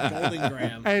around. Golden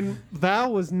Graham. And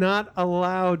Val was not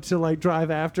allowed to like drive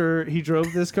after he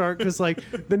drove this car because like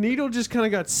the needle just kind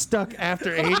of got stuck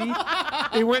after 80.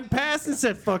 It went past and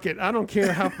said, "Fuck it, I don't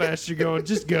care how fast you're going,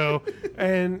 just go."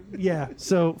 And yeah,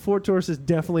 so Ford Taurus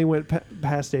definitely went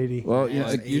past 80. Well, you know,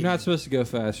 Like, you're not supposed to go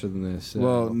faster than this. So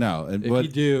well, no. if But,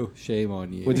 you do, shame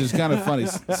on you. which is kind of funny.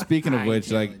 Speaking of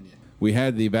which, like, we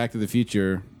had the Back to the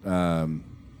Future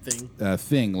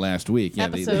thing last week. Yeah,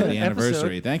 the Episode.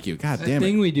 anniversary. Thank you. God that damn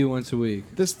thing it. we do once a week.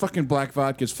 This fucking black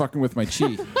vodka's fucking with my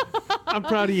chi. I'm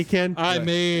proud of you, Ken. I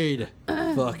made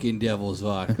fucking devil's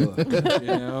vodka. You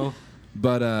know.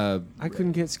 But I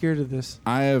couldn't get scared of this.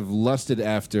 I have lusted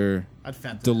after I'd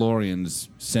fat DeLoreans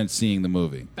since seeing the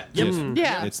movie. Just-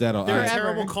 Yeah. It's that. They're a I,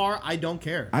 terrible car. I don't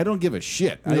care. I don't give a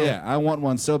shit. Yeah, I want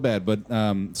one so bad. But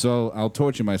so I'll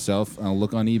torture myself. I'll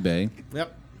look on eBay.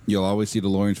 Yep. You'll always see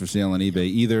DeLoreans for sale on eBay.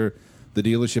 Either the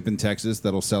dealership in Texas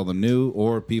that'll sell them new,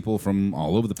 or people from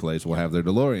all over the place will have their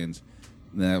DeLoreans.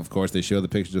 Now, of course, they show the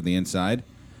pictures of the inside,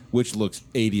 which looks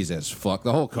 80s as fuck.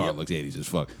 The whole car looks 80s as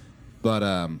fuck. But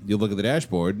you look at the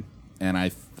dashboard, and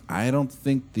I don't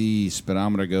think the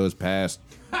speedometer goes past.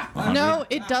 100, No,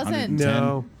 it doesn't. 110.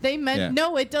 No. They meant Yeah.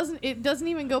 no, it doesn't. It doesn't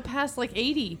even go past like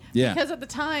 80. Yeah. Because at the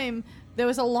time there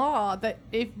was a law that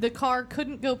if the car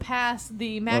couldn't go past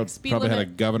the max Well, speed probably limit. had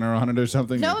a governor on it or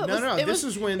something. No, No. it This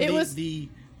was- is when it the was-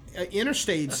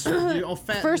 interstates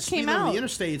First the speed came limit of out. the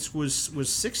interstates was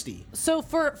 60. So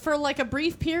for like a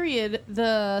brief period,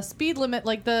 the speed limit,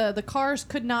 like the cars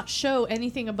could not show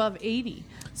anything above 80.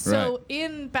 So Right.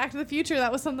 in Back to the Future, that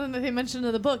was something that they mentioned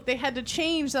in the book. They had to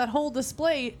change that whole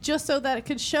display just so that it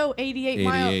could show 88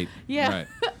 miles. 88. Yeah, Right.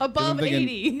 'Cause I'm above thinking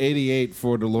 80. 88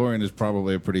 for DeLorean is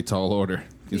probably a pretty tall order,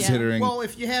 considering. Well,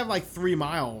 if you have like 3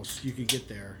 miles, you could get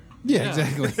there. Yeah,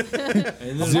 exactly.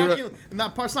 And then Zero- It's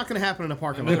not going to happen in a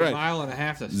parking lot. Right. a mile and a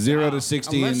half to 0 to stop.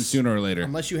 60 Unless- sooner or later.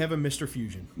 Unless you have a Mr.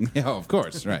 Fusion. Yeah, of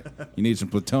course, right. You need some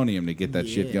plutonium to get that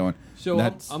shit Yeah. going. So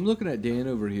That's- I'm looking at Dan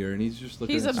over here, and he's just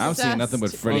looking He's at I'm seeing nothing but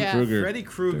obsessed. Freddy Yeah. Krueger. Freddy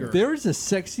Krueger. There is a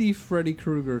sexy Freddy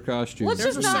Krueger costume. Let's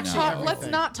There's just a not sexy talk. everything.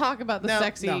 Let's not talk about the No,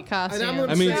 sexy no. costume. And I'm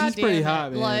gonna I mean, say- she's pretty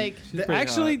hot, man. Like, She's pretty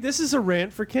Actually, hot. this is a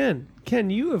rant for Ken.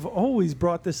 Ken, you have always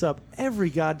brought this up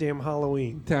every goddamn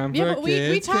Halloween. Time yeah, for but we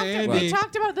kids talked candy.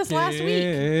 about this last week.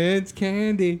 Kids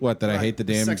candy. What, that I hate the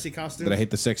damn. Sexy costumes? That I hate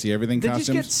the sexy everything They just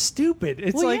costumes? get stupid.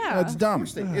 It's Well, like yeah. That's dumb.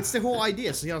 It's the whole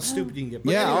idea. See how stupid you can get.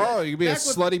 But Yeah, anyway, oh, you could be a back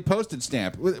with- slutty postage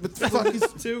stamp. What the fuck is.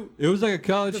 to It was like a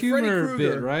college The Freddy humor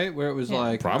Krueger. bit, right? Where it was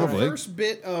like Probably. the first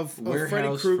bit of Freddy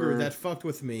Warehouse Krueger for- that fucked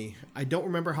with me. I don't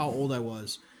remember how old I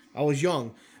was. I was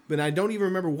young, but I don't even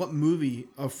remember what movie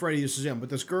of Freddy this is in. But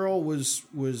this girl was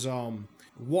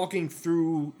walking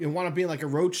through and wound up being like a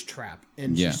roach trap,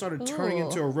 and Yeah. she started turning Oh.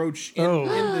 into a roach in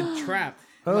the trap.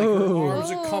 And, like her arms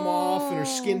would come off and her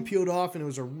skin peeled off, and it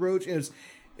was a roach. And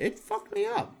it fucked me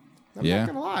up. I'm Yeah. not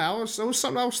gonna lie. It was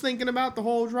something I was thinking about the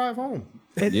whole drive home.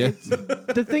 Yeah.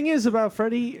 The thing is about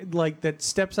Freddy, like that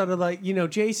steps out of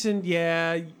Jason.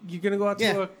 Yeah, you're gonna go out to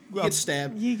Yeah, a, you get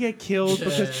stabbed. you get killed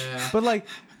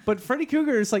but Freddy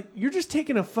Krueger is like you're just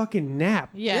taking a fucking nap.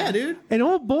 Yeah, dude. And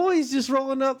old boy's just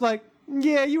rolling up like,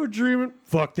 yeah, you were dreaming.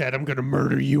 Fuck that! I'm gonna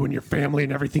murder you and your family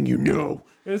and everything you know.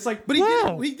 And it's like, But he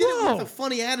whoa, did it whoa. with a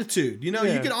funny attitude. You know,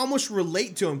 Yeah. you could almost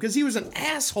relate to him because he was an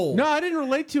asshole. No, I didn't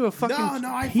relate to a fucking No,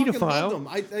 I fucking pedophile. loved him.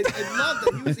 I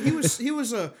loved it. He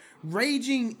was a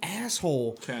raging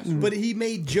asshole, but he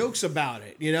made jokes about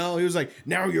it. You know, he was like,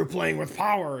 "Now you're playing with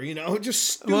power." You know, just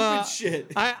stupid Well,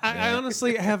 shit. I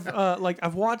honestly have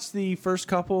I've watched the first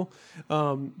couple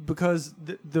because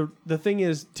the thing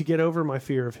is to get over my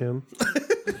fear of him.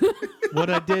 What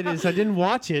I did is I didn't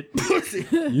watch it.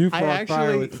 You fought fire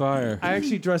actually- with fire. I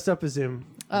actually dressed up as him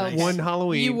Nice. one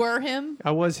Halloween. You were him.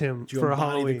 I was him Did you for a embody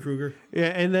the Halloween. Krueger? Yeah,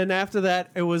 and then after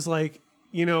that, it was like,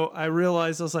 I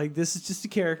realized I was like, this is just a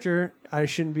character. I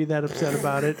shouldn't be that upset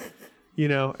about it,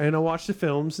 And I watched the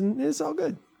films, and it's all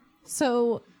good.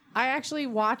 So I actually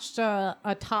watched a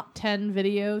top 10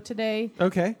 video today.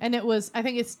 Okay. And I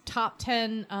think it's top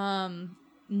 10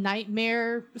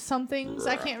 nightmare somethings.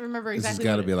 I can't remember This has exactly.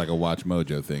 got to what be like a Watch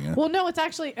Mojo thing, huh? Well, no, it's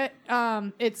actually it's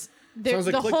Sounds like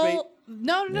the clickbait. whole.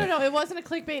 No, it wasn't a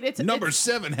clickbait. It's Number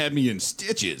 7 had me in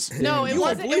stitches. No, it You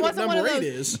won't wasn't. believe It what wasn't one of number those.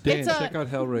 8 is. Dan, It's check a out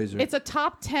Hellraiser. it's a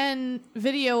top 10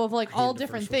 video of like all the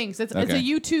different first one. things. It's Okay. a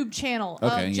YouTube channel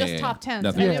Okay, of yeah, just yeah, top yeah. 10s,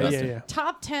 Nothing and it was fantastic. Yeah.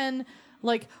 top 10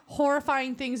 like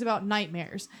horrifying things about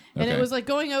nightmares, and it Okay. was like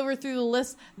going over through the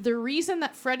list. The reason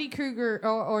that Freddy Krueger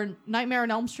or Nightmare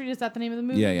on Elm Street, is that the name of the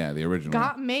movie? Yeah, the original.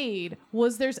 Got made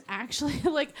was there's actually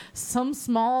like some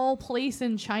small place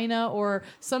in China or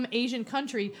some Asian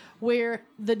country where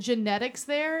the genetics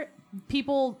there,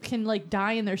 people can like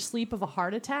die in their sleep of a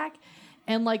heart attack.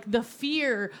 And like the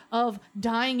fear of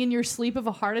dying in your sleep of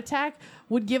a heart attack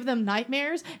would give them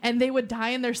nightmares, and they would die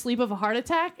in their sleep of a heart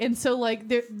attack. And so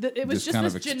like it was Just just kind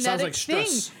this of genetic Sounds like thing.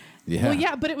 stress. Yeah. Well,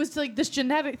 yeah, but it was like this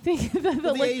genetic thing.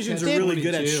 The Asians are really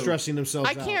good at 42. stressing themselves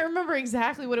I out. can't remember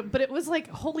exactly what it, but it was like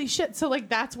holy shit. So like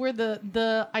that's where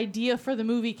the idea for the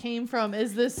movie came from.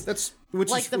 Is this That's which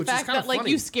like is, the which fact is kind that of like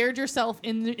funny. you scared yourself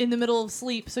in the middle of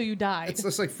sleep, so you died.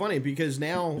 It's like funny because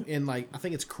now in like I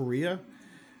think it's Korea,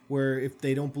 where if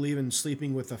they don't believe in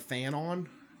sleeping with a fan on,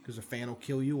 because a fan will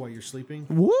kill you while you're sleeping.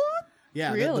 What?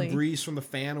 Yeah, Really? the breeze from the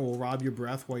fan will rob your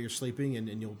breath while you're sleeping, and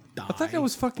you'll die. I thought that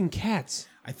was fucking cats.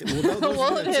 I think. Well, those Well,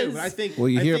 are good it too, is. but I think. Well,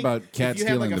 you I hear think about if cats you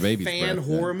have, stealing like, the baby's a fan breath,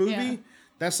 horror movie. Yeah.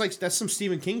 That's some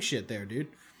Stephen King shit there, dude.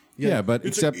 Yeah, but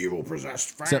it's except- an evil possessed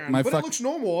fan, except my but fuck- it looks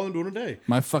normal all during the day.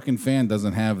 My fucking fan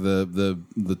doesn't have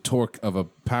the torque of a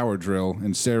power drill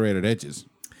and serrated edges.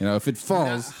 If it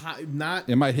falls, Not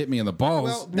it might hit me in the balls.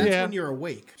 well. That's Yeah. when you're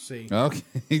awake. See.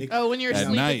 Okay. oh, when you're At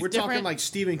asleep, night. it's We're different. talking like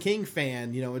Stephen King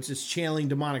fan, it's just channeling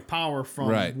demonic power from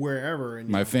Right. wherever. And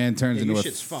My fan turns yeah, into your a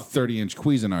shit's fucked. 30-inch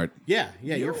Cuisinart. Yeah,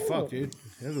 you're fucked, dude.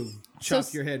 It'll chop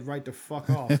So- your head right the fuck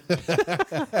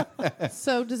off.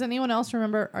 So does anyone else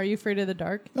remember Are You Afraid of the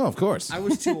Dark? Oh, of course. I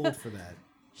was too old for that.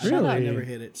 Really? I never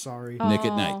hit it. Sorry. Nick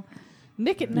at Night.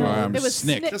 Nick at Night. Or, It was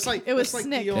Snick. Snick. That's like- it was that's like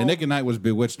Snick. the And Nick at Night was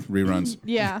Bewitched reruns.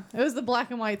 Yeah, it was the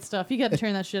black and white stuff. You got to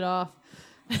turn that shit off.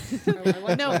 I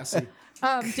like No. classy.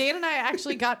 Dan and I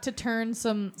actually got to turn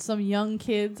some young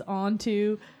kids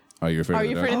onto Are You Afraid Are of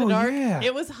You the Afraid Dark? of the Oh, Dark? yeah.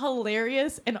 It was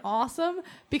hilarious and awesome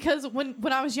because when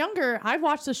I was younger, I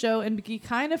watched the show and be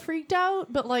kind of freaked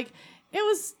out, but like it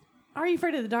was Are You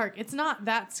Afraid of the Dark? It's not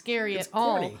that scary It's at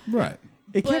all. corny. Right.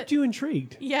 It But- kept you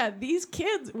intrigued. Yeah, these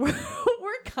kids were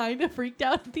kind of freaked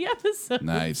out at the episode.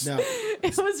 Nice. Now,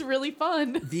 It was really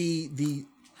fun. the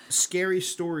scary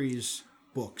stories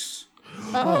books.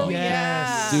 Oh,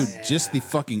 yes. yeah. Dude, just the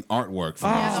fucking artwork from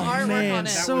Yeah, this the thing. artwork man, on it. That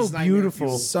so was Nightmare beautiful.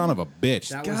 Fuel. Son of a bitch.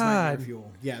 That was God. Nightmare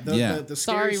Fuel. Yeah, Yeah. the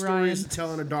scary Sorry, Ryan. stories to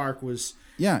tell in the dark was.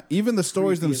 Yeah, even the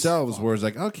stories Creepy as themselves fuck. were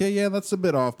like, okay, yeah, that's a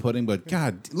bit off-putting, but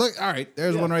God, look, all right,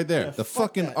 there's one right there. yeah, The fuck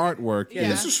fucking that. artwork. Yeah, is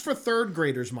this was for third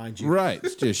graders, mind you. right.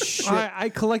 It's just shit. I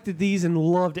collected these and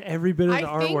loved every bit of the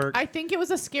artwork. I think it was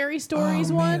a Scary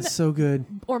Stories oh, one. man, so good.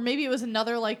 Or maybe it was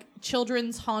another like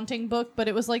children's haunting book, but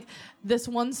it was like this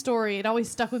one story. It always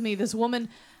stuck with me. This woman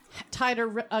tied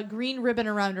a green ribbon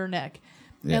around her neck.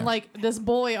 Yeah. And like this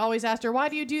boy always asked her, "Why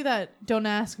do you do that? Don't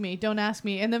ask me. Don't ask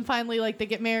me." And then finally, like they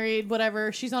get married,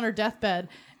 whatever. She's on her deathbed,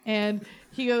 and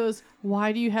he goes,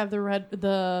 "Why do you have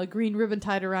the green ribbon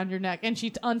tied around your neck?" And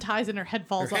she unties, and her head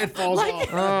falls Her off. head falls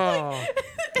Like, off. Oh,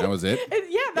 That was it. yeah,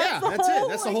 Yeah, that's that's whole, it.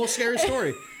 That's the like, whole scary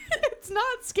story. It's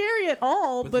not scary at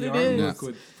all, but the it artwork is.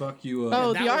 would fuck you up.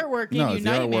 Oh, that the would- artwork gave No, you the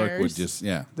artwork nightmares. would just,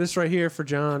 yeah. this right here for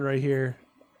John, right here.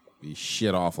 Be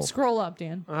shit awful. Scroll up,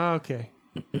 Dan. Okay.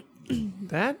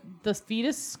 That? The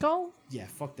fetus skull? Yeah,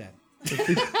 fuck that.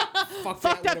 Fuck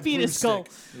that with a fetus skull.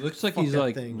 broomstick. It looks like Fuck he's that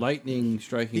like thing. lightning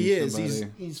striking He is.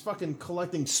 somebody. He's fucking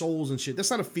collecting souls and shit. That's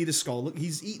not a fetus skull. Look,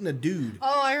 he's eating a dude.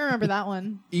 Oh, I remember that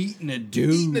one. Eating a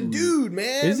dude. Eating a dude,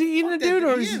 man. Is he eating Fuck a dude, that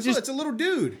or thing. is he Look, just- it's a little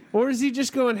dude. Or is he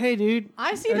just going, hey, dude?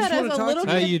 I see I that just as wanna a talk little to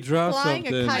you. kid Hey, you draw flying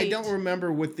something. a kite. I don't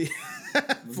remember what the.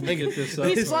 Let me get this up.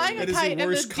 He's That is- flying that a is the kite, and the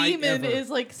worst kite demon ever. is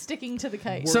like sticking to the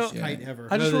kite. Worst So- kite ever.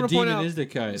 I just No, want the to point demon out is the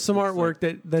kite. some It's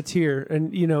artwork that's here.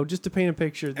 And, just to paint a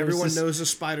picture. there's Everyone this- knows the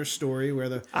spider story where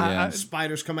the Yeah.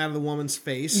 spiders come out of the woman's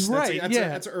face. Right, yeah.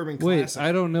 That's an urban Wait, classic.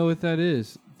 I don't know what that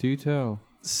is. Do tell.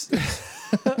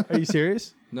 Are you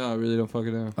serious? No, I really don't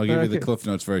fucking know. I'll give you the Okay. Cliff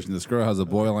Notes version. The squirrel has a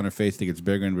boil on her face that gets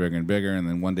bigger and bigger and bigger, and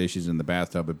then one day she's in the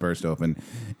bathtub. It burst open.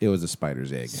 It was a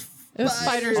spider's egg. It was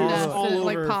spiders' All nest, over and it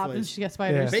like her popped, place. and she got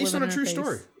spiders. Yeah. Based on living a in her true face.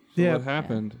 story. So Yeah. what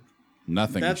happened?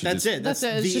 Nothing. That's She just- it. That's it.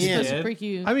 It's the just end. supposed to freak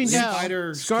you. I mean, The yeah.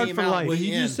 spider Scarred came for out life. Well, the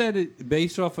he end. just said it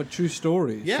based off a true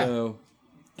story. Yeah. So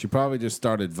She probably just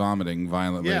started vomiting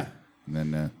violently. Yeah.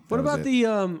 And then, What that was about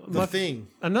it. the Thing.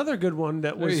 Another good one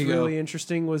that was you go. really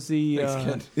interesting was the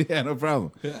Yeah, no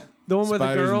problem. the one with the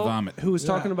Spiders and girl vomit. who was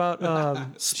talking about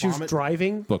she was Spomit.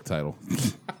 driving. Book title.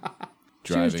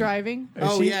 She was driving.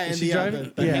 Oh she- yeah, is and she the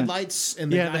driving? the Yeah. headlights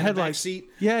and the Yeah, guy the in the back headlights. seat.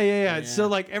 Yeah. So Yeah.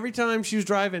 like every time she was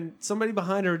driving, somebody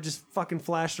behind her just fucking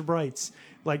flashed the brights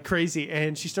like crazy,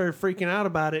 and she started freaking out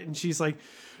about it. And she's like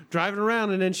driving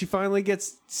around, and then she finally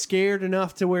gets scared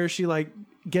enough to where she like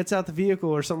gets out the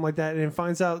vehicle or something like that, and then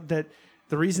finds out that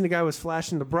the reason the guy was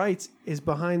flashing the brights is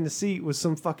behind the seat was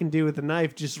some fucking dude with a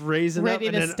knife just raising Ready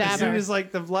up, to and then stab as soon her. as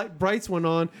like the brights went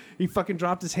on, he fucking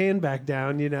dropped his hand back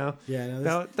down. Yeah,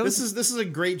 no, That this is a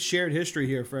great shared history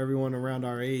here for everyone around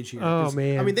our age here. Oh, 'Cause,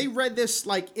 man. I mean, they read this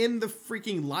like in the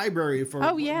freaking library for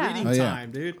Oh, yeah. reading Oh, yeah.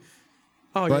 time, dude.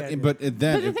 oh But yeah, but then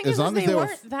But the thing as is, long as they they were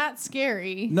weren't that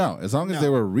scary. no, as long as No. they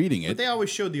were reading But it. they always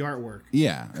showed the artwork.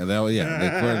 Yeah,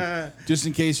 just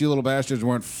in case you little bastards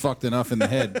weren't fucked enough in the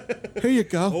head. Here you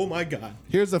go. Oh my god,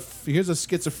 Here's a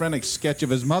schizophrenic sketch of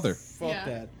his mother. fuck Yeah.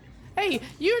 that. Hey,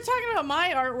 you were talking about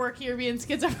my artwork here being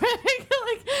schizophrenic.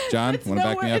 like, John, it's wanna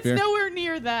back me nowhere- up here? It's nowhere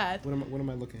near that. What am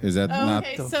I looking at? Is that not?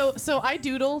 Okay, so I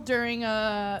doodle during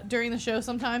the show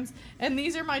sometimes, and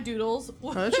these are my doodles.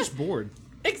 Oh, that's just bored.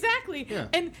 Exactly. Yeah.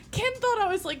 And Ken thought I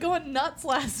was like going nuts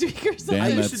last week or something. I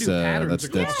Dan, used to that's do patterns that's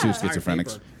across two Yeah. entire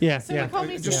schizophrenics. paper. yeah, So yeah. we call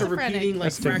me Just a schizophrenic. repeating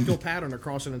like That's two. fractal pattern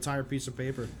across an entire piece of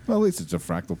paper. Well, at least it's a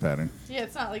fractal pattern. Yeah,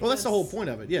 it's not like. Well, that's the this. whole point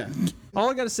of it. Yeah,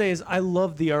 All I gotta say is I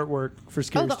love the artwork for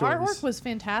Scary Oh, the Stories. artwork was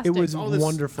fantastic. It was all this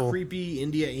wonderful. creepy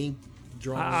India ink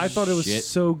drawing. I thought it was Shit.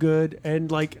 so good,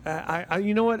 and like I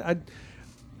you know what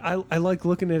I like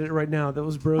looking at it right now. That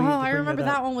was Oh, brilliant. to I bring remember that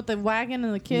that up. one with the wagon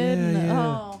and the kid. Yeah, and the, yeah.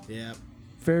 Oh, Yeah,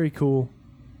 Very cool.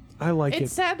 I like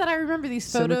it's it. sad that I remember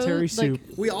these photos. Cemetery like,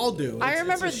 soup. we all do. I It's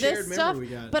remember a shared this memory stuff, we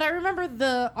got. but I remember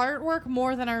the artwork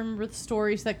more than I remember the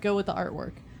stories that go with the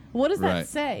artwork. What does that Right.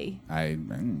 say?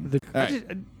 The, All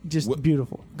right. just What-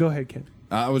 beautiful. Go ahead, Ken.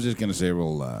 I was just gonna say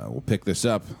we'll pick this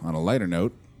up on a lighter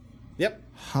note. Yep.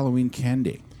 Halloween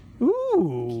candy.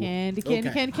 Ooh, Candy, Okay.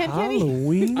 candy.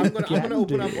 Halloween. I'm gonna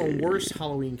open up candy. on worst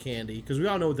Halloween candy because we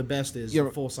all know what the best is. Yeah,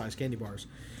 Full size candy bars.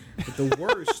 But the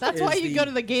worst. That's is why you go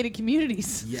to the gated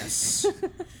communities. Yes.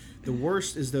 The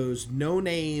worst is those no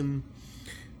name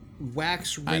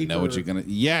wax paper. I know what you're gonna.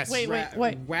 Yes. Wait,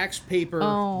 wait. Wax paper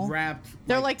Oh. wrapped.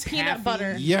 They're like peanut taffy,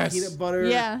 butter. Yes. Peanut butter.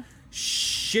 Yeah.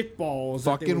 Shit balls.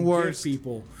 that they Fucking would give worst.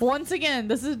 people. Once again,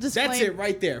 this is a disclaimer. That's it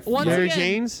right there. Once Mary again,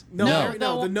 Jane's. No, No.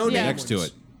 no, the no name Yeah. Next to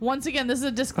it. Once again, this is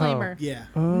a disclaimer. Yeah.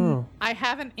 Oh, I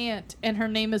have an aunt, and her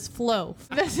name is Flo.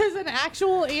 This is an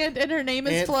actual aunt, and her name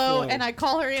is Aunt Flo, Flo. and I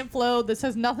call her Aunt Flo. This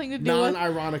has nothing to do with.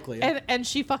 Non-ironically. And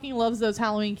she fucking loves those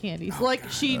Halloween candies. like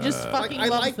she just fucking I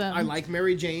loves like them. I like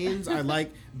Mary Jane's. I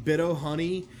like Bitto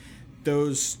Honey.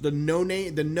 The no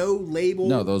name, the no label.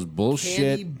 No, those bullshit.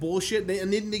 candy bullshit.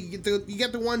 And then you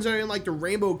get the ones that are in like the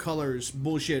rainbow colors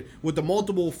bullshit with the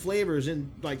multiple flavors and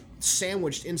like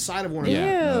sandwiched inside of one Ew.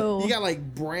 another. You got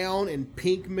like brown and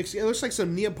pink mixed. It looks like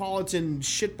some Neapolitan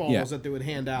shitballs Yeah. that they would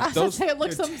hand I out. was gonna say it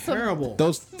looks They're some terrible.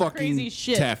 Those fucking crazy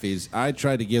shit. taffies. I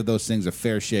tried to give those things a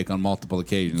fair shake on multiple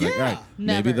occasions. Like, all Yeah. right,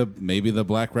 maybe Never. the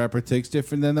black wrapper tastes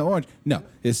different than the orange. No,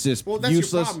 it's just Well, that's your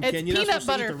useless. problem. It's Ken, you're not peanut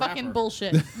supposed to eat butter the fucking wrapper.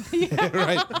 bullshit.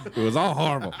 Right? It was all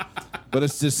horrible. But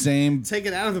it's the same Take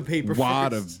it out of the paper.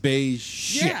 wad first. of beige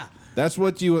shit. Yeah. That's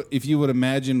what if you would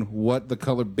imagine what the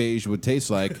color beige would taste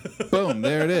like. Boom,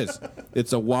 there it is.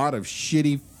 It's a wad of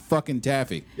shitty fucking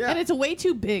taffy. Yeah. And it's way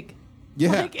too big.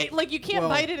 Yeah. Like you can't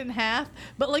bite it in half,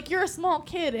 but like you're a small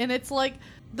kid, and it's like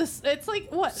this. It's like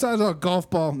what? Size of a golf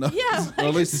ball. No. Yeah, Or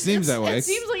at least it seems that way. It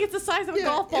seems like it's the size of a Yeah,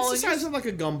 golf ball. it's the and size of like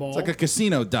a gumball. It's like a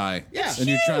casino die. Yeah. And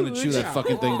you're trying to chew Huge. that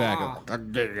fucking thing back.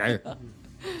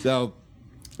 So,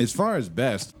 as far as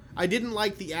best, I didn't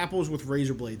like the apples with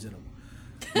razor blades in them.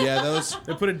 yeah, those.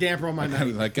 They put a damper on my night.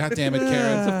 Like, God damn it,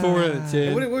 Karen. It's a 4 out of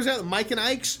 10. What was that? Mike and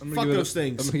Ike's? Fuck Give it those a- I'm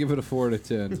things. gonna give it a 4 out of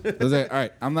 10. Those are- all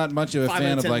right, I'm not much of a 5 out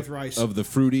fan of of 10 like with rice. of the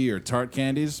fruity or tart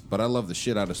candies, but I love the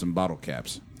shit out of some bottle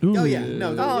caps. Oh yeah,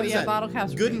 no. Oh, what is yeah, that? bottle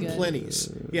caps are Good pretty and good.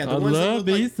 plenty's. Yeah, the I ones love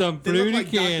that me look some like, they look fruity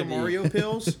like candy. Dr. Mario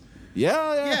pills.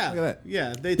 Yeah, Yeah, Look at that.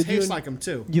 yeah. They taste like them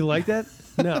too. You like that?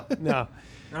 No.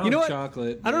 I You know like what?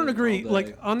 chocolate. I don't agree. all day.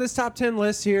 Like on this top 10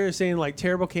 list here, saying like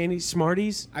terrible candy,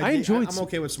 Smarties. I enjoyed. I'm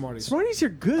okay with Smarties. Smarties are A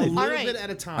good. little Alright. bit at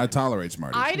a time. I tolerate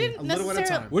Smarties. I didn't A little at a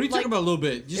necessarily. time. What are you like, talking about a little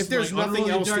bit? Just If there's like, nothing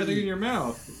unroll else the entire to thing eat. in your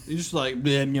mouth. You're just like,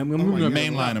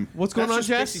 Mainline them. What's going That's on, just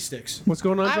Jess? Pixie Sticks. What's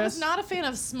going on, I Jess? was not a fan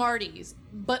of Smarties,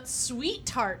 but sweet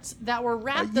tarts that were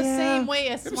wrapped yeah. the same way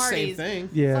as They're the same Smarties. thing.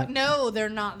 Yeah. Fuck, no, they're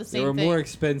not the they same were thing. more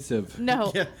expensive.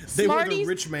 No. Yeah, they were the Smarties-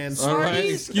 rich man's. All right,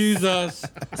 Smarties- excuse us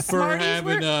for Smarties having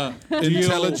were- a deal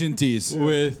Intelligenties.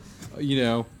 with,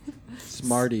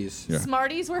 Smarties. Yeah.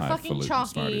 Smarties were fucking Highfalutin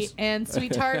chalky, Smarties. and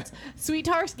sweet tarts. Sweet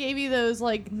tarts gave you those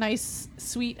like nice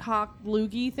sweet hawk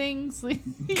loogie things.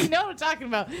 You know what I'm talking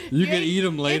about. You can eat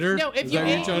 'em later? No, if Is you that what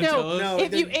you're ate trying to tell us? No,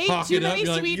 if you ate hawk too it up, many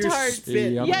you're like, sweet your tarts,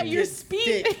 spit Yeah, yeah, I'm your get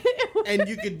speed. thick, and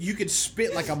you could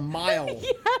spit like a mile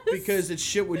because the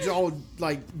shit would all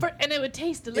like And it would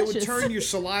taste it delicious. would turn your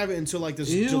saliva into like this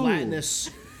Ew. gelatinous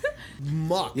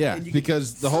muck. Yeah, and you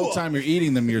because the whole time you're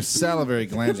eating them, your salivary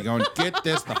glands are going, get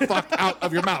this the fuck out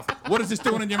of your mouth. What is this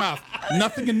doing in your mouth?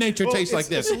 Nothing in nature tastes like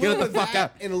this. it's a Get it little the bit of fuck that,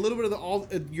 out. and a little bit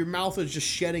of your mouth is just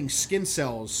shedding skin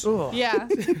cells. Yeah,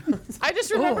 I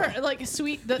just remember like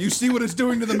sweet. You see what it's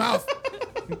doing to the mouth?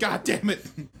 God damn it.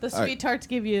 The sweet right. tarts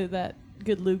give you that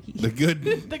good loogie. The good.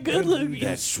 The good loogie.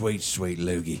 That sweet, sweet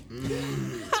loogie.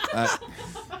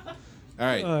 All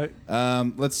right. All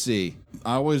right. Let's see.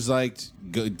 I always liked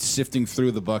sifting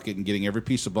through the bucket and getting every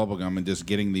piece of bubble gum and just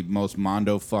getting the most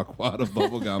mondo fuckwad of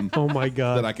bubble gum Oh my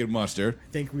god. that I could muster.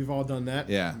 I think we've all done that.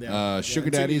 Yeah. Sugar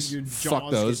Until daddies, your fuck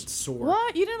jaws those. get sore.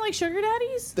 What? You didn't like sugar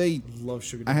daddies? They. Love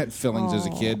sugar I daddies. had fillings as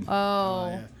a kid, Oh.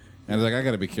 Yeah. and I was like, I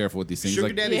got to be careful with these things. Sugar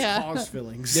like, daddies Yeah. cause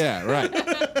fillings. yeah, right.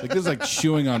 Like this is like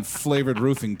chewing on flavored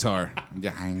roofing tar.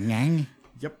 You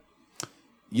Yep.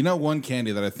 know one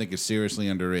candy that I think is seriously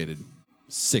underrated?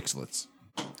 Sixlets.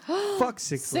 Fuck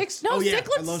six. No, Oh, yeah, I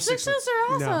Sixlets. love Sixlets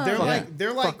Sixlets. are No, awesome.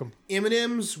 They're Fuck like 'em.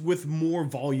 M&Ms with more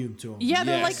volume to them. Yeah,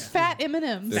 they're Yes. like fat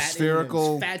M&Ms. They're Fat spherical.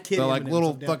 M&Ms, fat kid They're like M&Ms little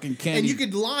of them. fucking candy. And you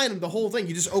could line them the whole thing.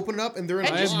 You just open it up and they're in a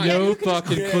And I have line. no you could just-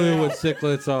 fucking clue what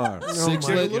Sicklets are. Oh They're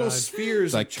my little God. spheres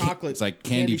It's like of chocolate. it's like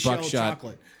candy shell buckshot.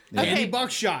 chocolate. Yeah. Candy Okay.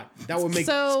 buckshot. That would make.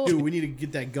 So- Dude, we need to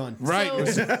get that gun. Right.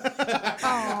 So-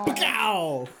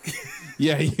 Ow!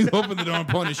 Yeah, you open the door and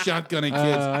point a shotgun at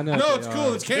kids. I know No, what it's they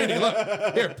cool. are. It's candy.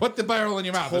 Look, here, put the barrel in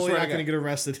your mouth. Totally That's not what I going to got. get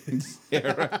arrested.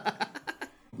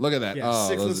 Look at that. Yeah, oh,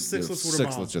 Sixlets- those Sixlets were the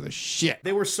bomb. Sixlets are the shit.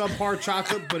 They were subpar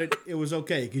chocolate, but it was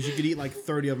okay because you could eat like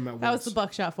 30 of them at once. That was the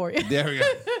buckshot for you. There we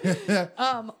go.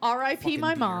 R.I.P.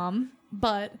 my dear. mom,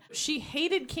 but she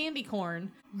hated candy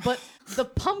corn, but the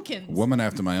pumpkins. Woman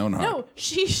after my own heart. No,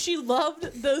 she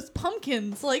loved those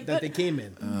pumpkins. Like that the- they came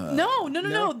in. no.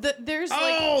 no? There's Oh,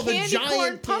 like the candy giant corn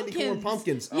candy pumpkins. corn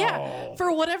pumpkins. Yeah, Oh.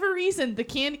 for whatever reason, the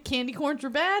candy corns were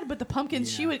bad, but the pumpkins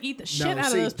she would eat the shit out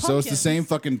see, of those pumpkins. So it's the same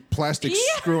fucking plastic Yeah.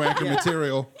 screw anchor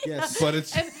material, Yes. but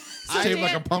it's And so shaped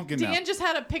like a pumpkin Dan now. just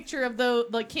had a picture of the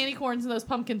like candy corns and those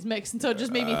pumpkins mixed, and so it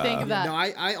just made me think of that. Now,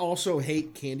 I also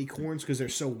hate candy corns because they're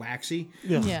so waxy.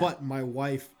 Yeah. But my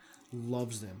wife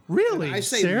loves them. Really? And I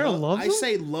say Sarah lo- loves I them?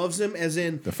 say loves them as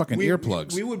in They're fucking we-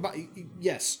 earplugs. We would buy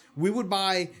we would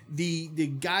buy the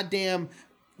goddamn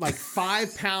like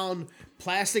 5-pound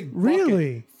plastic bucket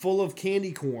Really? full of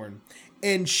candy corn,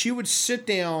 and she would sit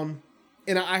down.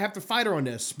 And I have to fight her on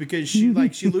this because she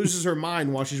loses her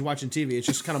mind while she's watching TV. It's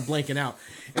just kind of blanking out,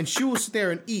 and she will sit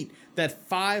there and eat that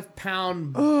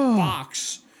 5-pound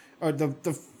box or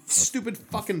the stupid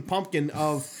fucking pumpkin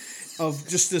of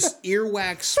just this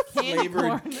earwax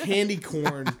flavored candy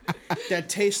corn that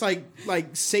tastes like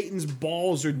Satan's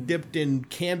balls are dipped in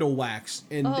candle wax,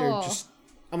 and they're just.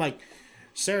 I'm like,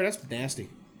 Sarah, that's nasty.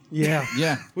 Yeah.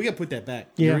 Yeah. We gotta put that back.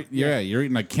 Yeah. You're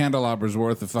eating like candelabras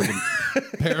worth of fucking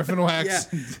paraffin wax.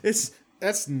 Yeah,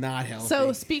 that's not healthy.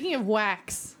 So speaking of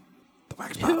wax,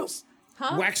 Wax bottles.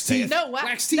 wax teeth. no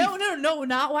wax teeth. no,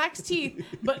 not wax teeth,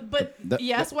 but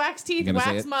yes, wax teeth, gonna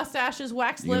say wax it? mustaches,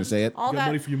 wax You gonna lips, say it? all Got that.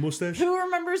 money for your mustache? Who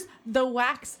remembers the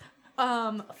wax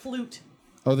flute?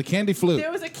 Oh, the candy flute.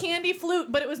 There was a candy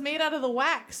flute, but it was made out of the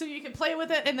wax, so you could play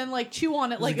with it and then like chew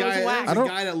on it like it was There wax. was a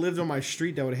guy that lived on my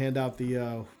street that would hand out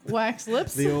the Wax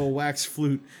lips. old wax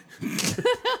flute.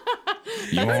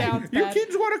 That sounds You bad.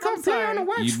 kids want to come I'm play sorry. on the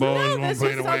wax You flute? boys No, want to this play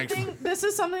is the wax? something. This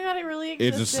is something that it really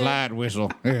It's existed. a slide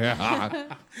whistle.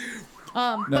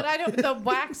 But I don't. The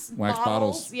wax Wax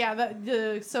bottles. Yeah,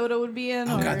 the soda would be in.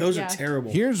 Oh, or, God, those yeah. are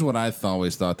terrible. Here's what I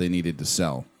always thought they needed to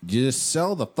sell. You just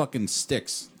sell the fucking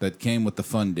sticks that came with the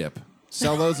Fun Dip.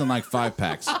 Sell those in like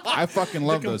 5-packs. I fucking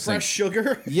love those Compressed things.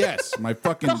 sugar. Yes, my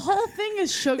fucking The whole thing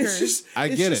is sugar. It's just, I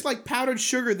it's get just it. like powdered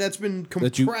sugar that's been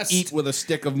that you compressed. eat with a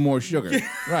stick of more sugar.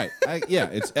 Right. Yeah,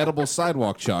 it's edible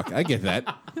sidewalk chalk. I get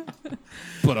that.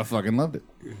 But I fucking loved it.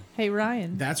 Hey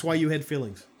Ryan, That's why you had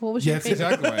feelings. what was your Yes,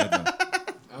 favorite? exactly. Why I had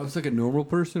them. I was like a normal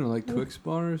person. I like Twix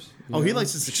bars. you Oh, he know?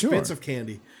 likes this Sure. expensive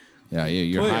candy. Yeah,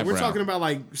 you're Wait, highbrow. we're talking about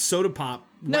like soda pop.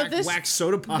 No, wax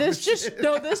soda pop. This and just shit.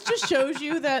 this just shows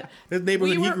you that The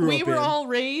neighborhood he grew we up were in. all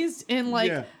raised in like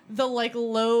Yeah. the like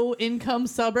low income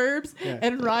suburbs, Yeah.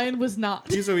 and Ryan was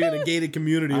not. He's over in a gated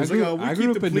community. I It's grew, like, oh, we I keep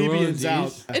grew the up in New plebeians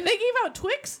Orleans. out. And they gave out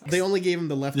Twix. They only gave him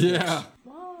the left Twix. Yeah.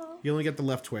 You only get the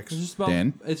left Twix. It's just about,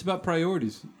 Dan? It's about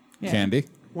priorities. Yeah. Candy.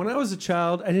 When I was a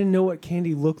child, I didn't know what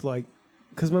candy looked like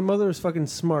because my mother was fucking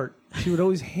smart. She would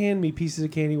always hand me pieces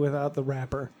of candy without the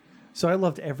wrapper. So I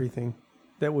loved everything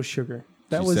that was sugar.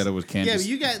 That She was said it was candy. Yeah, but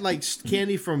you got like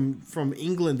candy from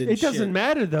England and It doesn't shit.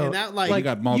 matter though. And that, like- you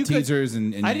got you could- Maltesers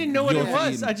and I didn't know what it Yorkie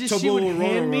was. and- I just she would Toblerone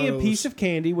hand me a Rotos. piece of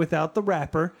candy without the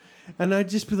wrapper, and I'd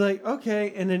just be like,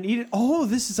 okay, and then eat it. Oh,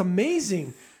 this is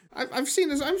amazing. I've seen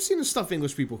this. I've seen the stuff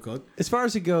English people cook. As far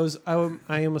as it goes,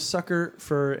 I am a sucker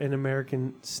for an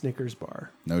American Snickers bar.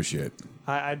 No shit.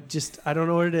 I don't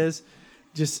know what it is.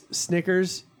 Just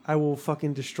Snickers, I will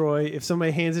fucking destroy. If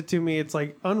somebody hands it to me, it's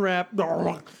like unwrap.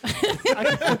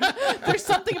 There's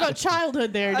something about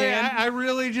childhood there, Dan. I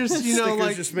really just Snickers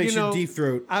like just makes you deep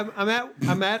throat. I'm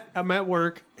at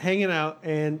work hanging out,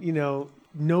 and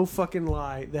no fucking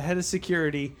lie, the head of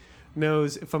security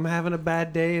knows if I'm having a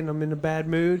bad day and I'm in a bad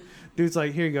mood, dude's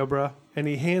like, here you go, bro, and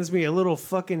he hands me a little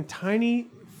fucking tiny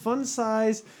fun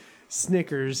size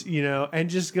Snickers, and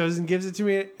just goes and gives it to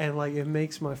me, and like it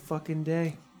makes my fucking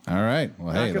day. All right.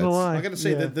 Well, hey, Not gonna that's, lie. I got to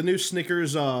say Yeah. that the new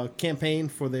Snickers campaign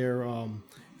for their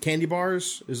candy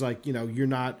bars is like, you're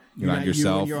not not you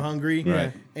yourself. when you're hungry.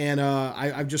 Right. And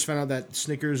I've just found out that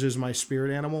Snickers is my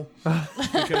spirit animal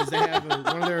because they have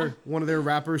one of their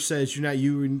rappers says you're not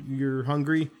you when you're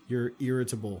hungry, you're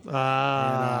irritable.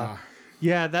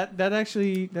 Yeah, that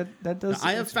actually that does.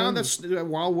 I have found explain that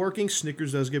while working,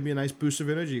 Snickers does give me a nice boost of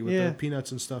energy with Yeah. the peanuts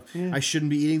and stuff. Yeah. I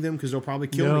shouldn't be eating them because they'll probably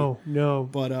kill me. No.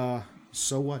 But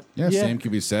so what? yeah, Yeah. same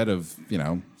could be said of,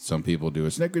 some people do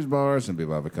a Snickers bar, some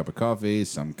people have a cup of coffee,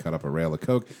 some cut up a rail of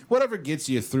Coke. Whatever gets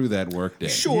you through that work day.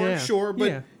 Sure, but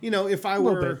Yeah. if I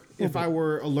Little were bit. I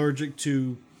were allergic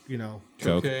to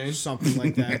Coke. Okay. something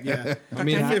like that, yeah. I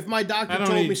mean, if my doctor I don't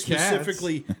told me eat cats.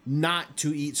 specifically not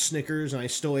to eat Snickers and I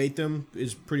still ate them,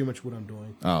 is pretty much what I'm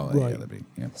doing. Oh, yeah, Right. that'd be,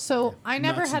 yeah. So I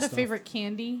never Nuts had and a stuff. favorite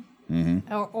candy,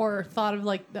 or thought of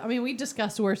like. I mean, we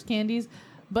discussed worst candies,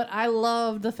 but I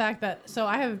love the fact that. So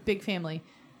I have a big family,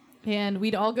 and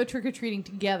we'd all go trick or treating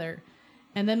together,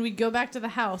 and then we'd go back to the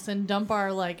house and dump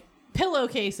our like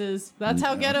pillowcases. That's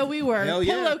how ghetto we were. Hell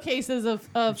yeah. Pillowcases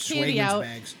of candy Schweiger's out.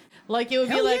 bags. Like it would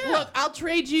be Hell like, yeah. look, I'll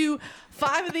trade you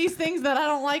 5 of these things that I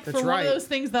don't like for That's one right. of those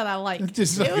things that I like.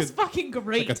 Just It like was a- fucking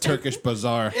great. Like a Turkish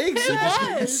bazaar.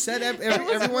 Exactly. was.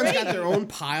 Everyone's got their own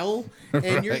pile,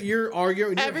 and you're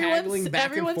arguing, you're haggling back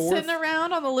and everyone's forth. sitting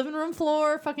around on the living room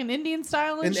floor, fucking Indian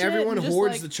style and And shit. everyone and just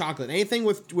hoards like, the chocolate. Anything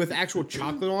with actual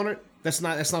chocolate on it, that's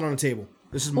not on the table.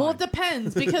 This is mine. Well, it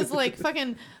depends because like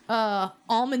fucking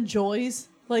almond joys.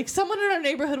 Like someone in our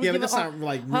neighborhood would yeah, but give that's out, not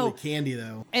like really oh, candy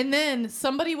though. and then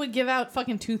somebody would give out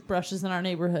fucking toothbrushes in our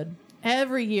neighborhood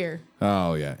every year.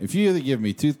 Oh, yeah. If you either give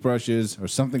me toothbrushes or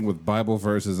something with Bible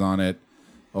verses on it,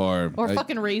 or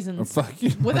Fucking raisins. or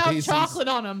fucking Without raisins. chocolate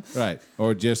on them. Right.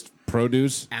 Or just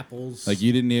produce. Apples. Like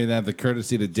you didn't even have the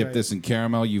courtesy to dip right. this in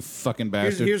caramel, you fucking here's,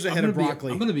 bastard. here's a head of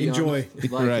broccoli. I'm gonna be Enjoy.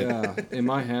 honest. Like, Right. in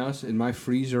my house, in my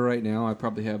freezer right now, I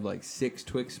probably have like 6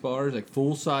 Twix bars, like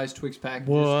full size Twix packages.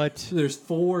 What? So there's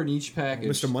 4 in each package.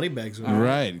 Mr. Moneybags.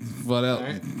 Right. What else?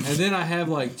 Right? And then I have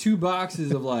like 2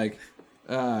 boxes of like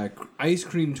ice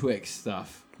cream Twix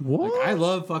stuff. What? Like, I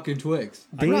love fucking Twix.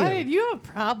 Damn. Ryan, you have a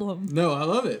problem. No, I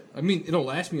love it. I mean, it'll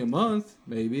last me a month,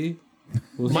 maybe.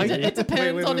 We'll see. Mike- It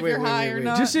depends wait, on if wait, you're wait, high wait, or wait.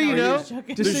 not. Just so you No, know, I'm just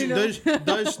joking. just so you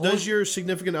know. Does your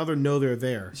significant other know they're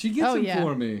there? She gets Oh, them yeah.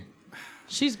 for me.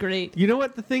 She's great. You know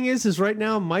what the thing is right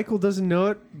now Michael doesn't know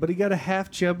it, but he got a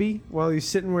half chubby while he's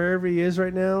sitting wherever he is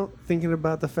right now, thinking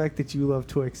about the fact that you love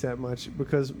Twix that much,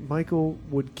 because Michael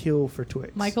would kill for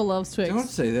Twix. Michael loves Twix. Don't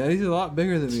say that. He's a lot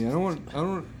bigger than me. I don't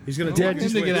want. He's gonna Dad take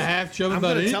just Twix. to get a half chub I'm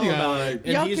about gonna tell anything him I about like. it,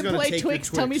 and Y'all he's can gonna play take Twix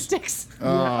the tummy sticks.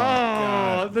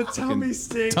 Oh, the tummy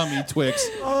sticks. Tummy Twix.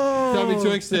 Tummy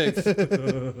Twix sticks.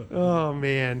 Oh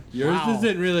man. Yours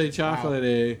isn't really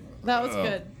chocolatey. That was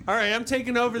good. All right, I'm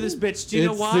taking over this bitch. Do you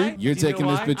know It's why? You're Do you taking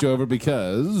know this why? bitch over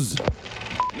because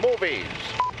Movies,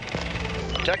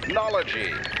 technology,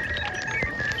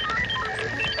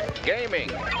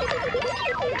 gaming.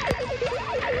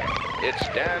 It's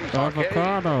Dan's Arcade.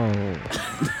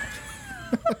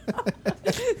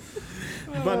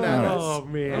 Bananas. Oh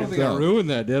I man. don't think I ruined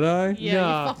that, did I? Yeah,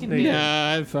 Nah, you fucking nah. did.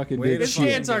 Yeah, I fucking Way did. to It's fucking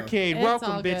Dan's go. Arcade. It's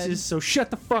Welcome, all bitches. good. So shut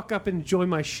the fuck up and enjoy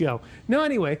my show. No,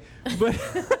 anyway, but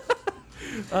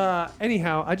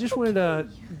anyhow, I just wanted to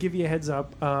give you a heads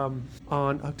up. On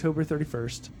October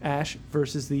 31st, Ash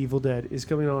versus the Evil Dead is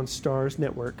coming on Starz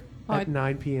Network at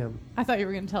 9 p.m. I thought you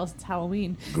were going to tell us it's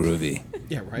Halloween. groovy.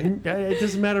 Yeah, right. It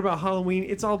doesn't matter about Halloween.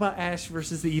 It's all about Ash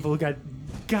versus the Evil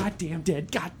Goddamn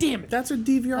Dead. God damn it. That's what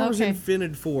DVR was Okay.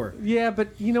 invented for. Yeah, but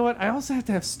you know what? I also have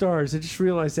to have stars. I just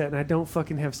realized that, and I don't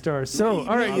fucking have stars. So,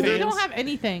 all right, We fans. don't have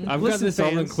anything. I've Listen, got this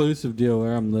fans. all-inclusive deal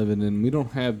where I'm living, and we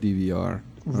don't have DVR.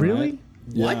 Really? Alright?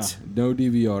 What? Yeah, no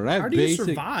DVR. I have How do you basic.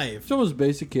 survive? It's almost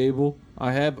basic cable.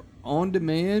 I have on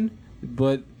demand,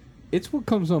 but it's what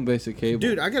comes on basic cable.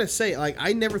 Dude, I gotta say, like,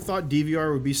 I never thought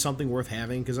DVR would be something worth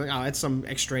having because, like, oh, it's some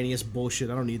extraneous bullshit.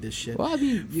 I don't need this shit. Well, I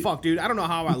mean, Fuck, dude, I don't know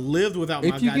how I lived without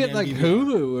my if you goddamn get like DVR.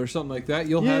 Hulu or something like that,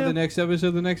 you'll Yeah. have the next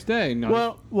episode the next day.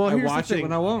 No, Well, I here's watch the it thing.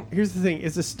 when I want. Here's the thing: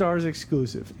 it's a Stars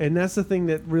exclusive, and that's the thing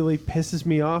that really pisses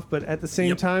me off. But at the same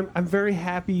Yep. time, I'm very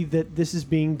happy that this is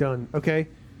being done. Okay,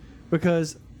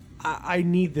 because I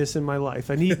need this in my life.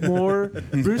 I need more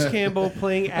Bruce Campbell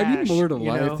playing Ash. I need more to you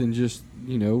life know? than just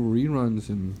reruns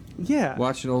and yeah.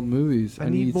 watching old movies. I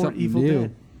need more something Evil new.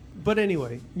 Dead. But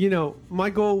anyway, my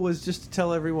goal was just to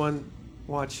tell everyone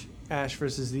watch Ash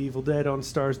versus the Evil Dead on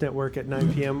Stars Network at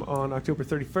 9 p.m. on October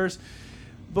 31st.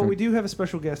 But we do have a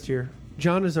special guest here.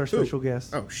 John is our special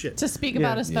guest. Oh, shit. to speak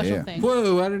about Yeah. a special Yeah. thing.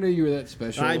 Whoa! I didn't know you were that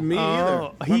special. Me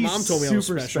either. My he's mom told me I was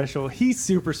super special. He's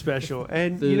super special.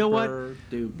 And you know what?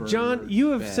 Duper John,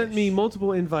 you have bash. sent me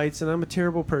multiple invites, and I'm a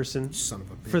terrible person Son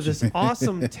of a bitch. for this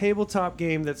awesome tabletop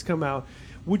game that's come out.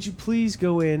 Would you please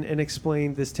go in and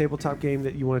explain this tabletop game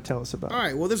that you want to tell us about? All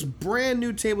right, well, this brand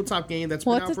new tabletop game that's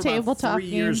been What's out a for about tabletop 3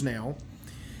 years game? now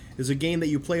is a game that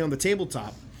you play on the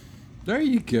tabletop. There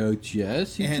you go,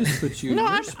 Jess. He And- just put you No, in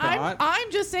your I'm spot.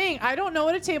 just saying I don't know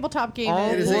what a tabletop game All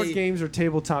It is. is board a- games are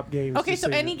tabletop games. Okay, just so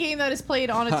you any know. game that is played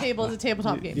on a table is a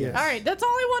tabletop game. Yes. All right, that's all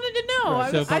I wanted to know.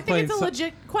 Right, so if I I'm think it's a playing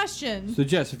legit question. so,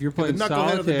 Jess, if you're The playing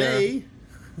knucklehead of the solitaire day.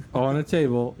 on a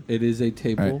table, it is a All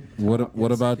table. right. What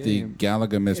It's a about the game.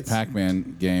 Galaga Miss It's-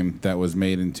 Pac-Man game that was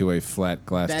made into a flat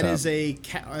glass That top? is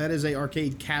a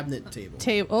arcade cabinet table.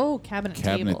 Cabinet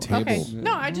Cabinet table. Okay, table.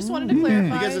 no, I just wanted to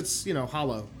clarify. Because it's,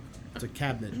 hollow. It's a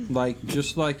cabinet.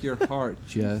 Just like your heart,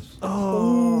 Jess.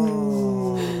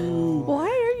 Why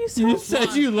are you so? You said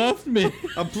you loved me.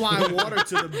 Apply water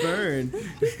to the burn.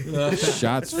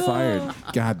 Shots fired.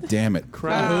 God damn it.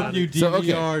 I hope you So,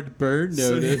 okay. DVR'd Bird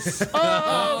Notice.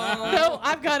 Oh no,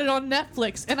 I've got it on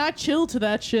Netflix, and I chill to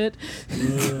that shit.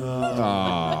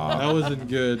 That wasn't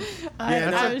good.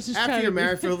 I was just after trying you're to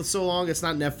married for so long, it's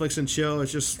not Netflix and chill.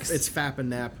 It's fap and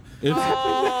nap. It's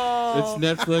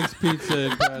Netflix, pizza,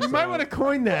 and pass You might out. want to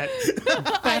coin that.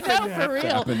 I know for real.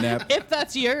 Tap and nap. If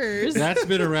that's yours. That's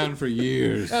been around for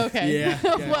years. Okay. Yeah.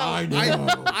 well,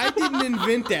 I didn't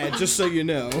invent that, just so you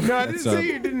know. No, I didn't That's say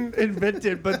you didn't invent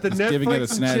it, but the giving it a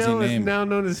Netflix and snazzy chill name. is now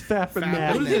known as Fap and Fap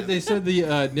Nap. What is it? They said the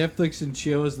Netflix and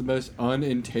chill is the most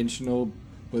unintentional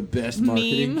but best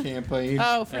marketing Meme? campaign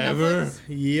Oh, for ever. Netflix?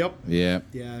 Yep. Yeah.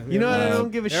 Yeah. You know what? I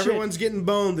don't give a shit. Everyone's getting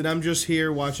boned, and I'm just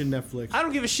here watching Netflix. I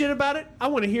don't give a shit about it. I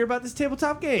want to hear about this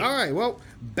tabletop game. All right, well,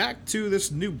 back to this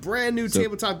brand new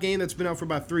tabletop game that's been out for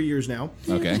about 3 years now.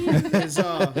 Okay.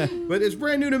 But it's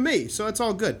brand new to me, so it's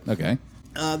all good. Okay.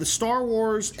 The Star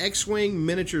Wars X-Wing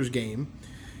miniatures game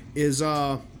is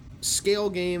a scale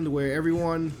game where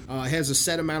everyone has a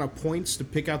set amount of points to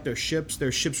pick out their ships.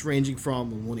 Their ships ranging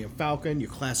from the Millennium Falcon, your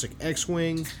classic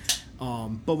X-Wing,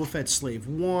 Boba Fett Slave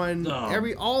One,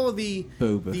 all of the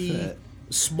Boba Fett.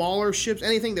 smaller ships,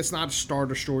 anything that's not Star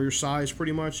Destroyer size,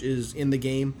 pretty much is in the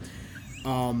game.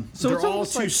 So They're it's all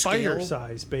almost to like fighter scale.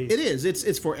 size, based. It is.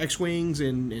 It's for X-wings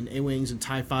and A-wings and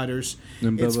TIE fighters.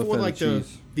 And It's Boba for Fett like and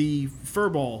the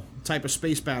furball type of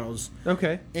space battles,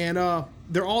 Okay. and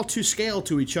they're all to scale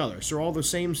to each other. So they're all the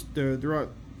same. They're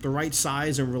the right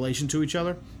size in relation to each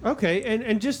other. Okay,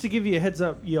 and just to give you a heads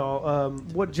up, y'all,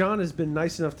 what John has been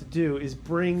nice enough to do is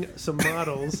bring some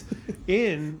models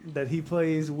in that he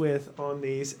plays with on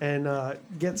these and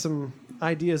get some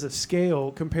ideas of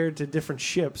scale compared to different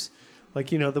ships. Like,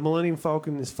 the Millennium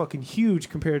Falcon is fucking huge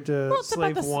compared to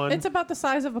Slave One. It's about the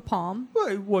size of a palm.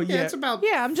 Well, yeah. It's about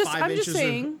I'm just 5 inches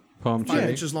saying. Palm or 5 tree.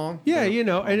 inches long.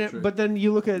 Yeah, but then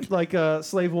you look at like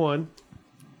Slave One.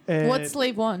 And What's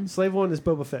Slave One? Slave One is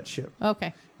Boba Fett's ship.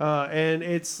 Okay. And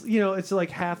it's it's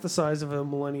like half the size of a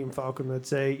Millennium Falcon. Let's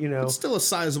say It's still a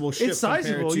sizable ship It's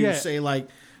sizable, compared to, yeah. say, like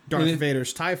Darth And if-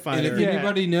 Vader's TIE And Fighter. if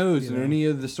anybody knows in any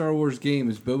of the Star Wars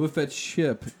games, Boba Fett's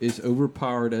ship is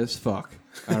overpowered as fuck.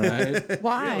 All right.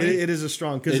 Why? It is a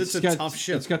strong, because it's a got, tough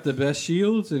ship. It's got the best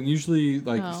shields and usually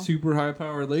like Oh. super high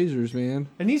powered lasers, man.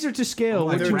 and these are to scale.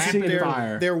 like what they're, you see rapid in-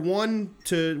 fire. they're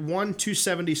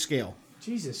 1:270 scale.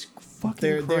 Jesus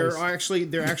fucking They're Christ.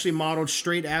 actually modeled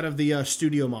straight out of the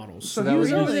studio models. So that would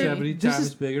be Really? 70 This times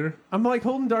is- bigger. I'm like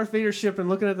holding Darth Vader's ship and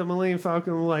looking at the Millennium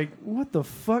Falcon. I'm like, what the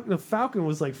fuck? The Falcon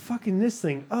was like fucking this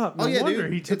thing up. No Oh yeah, wonder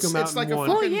dude! he took him out it's like in a one.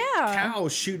 fucking yeah. cow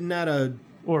shooting at a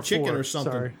Or chicken four, or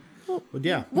something. sorry. But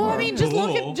yeah, Well, I mean, just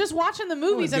Bull. just watching the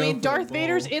movies. I Go mean, for Darth a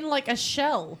Vader's bull. in like a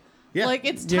shell. Yeah. Like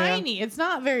it's Yeah. tiny. It's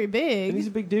not very And he's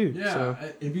a big. big dude. Yeah, So.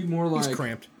 it'd be more like he's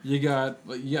cramped. you got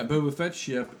Boba Fett's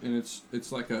ship, and it's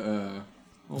like a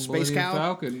space Millennium cow?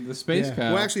 Falcon, the space Yeah.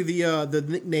 cow. Well, actually, the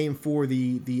nickname for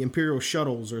the Imperial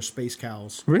shuttles are space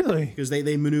cows Really? because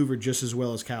they maneuver just as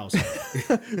well as cows.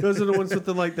 Those are the ones with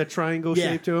the triangle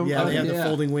yeah, shape to them? yeah, they have yeah. the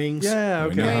folding wings. Yeah,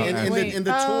 We know okay. how And, and, Wait. the, and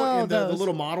the, toy, and the those.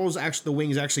 little models, actually, the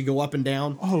wings actually go up and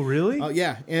down. Oh, really?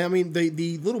 Yeah, and I mean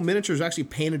the little miniatures are actually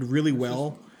painted really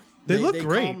well. They look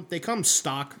great. They come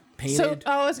stock painted. So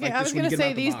I was like I this was when you gonna get 'em say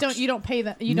out the these box. don't you don't pay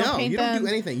them you don't No, paint you them. don't do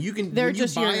anything. You can They're when you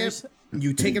just buy yours. it,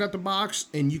 you take it out the box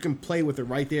and you can play with it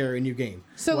right there in your game.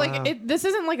 So Wow. like this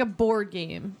isn't like a board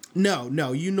game.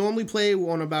 No, you normally play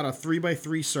on about a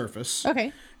 3x3 surface.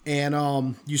 Okay.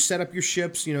 And you set up your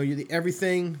ships.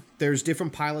 Everything. There's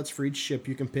different pilots for each ship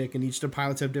you can pick, and each of the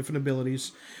pilots have different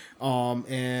abilities.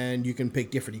 And you can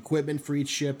pick different equipment for each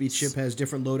ship. Each ship has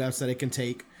different loadouts that it can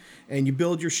take. And you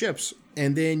build your ships,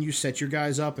 and then you set your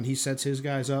guys up, and he sets his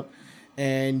guys up,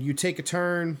 and you take a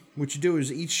turn. What you do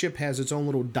is each ship has its own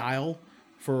little dial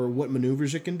for what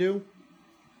maneuvers it can do,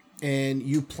 and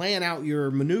you plan out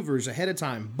your maneuvers ahead of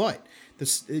time. But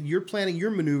you're planning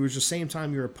your maneuvers the same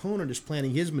time your opponent is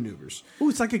planning his maneuvers. Ooh,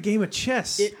 it's like a game of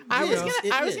chess. I was It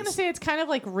gonna is. say it's kind of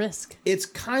like Risk. It's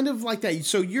kind of like that.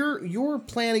 So you're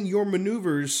planning your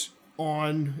maneuvers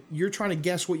on. You're trying to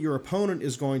guess what your opponent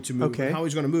is going to move, Okay. and how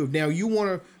he's going to move. Now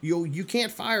you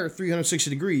can't fire 360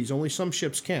 degrees. Only some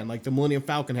ships can. Like the Millennium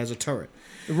Falcon has a turret,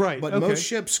 right. but okay. most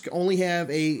ships only have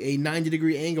a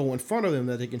 90-degree angle in front of them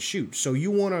that they can shoot. So you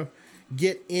want to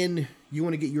get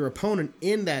your opponent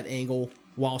in that angle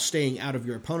while staying out of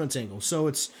your opponent's angle. So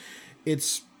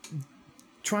it's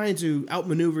trying to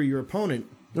outmaneuver your opponent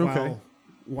Okay.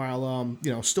 while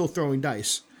still throwing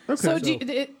dice.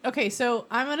 Okay. So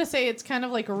I'm gonna say it's kind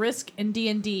of like Risk and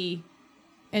D&D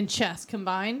and chess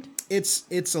combined,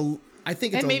 I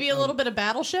think it's and maybe a little bit of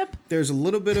Battleship. There's a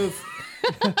little bit of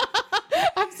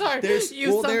I'm sorry, there's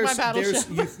you sunk my Battleship.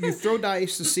 you throw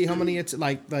dice to see how many it's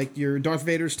like your Darth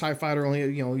Vader's TIE Fighter only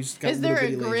he's got Is there a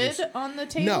little bitty grid lasers. on the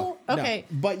table? No, Okay.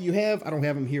 no. But you have, I don't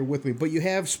have them here with me, but you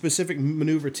have specific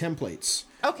maneuver templates.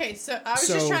 Okay, so I was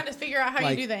So, just trying to figure out how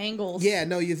like, you do the angles. Yeah,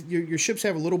 no, your ships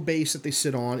have a little base that they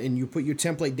sit on, and you put your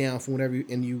template down from whatever,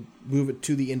 and you move it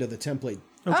to the end of the template.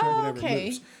 Oh, whatever it okay.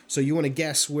 moves. So you want to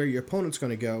guess where your opponent's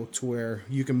going to go to where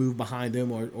you can move behind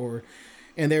them, or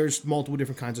and there's multiple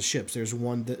different kinds of ships. There's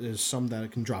some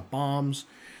that can drop bombs.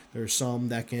 There's some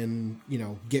that can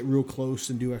get real close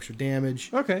and do extra damage.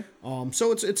 Okay.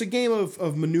 So it's a game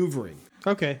of maneuvering.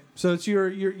 Okay. So it's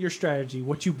your strategy,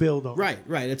 what you build on. Right.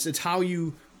 It's how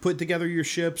you put together your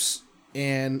ships,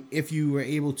 and if you are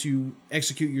able to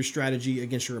execute your strategy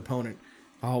against your opponent,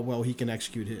 how well he can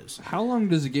execute his. How long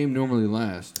does a game normally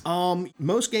last?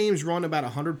 Most games run about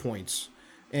 100 points,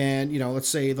 and let's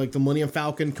say like the Millennium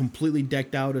Falcon completely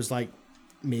decked out is like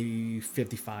maybe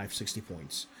 55, 60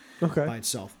 points Okay. by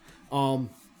itself.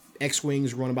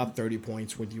 X-Wings run about 30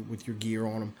 points with your gear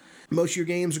on them. Most of your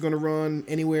games are going to run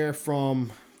anywhere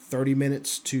from 30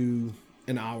 minutes to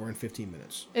an hour and 15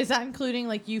 minutes. Is that including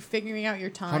like you figuring out your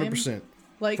time? 100%.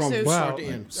 Like From so. start Wow. to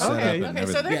end. Set up Okay. and Okay, so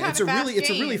everything. they're Yeah, kind it's of a fast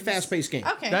really games. fast-paced game.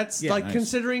 Okay. That's Yeah. like Nice.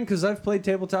 considering because I've played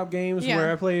tabletop games Yeah.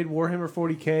 where I played Warhammer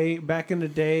 40K back in the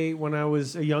day when I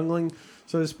was a youngling,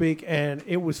 so to speak, and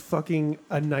it was fucking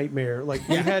a nightmare. Like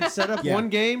we had set up Yeah. one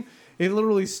game, It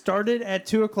literally started at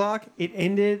 2:00. It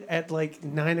ended at like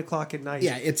 9:00 at night.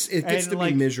 Yeah, it gets And, to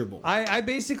like, be miserable. I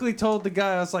basically told the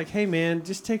guy, I was like, hey man,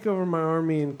 just take over my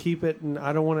army and keep it, and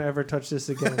I don't want to ever touch this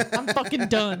again. I'm fucking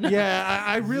done. Yeah,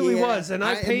 I really Yeah, was, and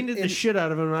I painted the and- shit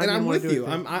out of him. And I'm with you.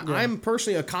 I'm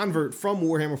personally a convert from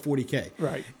Warhammer 40K.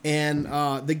 Right. And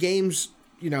the games,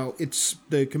 it's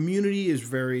the community is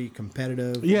very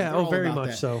competitive. Yeah, They're all very about much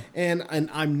that. so. And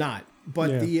I'm not.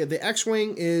 But Yeah. the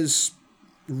X-wing is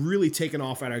really taken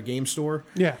off at our game store.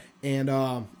 Yeah. And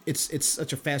it's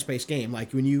such a fast-paced game.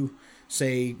 Like when you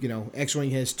say,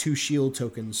 X-wing has 2 shield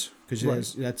tokens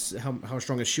because that's how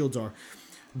strong his shields are.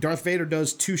 Darth Vader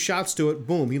does 2 shots to it.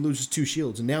 Boom, he loses 2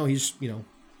 shields, and now he's he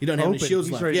doesn't have any Open. shields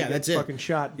He's left. ready to Yeah, get that's it. fucking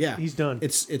shot. Yeah, He's done.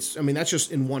 It's. I mean, that's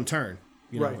just in one turn.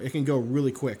 Right. It can go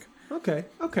really quick. Okay.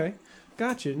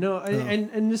 Gotcha. No,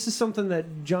 and this is something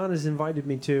that John has invited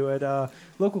me to at a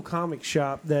local comic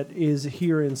shop that is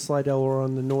here in Slidell or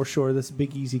on the North Shore. That's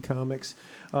Big Easy Comics.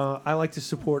 I like to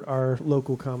support our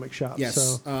local comic shop. Yes,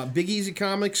 So. Big Easy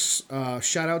Comics.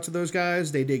 Shout out to those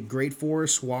guys. They did great for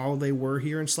us while they were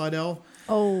here in Slidell.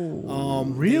 Oh.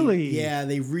 Really?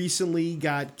 They recently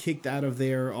got kicked out of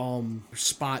their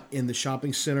spot in the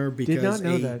shopping center because not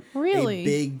know that.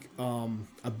 Really?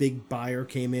 a big buyer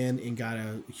came in and got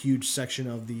a huge section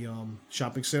of the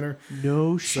shopping center.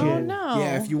 No shit. Oh no.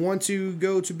 Yeah, if you want to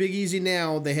go to Big Easy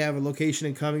now, they have a location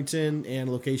in Covington and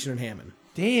a location in Hammond.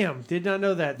 Damn. Did not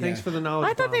know that. Thanks Yeah. for the knowledge.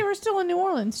 I thought they Bob. were still in New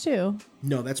Orleans too.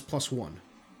 No, that's +1.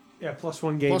 Yeah,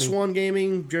 +1 gaming. +1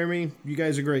 Gaming, Jeremy, you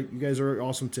guys are great. You guys are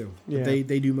awesome too. But Yeah.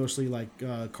 they do mostly like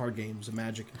card games and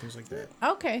Magic and things like that.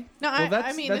 Okay. No, I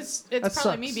that's- mean that's- it's that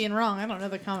probably me sucks. being wrong. I don't know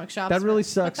the comic shops. That really but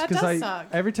sucks that because does suck.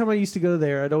 every time I used to go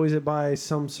there, I'd always buy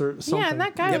something. Yeah, and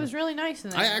that guy Yep. was really nice in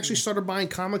there. I actually started buying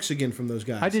comics again from those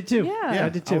guys. I did too. Yeah. I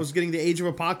did too. I was getting the Age of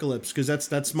Apocalypse because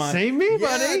that's my Same me,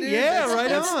 buddy. dude, Yeah, right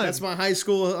that's, on. That's my high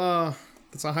school.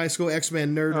 That's a high school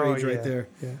X-Men nerd Oh, rage yeah, right there.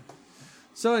 Yeah.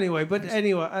 So anyway,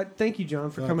 thank you,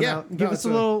 John, for coming yeah, out and no, give us it's a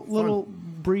fun. little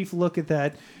brief look at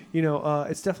that.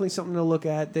 It's definitely something to look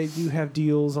at. They do have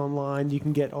deals online. You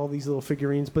can get all these little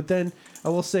figurines, but then I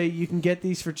will say you can get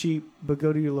these for cheap. But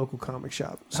go to your local comic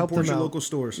shop. Help Support them your out. local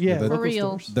stores. Yeah, For local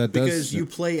real. stores. That does Because you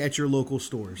play at your local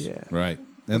stores. Yeah. right,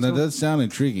 and that does sound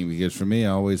intriguing because for me, I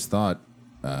always thought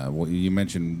you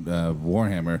mentioned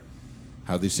Warhammer,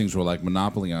 how these things were like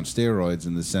Monopoly on steroids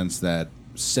in the sense that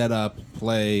setup,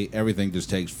 play, everything just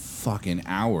takes fucking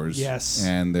hours. Yes.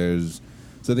 And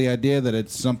so the idea that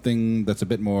it's something that's a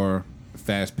bit more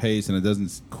fast paced and it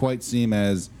doesn't quite seem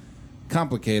as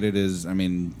complicated as,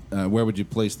 where would you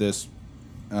place this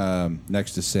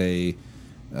next to, say,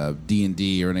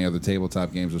 D&D or any other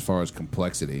tabletop games as far as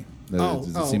complexity?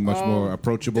 Does it seem much more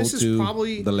approachable this is to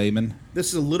probably- the layman? This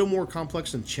is a little more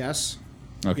complex than chess.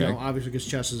 Okay. Obviously, because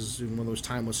chess is one of those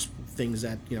timeless things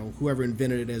that whoever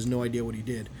invented it has no idea what he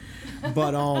did.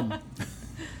 But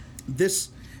this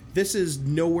is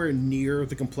nowhere near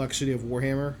the complexity of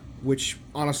Warhammer, which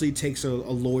honestly takes a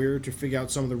lawyer to figure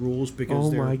out some of the rules because Oh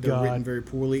they're my God. written very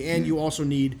poorly, and you also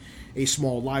need a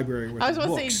small library with I was going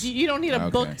to books. say you don't need a Okay.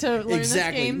 book to learn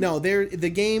Exactly. this game. No,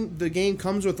 the game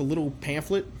comes with a little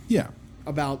pamphlet Yeah.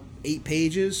 about 8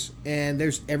 pages, and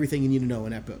there's everything you need to know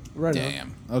in that book. Right on.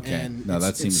 Damn. Okay. And No, that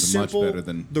it's seems simple. much better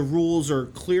than. The rules are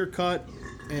clear cut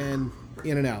and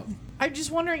in and out. I'm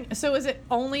just wondering. So is it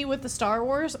only with the Star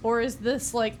Wars, or is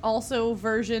this like also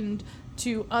versioned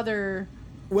to other?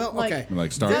 Well, Like- okay.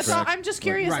 Like Star That's all, Trek. I'm just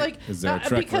curious. Right. Like, Is there a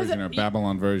Trek because version or a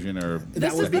Babylon version or? That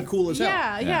this would is be the- cool as hell.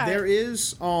 yeah, yeah. There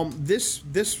is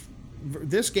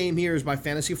this game here is by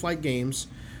Fantasy Flight Games,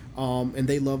 and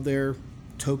they love their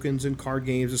tokens and card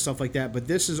games and stuff like that. But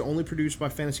this is only produced by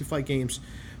Fantasy Flight Games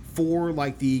for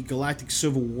like the Galactic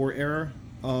Civil War era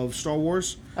of Star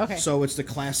Wars. Okay. So it's the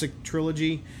classic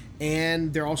trilogy,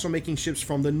 and they're also making ships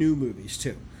from the new movies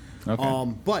too.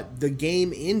 Okay. But the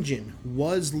game engine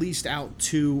was leased out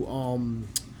to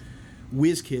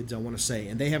WizKids, I want to say,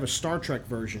 and they have a Star Trek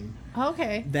version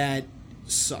Okay. that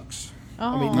sucks.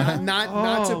 Oh. I mean,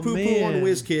 not to Oh, poo-poo on man.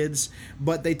 WizKids,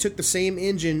 but they took the same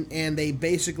engine and they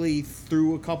basically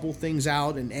threw a couple things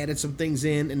out and added some things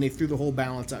in, and they threw the whole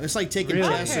balance out. It's like taking Really?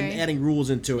 chess and Okay. adding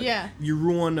rules into it. Yeah. You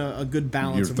ruin a good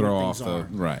balance You of throw where off things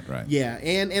the are. right. Yeah,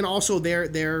 and also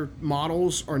their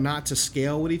models are not to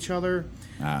scale with each other.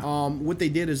 What they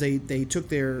did is they took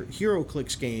their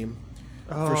HeroClix game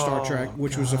for Star Trek,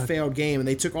 which was a failed game, and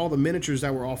they took all the miniatures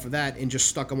that were off of that and just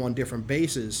stuck them on different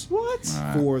bases What?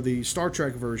 for the Star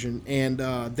Trek version, and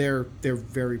they're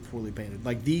very poorly painted.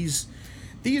 Like these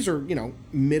are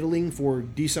middling for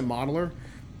decent modeler,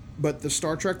 but the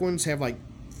Star Trek ones have like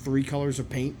 3 colors of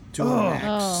paint to them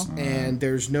max, and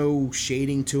there's no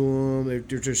shading to them.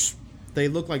 They're just They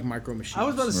look like micro machines. I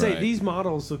was about to say Right. these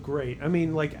models look great. I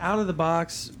mean, like out of the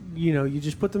box, you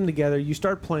just put them together, you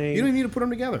start playing. You don't even need to put them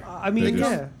together. I mean, They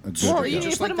yeah. just- Well, you need to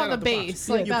Just put like them on that the out the box. base.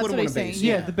 Yeah, Like you that's put what them he's on the saying. base.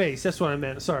 Yeah, the base. That's what I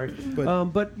meant. Sorry, But-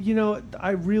 but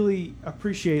I really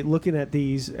appreciate looking at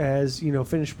these as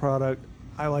finished product.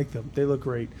 I like them. They look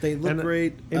great. They look And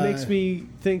great. It makes me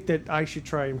think that I should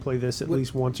try and play this at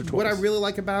least once or twice. What I really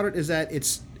like about it is that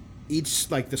it's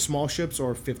each, like the small ships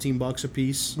are $15 a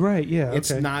piece. right? Yeah. It's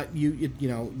okay. not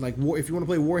like if you want to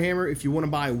play Warhammer, if you want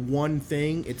to buy one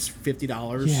thing, it's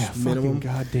 $50 Yeah. minimum. Fucking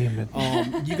goddamn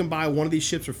it. You can buy one of these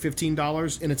ships for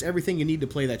 $15, and it's everything you need to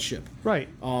play that ship. Right.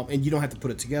 And you don't have to put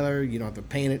it together. You don't have to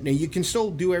paint it. Now you can still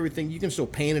do everything. You can still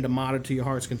paint it and mod it to your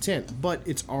heart's content, but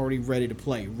it's already ready to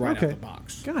play right out Okay. the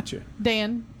box. Gotcha.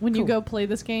 Dan, when you Cool. go play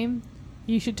this game,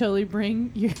 you should totally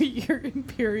bring your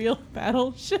Imperial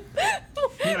battleship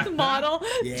model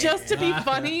just to be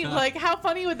funny. Like, how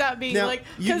funny would that be? Now, like,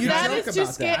 you because that joke is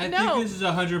just about that. I no. think this is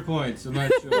 100 points. I'm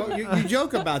not sure. Well, you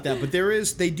joke about that, but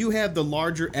they do have the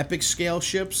larger epic scale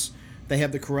ships. They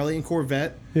have the Corellian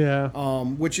Corvette, Yeah.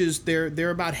 which is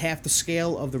they're about half the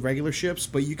scale of the regular ships,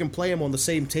 but you can play them on the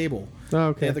same table. Oh, They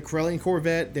okay. have the Corellian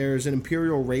Corvette. There's an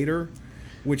Imperial Raider,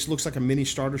 which looks like a mini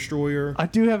Star Destroyer. I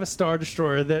do have a Star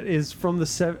Destroyer that is from the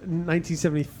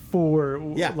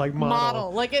 1974 Yeah. like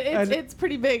model. Like And- it's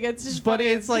pretty big. It's just But funny.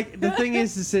 it's like the thing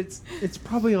is it's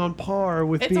probably on par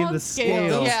with It's being on the scale,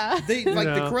 scale. yeah. They like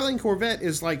the know. Corellian Corvette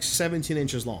is like 17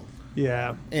 inches long.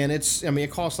 Yeah. And it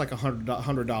costs like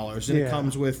 $100, and Yeah. it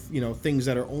comes with things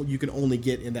that you can only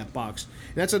get in that box.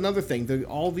 And that's another thing.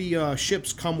 All the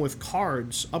ships come with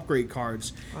cards, upgrade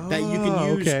cards that you can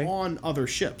Oh, use okay. on other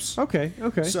ships. Okay.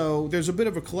 Okay. So there's a bit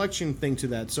of a collection thing to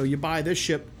that. So you buy this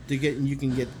ship and you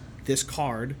can get this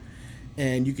card,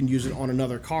 and you can use it on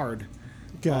another card,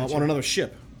 Gotcha. on another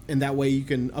ship, and that way you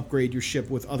can upgrade your ship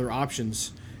with other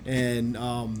options. And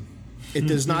it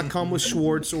does not come with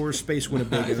Schwartz or Space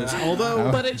Winnebagos,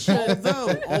 although but it should.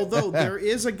 although there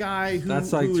is a guy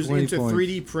That's like who's 20 into points.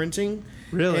 3D printing.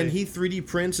 Really? And he 3D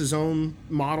prints his own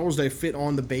models that fit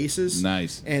on the bases.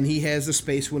 Nice. And he has the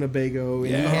Space Winnebago,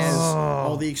 and he has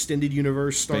all the extended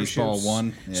universe starships. Spaceball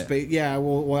 1, yeah.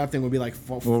 Well, that thing would be like,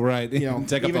 Well, right. Take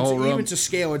up even the whole room. Even to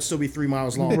scale, it'd still be 3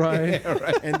 miles long. right.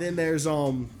 And then there's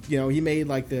he made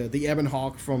like the Ebon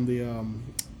Hawk from the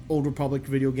Old Republic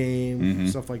video game, Mm-hmm.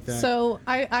 stuff like that. So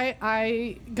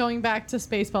I going back to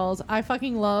Spaceballs, I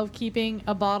fucking love keeping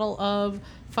a bottle of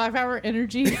 5 Hour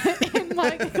Energy in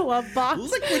my glove box.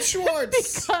 Liquid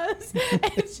Schwartz.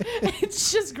 Because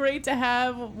it's just great to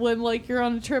have when like you're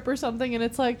on a trip or something and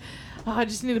it's like, oh, I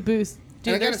just need a boost. And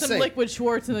I Dude, there's gotta some say- Liquid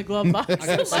Schwartz in the glove box. I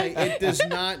gotta say, it does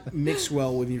not mix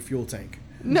well with your fuel tank.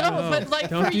 No, but like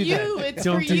Don't for do you, that. it's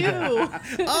Don't for do you.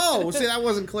 Oh, see, that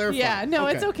wasn't clarified. Yeah, no,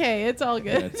 it's okay. It's all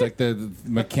Yeah, good. it's like the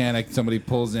mechanic. Somebody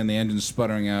pulls in, the engine's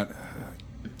sputtering out.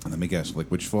 Let me guess,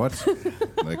 liquid Schwartz?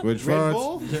 Liquid Red Schwartz?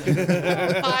 Bull?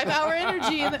 5 Hour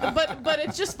Energy, but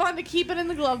it's just fun to keep it in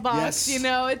the glove box. Yes. You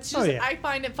know, it's just Oh, yeah. I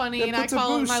find it funny That and I puts a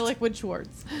call it my boost. Liquid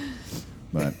Schwartz.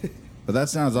 But that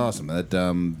sounds awesome. That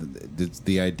it's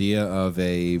the idea of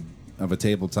a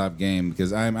tabletop game,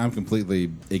 because I'm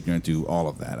completely ignorant to all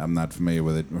of that. I'm not familiar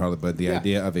with it, hardly, but the Yeah.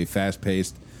 idea of a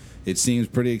fast-paced, it seems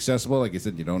pretty accessible. Like I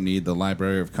said, you don't need the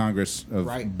Library of Congress of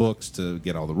Right. books to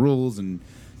get all the rules, and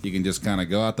you can just kind of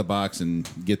go out the box and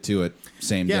get to it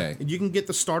same Yeah, day. and you can get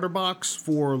the starter box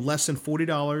for less than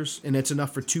 $40, and it's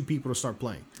enough for 2 people to start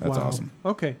playing. That's Wow. awesome.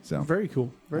 Okay. So- Very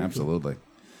cool. Very Cool. Absolutely.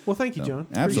 Well, thank you, John.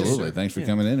 Absolutely. sir. Thanks for Yeah.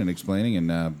 coming in and explaining.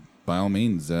 And by all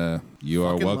means, you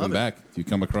are Fucking welcome love it. back. If you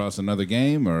come across another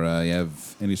game or you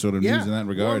have any sort of news in that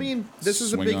regard, Well, I mean, this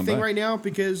is a swing big on thing by. right now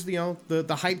because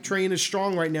the hype train is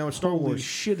strong right now in Star Holy Wars.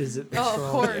 shit, is it? Oh, of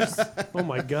strong. course. Oh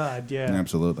my god, yeah.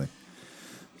 Absolutely.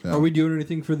 Are we doing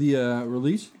anything for the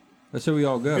release? That's how we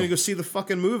all We're gonna go. go see the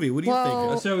fucking movie. What do you Well,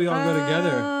 think? That's how we all go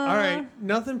together. All right,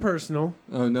 nothing personal.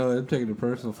 Oh no, I'm taking it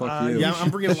personal. Fuck you. Yeah, I'm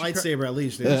bringing a lightsaber at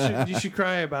least. Dude. You should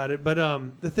cry about it. But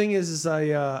the thing is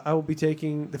I will be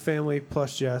taking the family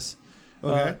plus Jess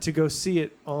Okay. to go see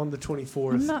it on the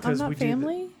 24th. I'm not 'cause we do the-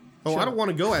 family. Oh, I don't want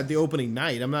to go at the opening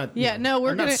night. I'm not. Yeah, no, we're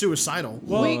I'm not gonna- suicidal.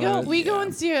 we go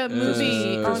and see a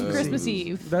movie on Christmas Christmas Eve.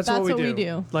 Eve. That's what we we do.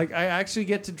 do. Like I actually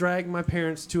get to drag my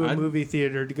parents to a I'd- movie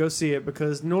theater to go see it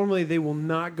because normally they will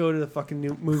not go to the fucking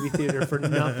new movie theater for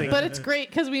nothing. But it's great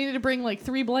because we need to bring like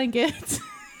 3 blankets.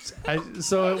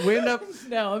 So we end up.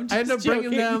 No, I'm just I end up bringing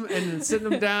joking. them and then sitting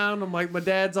them down. I'm like, my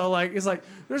dad's all like, he's like,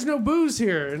 there's no booze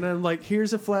here. And I'm like,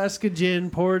 here's a flask of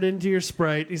gin, pour it into your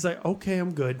Sprite. He's like, okay,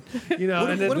 I'm good. You know,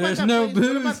 and then What about There's that no place-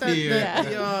 what about booze that-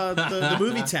 here. the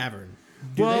movie tavern?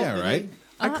 Do Well, they- Yeah, right.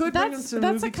 I could bring them to the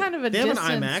that's movie. a kind of a They have an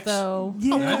distance, IMAX. though.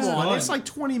 Yeah. Oh, That's come on. fun. It's like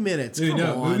 20 minutes. Dude, Come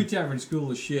no, on. movie tavern's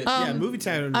cool as shit. Yeah, movie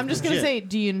tavern. I'm just gonna say,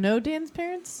 do you know Dan's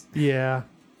parents? Yeah.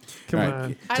 Come All on.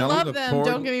 right, I tell him love to them, pour-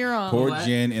 don't get me wrong. Pour What?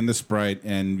 gin in the Sprite,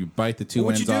 and you bite the two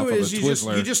What you ends off do of a is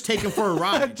Twizzler. you just take him for a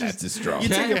ride. That's his straw. You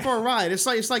take him for a ride. It's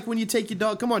like when you take your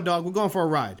dog. Come on, dog. We're going for a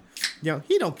ride. You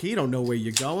know, he don't know where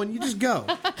you're going. You just go.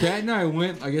 Kat and I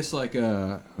went, I guess, like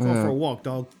Going for a walk,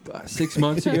 dog. 6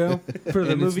 months ago. For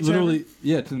the And it's movie literally, tavern?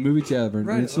 yeah, to the movie tavern.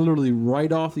 Right. And it's literally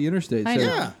right off the interstate. I so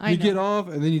know. Yeah. I you know. get off,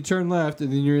 and then you turn left,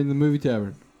 and then you're in the movie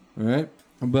tavern. All right?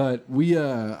 But we,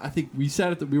 I think we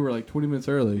sat we were like 20 minutes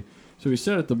early. So we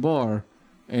sat at the bar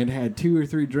and had 2 or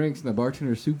 3 drinks, and the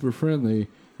bartender's super friendly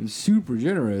and super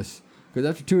generous. Because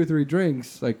after 2 or 3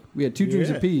 drinks, like we had 2 drinks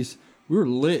Yeah. apiece, we were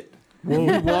lit. When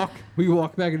we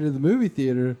walk back into the movie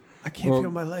theater. I can't or feel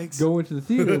my legs. Go into the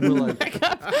theater, we're like,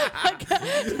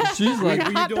 she's like, Were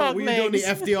you Hot dog doing the legs.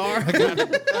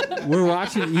 FDR?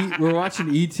 we're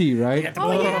watching ET, right?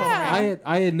 Oh yeah.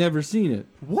 I had never seen it.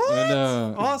 What?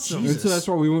 And, Awesome. And so that's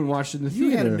why we went and watched it in the you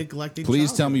had a theater. neglected Please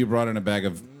tell childhood. me you brought in a bag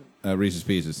of Reese's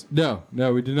Pieces. No,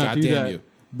 we did not God do damn that. you.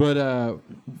 But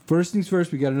first things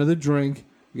first, we got another drink.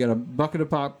 We got a bucket of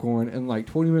popcorn, and like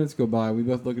 20 minutes go by. We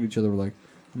both look at each other. We're like,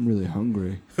 I'm really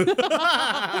hungry.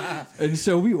 And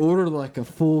so we ordered like a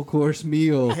full course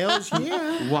meal, Hells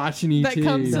yeah. watching ET. That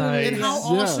comes to the Nice. And how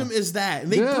Yeah. awesome is that?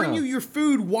 And they Yeah. bring you your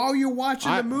food while you're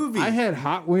watching the movie. I had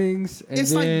hot wings, and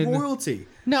it's then like royalty.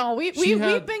 No, She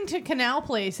had- we've been to Canal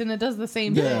Place and it does the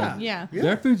same Yeah. thing. Yeah.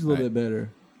 their food's a little bit better.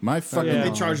 My fucking Yeah.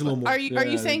 They charge a little more. Are you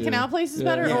Yeah, saying they Canal do. Place is Yeah.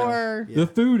 better Yeah. or The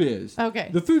food is.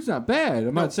 Okay. The food's not bad.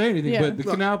 I'm not saying anything, Yeah. but the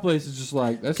Look, Canal Place is just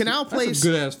like that's Canal Place,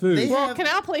 good ass food. they well, have-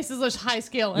 Canal Place is a high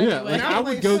scale yeah, anyway. like I Canal would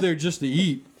Place- go there just to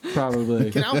eat, probably.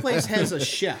 Canal Place has a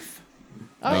chef.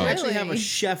 oh, They really? actually have a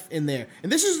chef in there.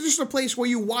 And this is just a place where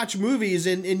you watch movies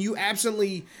and you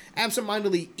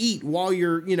absentmindedly eat while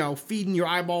you're, feeding your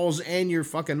eyeballs and your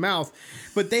fucking mouth.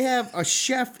 But they have a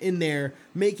chef in there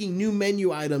making new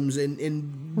menu items and new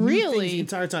Really? things the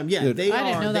entire time. Yeah, Dude. they I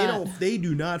didn't know that. they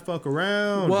do not fuck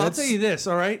around. Well, That's- I'll tell you this,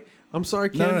 all right? I'm sorry,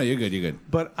 Ken. No, you're good. You're good.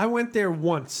 But I went there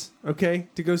once, okay,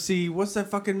 to go see, what's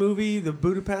that fucking movie? The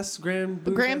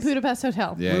Grand Budapest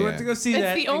Hotel. Yeah, We went to go see It's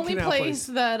that. the in only Canal place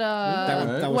that,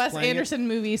 that was Wes playing it? Anderson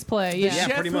movies play. The Yeah. Yeah,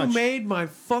 chef pretty who much. made my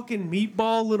fucking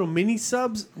meatball little mini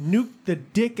subs nuked the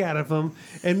dick out of them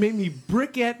and made me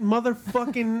briquette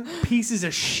motherfucking pieces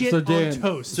of shit on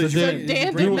toast. So Dan,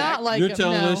 Dan you- did not like You're him,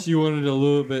 telling no. us you wanted a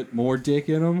little bit more dick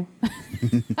in them?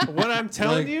 What I'm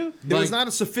telling Like- you, there was like, not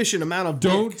a sufficient amount of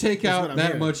Don't dick, take is what out I'm that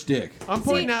hearing. much dick. I'm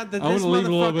pointing See, out that I this wanna leave a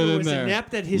little bit motherfucker in was there.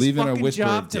 inept at his Leave in a fucking whisper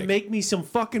job of to dick. make me some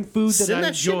fucking food that Send I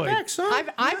that shit enjoyed. back, son.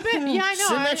 I've been, yeah, I know.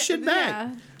 Send that I- shit back.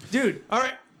 yeah. Dude, all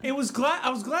right. I was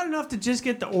glad enough to just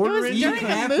get the It order was in. during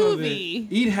half the of movie.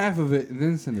 it. Eat half of it and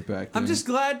then send it back. I'm Dan. just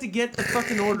glad to get the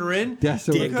fucking order in That's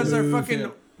the way because to our do fucking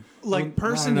it. like Not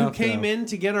person who enough, came though. in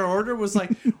to get our order was like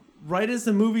right as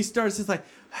the movie starts, it's like,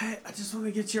 hey, I just want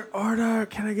to get your order.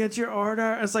 Can I get your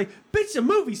order? It's like, bitch, the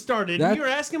movie started. That- and you're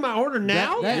asking my order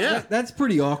now? That's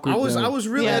pretty awkward. I was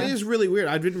really Yeah. that is really weird.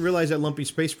 I didn't realize that Lumpy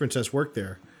Space Princess worked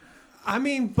there. I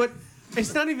mean, but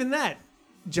it's not even that,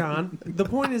 John. The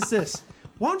point is this.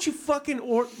 Why don't you fucking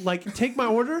take my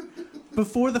order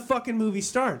before the fucking movie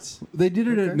starts? They did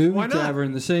it at Movie Why not?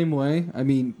 Tavern the same way. I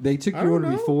mean, they took your don't order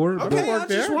know. before. Okay. but- Okay, I work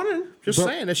was just there. wondering. Just But-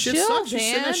 saying, that shit Chill, sucks. Just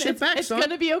send Dan. that shit back, it's son.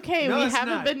 gonna be okay. No, we it's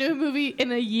haven't not. been to a movie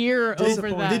in a year over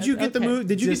Disappointing. that. Did you get the Okay. movie?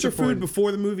 Did you get your food Disappointed.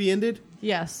 before the movie ended?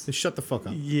 Yes. Then shut the fuck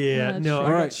up. Yeah, that's no. true. I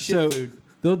All got right, shit so food.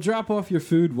 they'll drop off your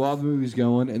food while the movie's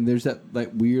going, and there's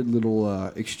that weird little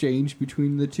exchange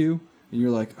between the two, and you're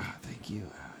like, oh, "Thank you,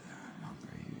 I'm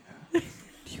hungry.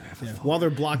 Do you have a phone?" While they're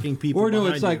blocking people. Or no,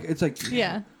 behind it's like you. it's like,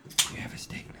 Yeah. "Do you have a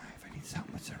steak knife? I need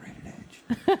something with serrated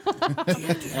edge."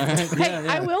 Hey,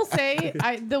 I will say,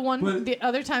 But- the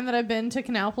other time that I've been to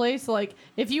Canal Place, like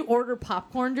if you order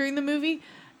popcorn during the movie,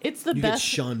 it's the You get best.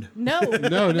 shunned. No, No,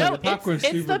 the it's- popcorn's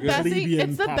it's super the good. best. Plebeian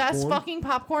It's the best popcorn. fucking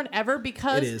popcorn ever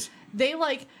because It is. they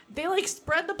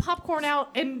spread the popcorn out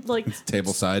and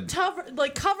Table side. cover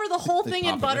the whole thing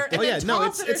in pop it butter right and Oh yeah, then no,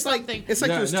 toss it or it's like something. it's like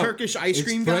No, those no. Turkish ice It's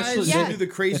cream freshly- guys Yeah. who do the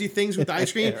crazy things with the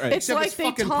ice cream. Right. It's Except like it's they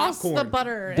fucking toss popcorn. the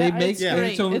butter. They It's make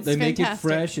great. It's they make it fantastic.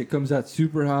 fresh. It comes out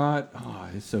super hot. Oh,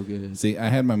 it's so good. See, I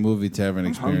had my movie tavern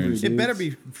hungry, experience. dude. It better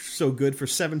be so good for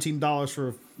 $17 for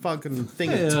a fucking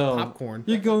thing of Hell, popcorn.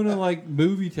 You're going to like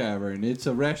movie tavern. It's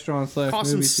a restaurant / Cost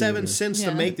them movie 7 theater. cents Yeah.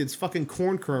 to make this fucking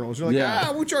corn kernels. You're like,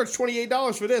 Yeah. we charge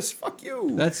 $28 for this. Fuck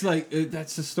you. That's like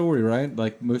that's the story, right?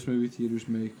 Like most movie theaters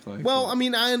make. Like, Well, I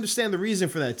mean, I understand the reason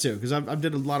for that too, because I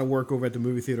did a lot of work over at the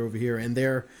movie theater over here, and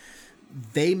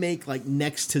they make like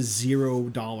next to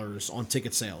 $0 on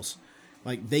ticket sales,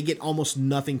 Like they get almost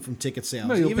nothing from ticket sales.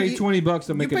 No, you'll pay $20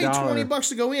 to make you a pay dollar. $20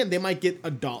 to go in. They might get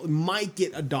 $1. Might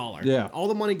get $1. Yeah. All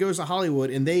the money goes to Hollywood,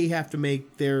 and they have to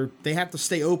make they have to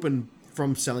stay open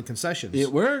from selling concessions.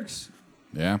 It works.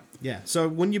 Yeah. Yeah. So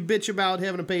when you bitch about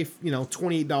having to pay,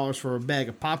 $28 for a bag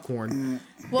of popcorn,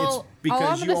 Well, it's all I'm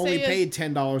because you gonna only say paid is-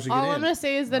 $10 to get All in. I'm gonna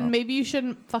say is then maybe you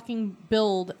shouldn't fucking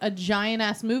build a giant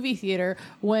ass movie theater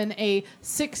when a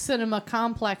 6-cinema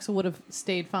complex would have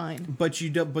stayed fine. But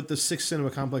but the Six Cinema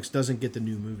Complex doesn't get the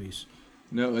new movies.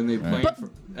 No, and they play. But, for,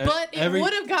 but it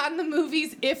would have gotten the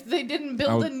movies if they didn't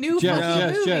build Oh, a new Jess,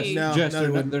 fucking movie. Jess, No, Jess, no, they're,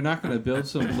 they not, they're not going to build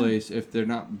someplace if they're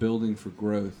not building for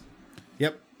growth.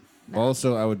 Yep.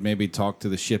 Also, I would maybe talk to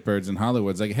the shitbirds in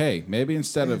Hollywood. It's like, hey, maybe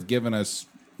instead of giving us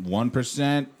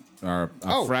 1% or a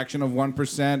Oh. fraction of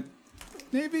 1%,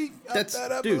 maybe up That's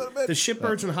that up dude. a little bit. The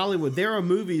shitbirds in Hollywood. There are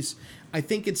movies. I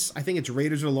think it's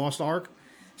Raiders of the Lost Ark.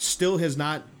 Still has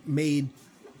not made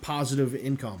positive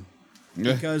income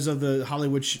because of the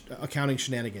Hollywood accounting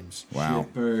shenanigans. Wow.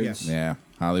 Birds. Yes. Yeah.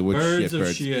 Hollywood Birds of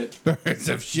shitbirds. shit. Birds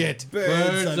of shit.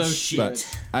 Birds of shit.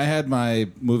 But I had my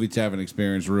movie tavern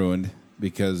experience ruined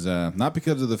because not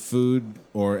because of the food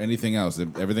or anything else.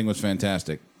 Everything was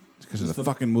fantastic. It's because of the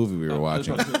fucking movie we were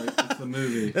watching. It's the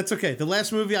movie. That's okay. The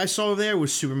last movie I saw there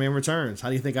was Superman Returns. How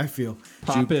do you think I feel?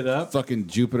 Pop it up. Fucking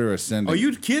Jupiter Ascending. Are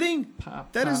you kidding?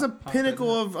 Pop, That is the pop, pop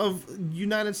pinnacle of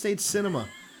United States cinema.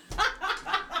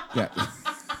 Yeah.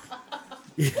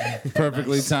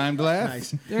 Perfectly timed laugh.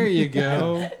 Nice. There you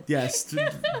go. Yes.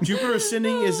 Jupiter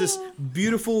Ascending is this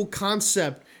beautiful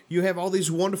concept. You have all these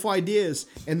wonderful ideas,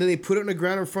 and then they put it on the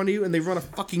ground in front of you, and they run a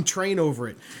fucking train over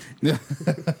it. They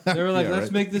were like, Yeah, let's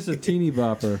right. make this a teeny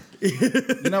bopper.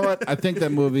 You know what? I think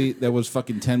that movie, that was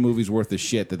fucking 10 movies worth of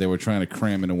shit that they were trying to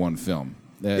cram into one film.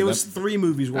 It was 3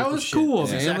 movies worth That of was shit. cool,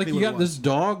 That's man. exactly Like you what got it was. this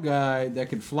dog guy that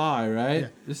can fly, right? Yeah.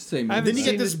 This is the same I movie. Then you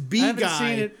seen get this it. bee I haven't guy.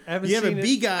 seen it. I haven't You have a seen it.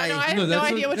 bee guy. I know, I have No, no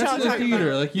that's idea what that's y'all in the talking theater.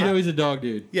 about. Like he's a dog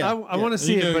dude. Yeah, I want to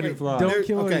see You it, know but he can fly. don't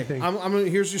kill okay, anything.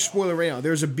 here's your spoiler right now.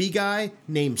 There's a bee guy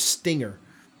named Stinger.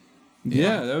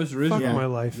 Yeah, that was original. Fuck my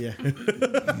life. Yeah.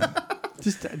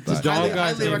 Just Dog Highly-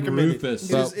 guy's highly named recommend it. Rufus. It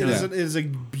is, Well, yeah. it is a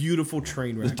beautiful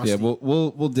train wreck. Yeah,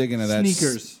 we'll dig into that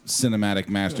Sneakers. cinematic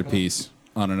masterpiece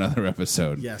on another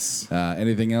episode. Yes.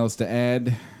 Anything else to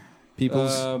add,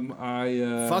 peoples?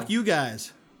 Fuck you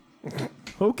guys.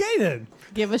 okay then.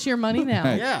 Give us your money now.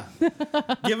 Hey. Yeah.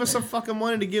 Give us some fucking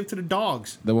money to give to the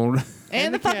dogs. That won't.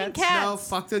 And the fucking cats. No,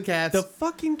 fuck the cats. The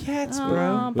fucking cats, Aw,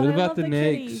 bro. but What I about love the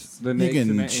kitties. nakes? The You nakes and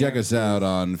can the check ants. us out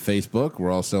on Facebook.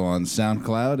 We're also on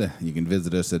SoundCloud. You can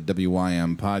visit us at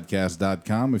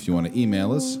wympodcast.com. If you want to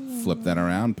email us, flip that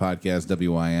around,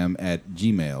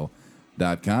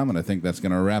 podcastwym@gmail.com. And I think that's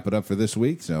going to wrap it up for this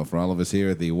week. So for all of us here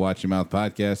at the Watch Your Mouth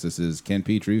podcast, this is Ken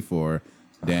Petrie for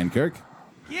Dan Kirk,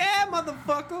 Yeah,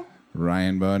 motherfucker.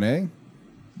 Ryan Bonet,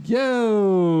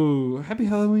 Yo, happy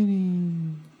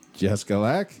Halloween. Jessica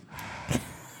Lack,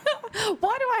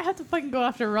 Why do I have to fucking go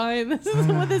after Ryan? This is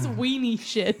with this weenie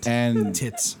shit. and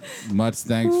tits. much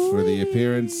thanks for the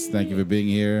appearance. Thank you for being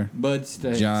here, Bud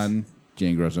Stakes. John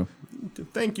Jane Grosso.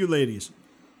 Thank you, ladies.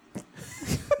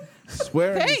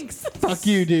 Swearing, Thanks. Fuck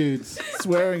you, dudes.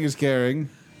 swearing is caring,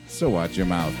 so watch your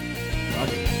mouth.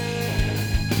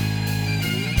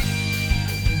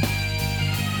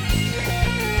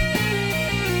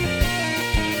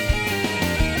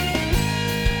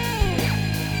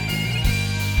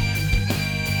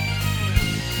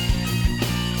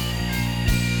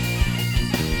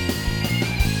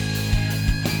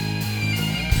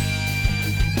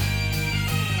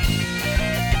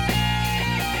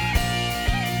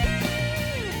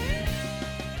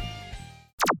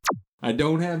 I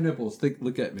don't have nipples.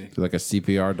 Look at me. Like a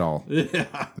CPR doll. Yeah.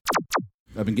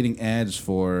 I've been getting ads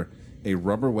for a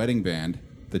rubber wedding band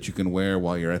that you can wear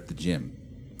while you're at the gym.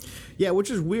 Yeah,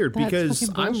 which is weird That's because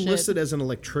fucking I'm bullshit. listed as an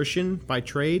electrician by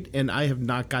trade, and I have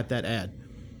not got that ad.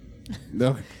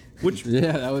 No, Which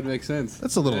Yeah, that would make sense.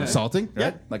 that's a little insulting,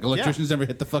 right? Yeah. Like electricians never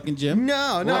hit the fucking gym.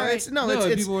 no, Right. it's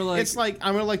people were like- it's like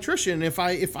I'm an electrician. If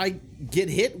I get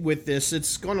hit with this,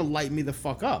 it's going to light me the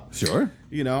fuck up. Sure.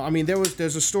 You know, I mean,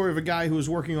 there's a story of a guy who was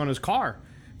working on his car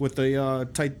with the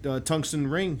tight tungsten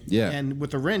ring, Yeah. and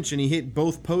with the wrench, and he hit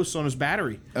both posts on his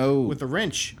battery. Oh. With the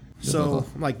wrench. So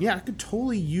I'm like, yeah, I could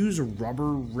totally use a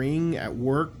rubber ring at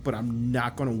work, but I'm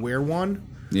not going to wear one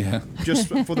Yeah. just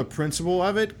for the principle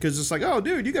of it, because it's like, oh,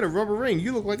 dude, you got a rubber ring,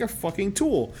 you look like a fucking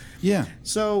tool. Yeah.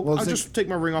 So Well, I'll it's just take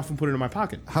my ring off and put it in my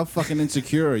pocket. How fucking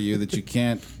insecure are you that you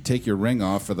can't take your ring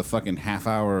off for the fucking half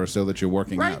hour or so that you're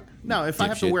working Right? out? No, if I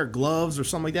have to Dipshit. wear gloves or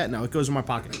something like that, no, it goes in my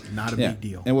pocket. Not a Yeah. big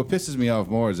deal. And what pisses me off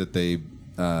more is that they,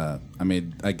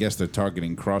 I guess they're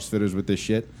targeting CrossFitters with this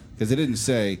shit because they didn't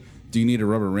say do you need a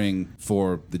rubber ring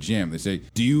for the gym? They say,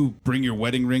 do you bring your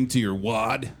wedding ring to your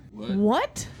WOD?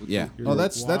 What? Yeah. Oh,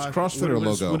 that's CrossFitter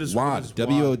logo. what is WOD.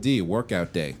 WOD? WOD.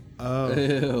 Workout day.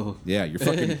 Ew. Yeah, you're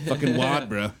fucking WOD,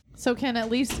 bro. So Ken, at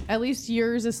least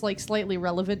yours is like slightly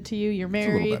relevant to you. You're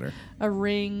married, better. a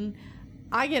ring.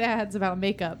 I get ads about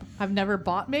makeup. I've never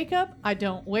bought makeup. I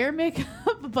don't wear makeup,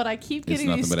 but I keep getting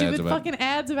these nothing but ads stupid about- fucking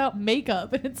ads about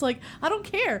makeup. And it's like, I don't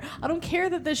care. I don't care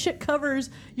that this shit covers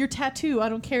your tattoo. I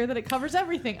don't care that it covers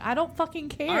everything. I don't fucking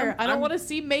care. I don't want to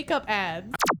see makeup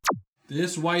ads.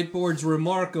 This whiteboard's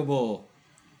remarkable.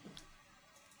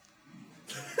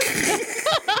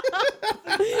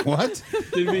 What?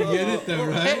 Did we get it though,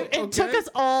 right? It took us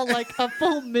all like a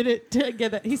full minute to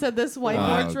get it. He said this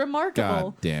whiteboard's Oh,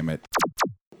 remarkable. God damn it.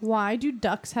 Why do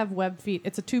ducks have web feet?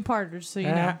 It's a two-parter, just so you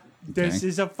know. This Okay.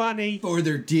 is a funny. Or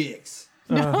their dicks.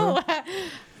 No,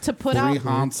 to put out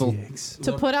Hansel.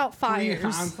 to put out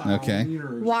fires. Okay.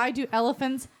 Why do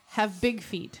elephants have big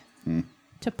feet?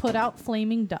 To put out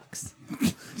flaming ducks.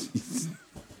 I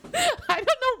don't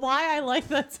know why I like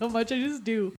that so much. I just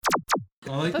do.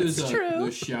 I like That's true.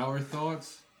 those shower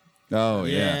thoughts. Oh,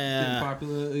 yeah. Pretty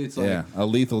popularly, it's like Yeah. A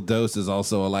lethal dose is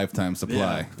also a lifetime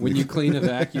supply. when you clean a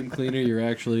vacuum cleaner, you're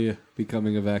actually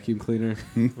becoming a vacuum cleaner.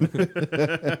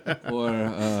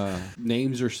 Or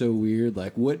names are so weird.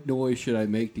 Like, what noise should I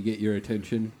make to get your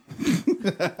attention?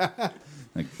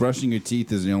 Like, brushing your teeth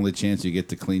is the only chance you get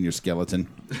to clean your skeleton.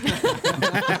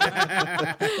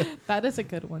 That is a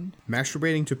good one.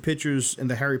 Masturbating to pictures in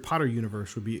the Harry Potter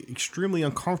universe would be extremely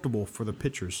uncomfortable for the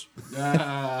pictures.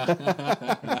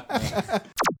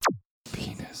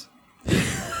 Penis.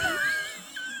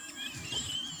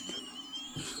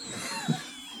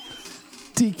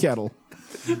 Tea kettle.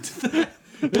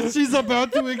 She's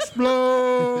about to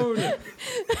explode.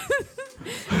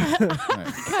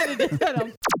 Kind of did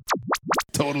that.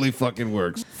 Totally fucking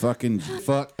works. Fuck.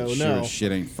 Oh, sure no.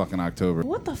 shit ain't fucking October.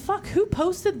 What the fuck? Who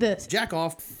posted this? Jack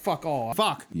off. Fuck off.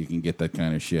 Fuck. You can get that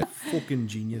kind of shit. Fucking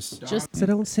genius. Just So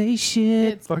don't say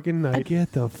shit. It's- Fucking night.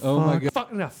 Get the fuck. Oh my God.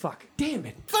 Fuck no. Fuck. Damn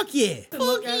it. Fuck yeah.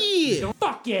 Fuck yeah.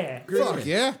 Fuck yeah. Fuck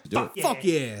yeah. Do it. Fuck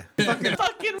yeah.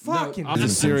 Fucking. This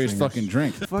is a serious fucking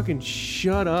drink. Fucking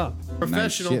shut up. Nice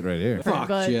Professional. shit right here. Fuck.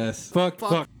 But- Yes. Fuck.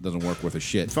 Doesn't work worth a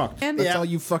shit. Fuck. And That's all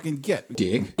you fucking get.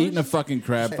 Dick. Eating a fucking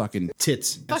crab. Fucking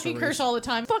Tits. fucking curse all the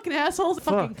time. Fucking assholes.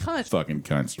 Fucking cunts. fucking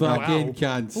cunts. Fucking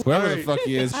cunts. Whoever the fuck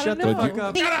he is, I shut don't the know. fuck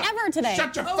up. ever today.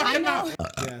 Shut your fucking mouth.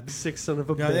 Sick son of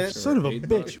a bitch. that- Son of a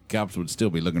bitch. Cops would still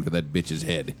be looking for that bitch's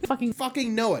head.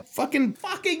 Fucking know it.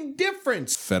 Fucking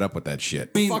difference. Fed up with that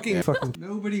shit. Fucking.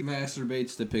 Nobody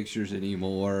masturbates to pictures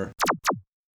anymore.